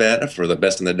Laughlin, Nevada for the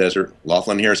Best in the Desert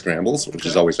Laughlin Hare Scrambles, which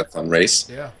is always a fun race.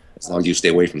 Yeah. As long as you stay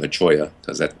away from the cholla,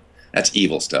 because that's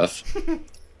evil stuff.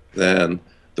 Then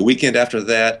the weekend after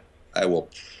that, I will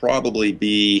probably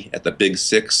be at the Big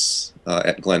Six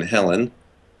at Glen Helen,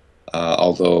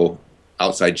 although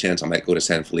outside chance I might go to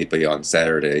San Felipe on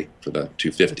Saturday for the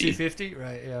 250. The 250,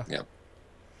 right? Yeah. Yeah.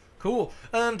 Cool.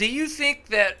 Do you think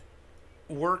that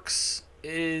Works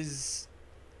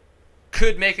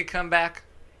could make a comeback?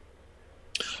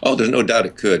 Oh, there's no doubt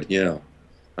it could. Yeah,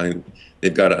 I mean,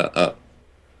 they've got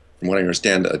from what I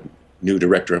understand, a new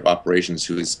director of operations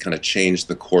who has kind of changed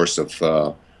the course of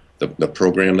the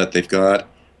program that they've got,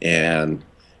 and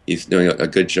he's doing a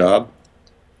good job.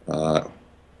 I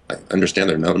understand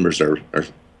their numbers are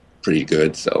pretty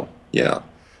good, so yeah.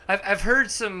 I've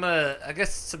heard some, I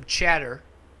guess, some chatter.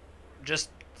 Just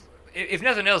if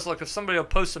nothing else, like if somebody will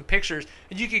post some pictures,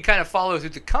 and you can kind of follow through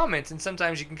the comments, and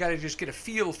sometimes you can kind of just get a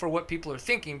feel for what people are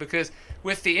thinking, because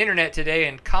with the internet today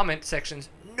and comment sections,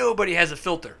 nobody has a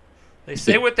filter. They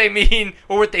say what they mean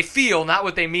or what they feel, not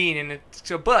what they mean, and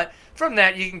but from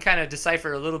that you can kind of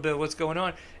decipher a little bit of what's going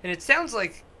on. And it sounds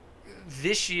like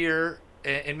this year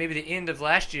and maybe the end of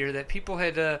last year that people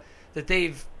had that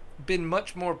they've been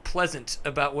much more pleasant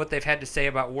about what they've had to say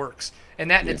about Works,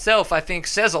 and that in itself I think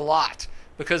says a lot,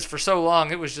 because for so long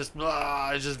it was just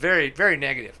very, very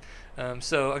negative.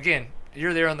 So again,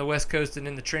 you're there on the West Coast and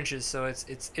in the trenches, so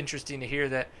it's interesting to hear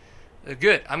that.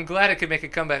 Good. I'm glad it could make a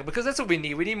comeback, because that's what we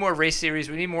need. We need more race series.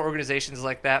 We need more organizations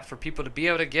like that for people to be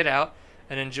able to get out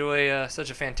and enjoy such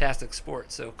a fantastic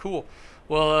sport. So cool.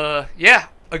 Well, yeah.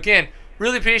 Again,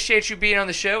 really appreciate you being on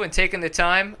the show and taking the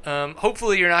time.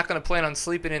 Hopefully you're not going to plan on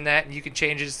sleeping in that, and you can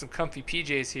change into some comfy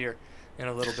PJs here in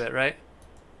a little bit, right?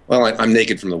 Well, I'm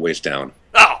naked from the waist down.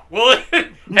 Oh, well,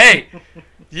 hey,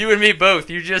 you and me both.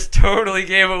 You just totally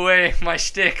gave away my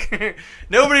shtick.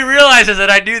 Nobody realizes that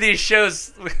I do these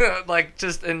shows like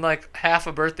just in like half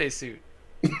a birthday suit.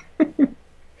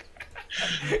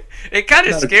 It kind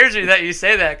of scares me that you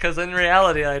say that, because in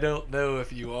reality, I don't know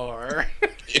if you are.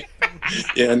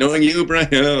 Yeah, knowing you,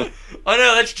 Brian. Oh,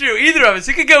 no, that's true. Either of us.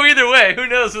 It could go either way. Who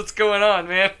knows what's going on,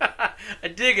 man? I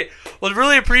dig it. Well,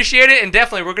 really appreciate it, and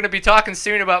definitely we're going to be talking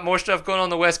soon about more stuff going on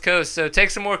the West Coast. So take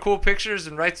some more cool pictures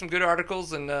and write some good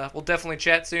articles, and we'll definitely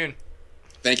chat soon.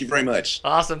 Thank you very much.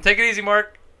 Awesome. Take it easy,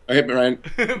 Mark. Okay, Brian.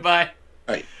 Bye.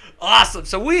 Bye. Awesome.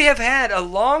 So we have had a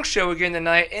long show again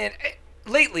tonight, and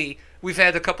lately we've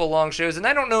had a couple long shows, and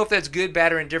I don't know if that's good,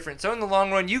 bad, or indifferent. So in the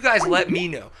long run, you guys let me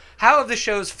know. How have the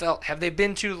shows felt? Have they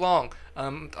been too long?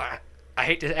 I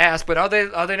hate to ask, but are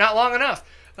they not long enough?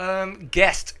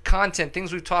 Guest content,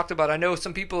 things we've talked about. I know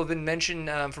some people have been mentioned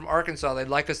from Arkansas. They'd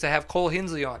like us to have Cole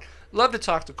Hensley on. Love to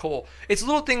talk to Cole. It's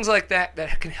little things like that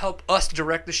that can help us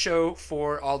direct the show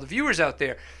for all the viewers out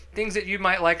there. Things that you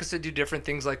might like us to do different,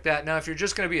 things like that. Now, if you're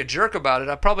just going to be a jerk about it,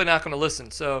 I'm probably not going to listen.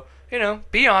 So,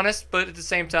 be honest, but at the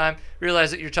same time,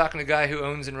 realize that you're talking to a guy who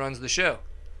owns and runs the show.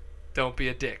 Don't be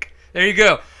a dick. There you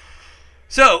go.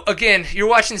 So, again, you're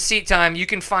watching Seat Time. You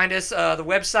can find us. The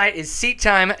website is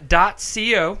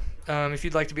seattime.co. If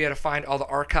you'd like to be able to find all the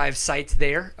archive sites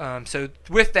there. So,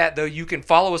 with that, though, you can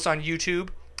follow us on YouTube.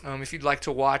 If you'd like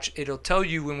to watch, it'll tell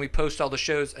you when we post all the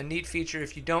shows. A neat feature,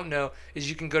 if you don't know, is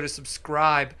you can go to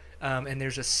subscribe, and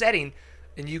there's a setting,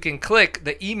 and you can click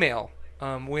the email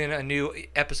when a new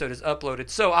episode is uploaded.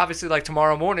 So obviously, like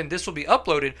tomorrow morning, this will be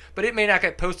uploaded, but it may not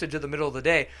get posted to the middle of the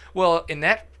day. Well, in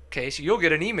that case, you'll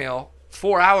get an email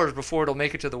 4 hours before it'll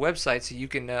make it to the website, so you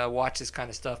can watch this kind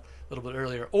of stuff a little bit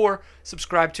earlier. Or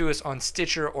subscribe to us on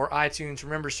Stitcher or iTunes.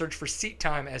 Remember, search for Seat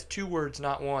Time as 2 words,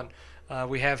 not one.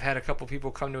 We have had a couple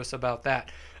people come to us about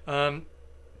that.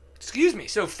 Excuse me.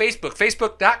 So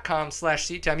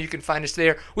facebook.com/seattime. You can find us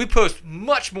there. We post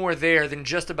much more there than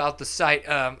just about the site,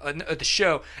 the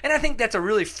show. And I think that's a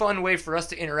really fun way for us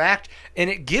to interact. And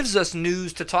it gives us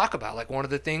news to talk about. Like one of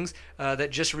the things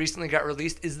that just recently got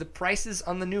released is the prices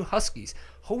on the new Huskies.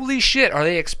 Holy shit, are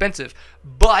they expensive?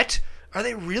 But are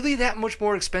they really that much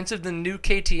more expensive than new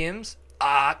KTMs?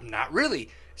 Not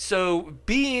really. So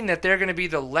being that they're going to be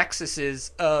the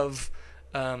Lexuses of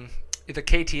the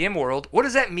KTM world, what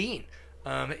does that mean?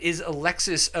 Is a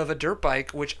Lexus of a dirt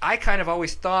bike, which I kind of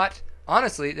always thought,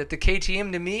 honestly, that the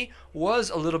KTM to me was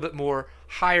a little bit more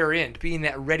higher end, being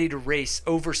that ready to race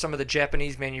over some of the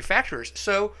Japanese manufacturers.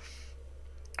 So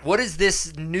what is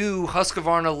this new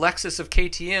Husqvarna Lexus of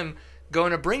KTM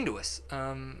going to bring to us?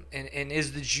 And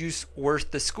is the juice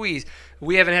worth the squeeze?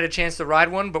 We haven't had a chance to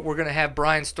ride one, but we're going to have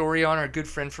Brian Story on, our good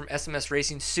friend from SMS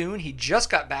Racing, soon. He just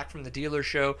got back from the dealer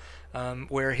show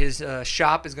where his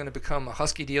shop is going to become a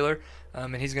Husky dealer,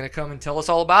 and he's going to come and tell us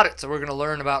all about it. So we're going to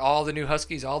learn about all the new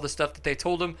Huskies, all the stuff that they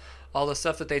told him, all the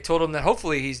stuff that they told him that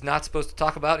hopefully he's not supposed to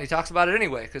talk about, and he talks about it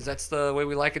anyway, because that's the way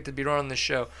we like it to be run on this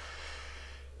show.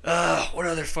 What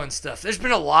other fun stuff? There's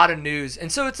been a lot of news.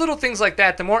 And so it's little things like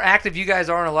that. The more active you guys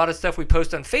are on a lot of stuff we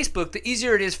post on Facebook, the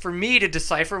easier it is for me to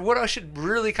decipher what I should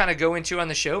really kind of go into on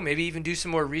the show. Maybe even do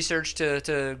some more research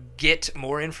to get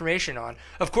more information on.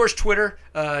 Of course, Twitter,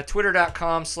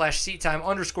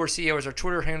 twitter.com/seattime_CO is our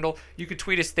Twitter handle. You can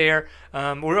tweet us there.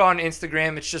 We're on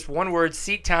Instagram. It's just one word,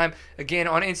 Seat Time. Again,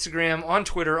 on Instagram, on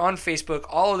Twitter, on Facebook,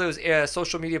 all of those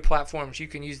social media platforms, you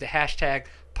can use the hashtag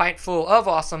Pint Full of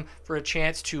Awesome for a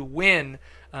chance to win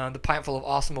the Pint Full of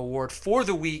Awesome award for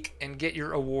the week and get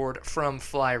your award from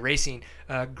Fly Racing.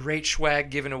 Great swag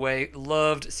given away.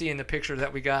 Loved seeing the picture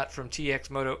that we got from TH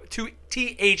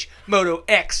Moto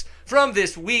X from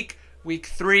this week, week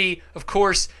 3. Of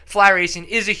course, Fly Racing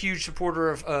is a huge supporter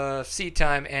of Seat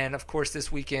Time, and of course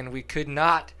this weekend we could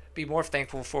not be more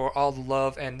thankful for all the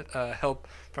love and help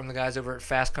from the guys over at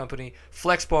Fast Company,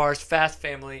 Flex Bars, Fast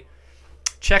Family.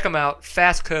 Check them out,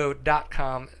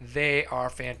 fastco.com. They are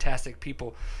fantastic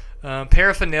people.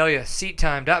 Paraphernalia,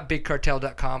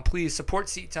 seattime.bigcartel.com. Please support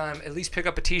Seat Time. At least pick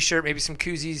up a t-shirt, maybe some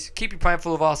koozies. Keep your Pint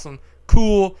Full of Awesome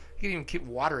cool. You can even keep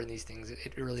water in these things.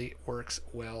 It really works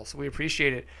well, so we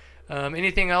appreciate it.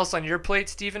 Anything else on your plate,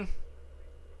 Steven?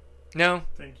 No? I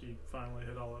think you finally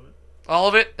hit all of it. All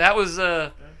of it? That was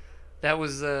That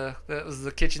was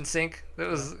the kitchen sink. That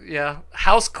was,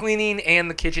 house cleaning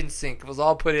and the kitchen sink. It was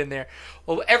all put in there.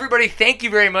 Well, everybody, thank you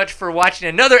very much for watching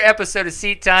another episode of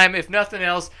Seat Time. If nothing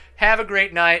else, have a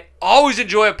great night. Always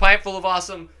enjoy a Pint Full of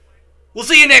Awesome. We'll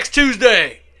see you next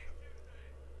Tuesday.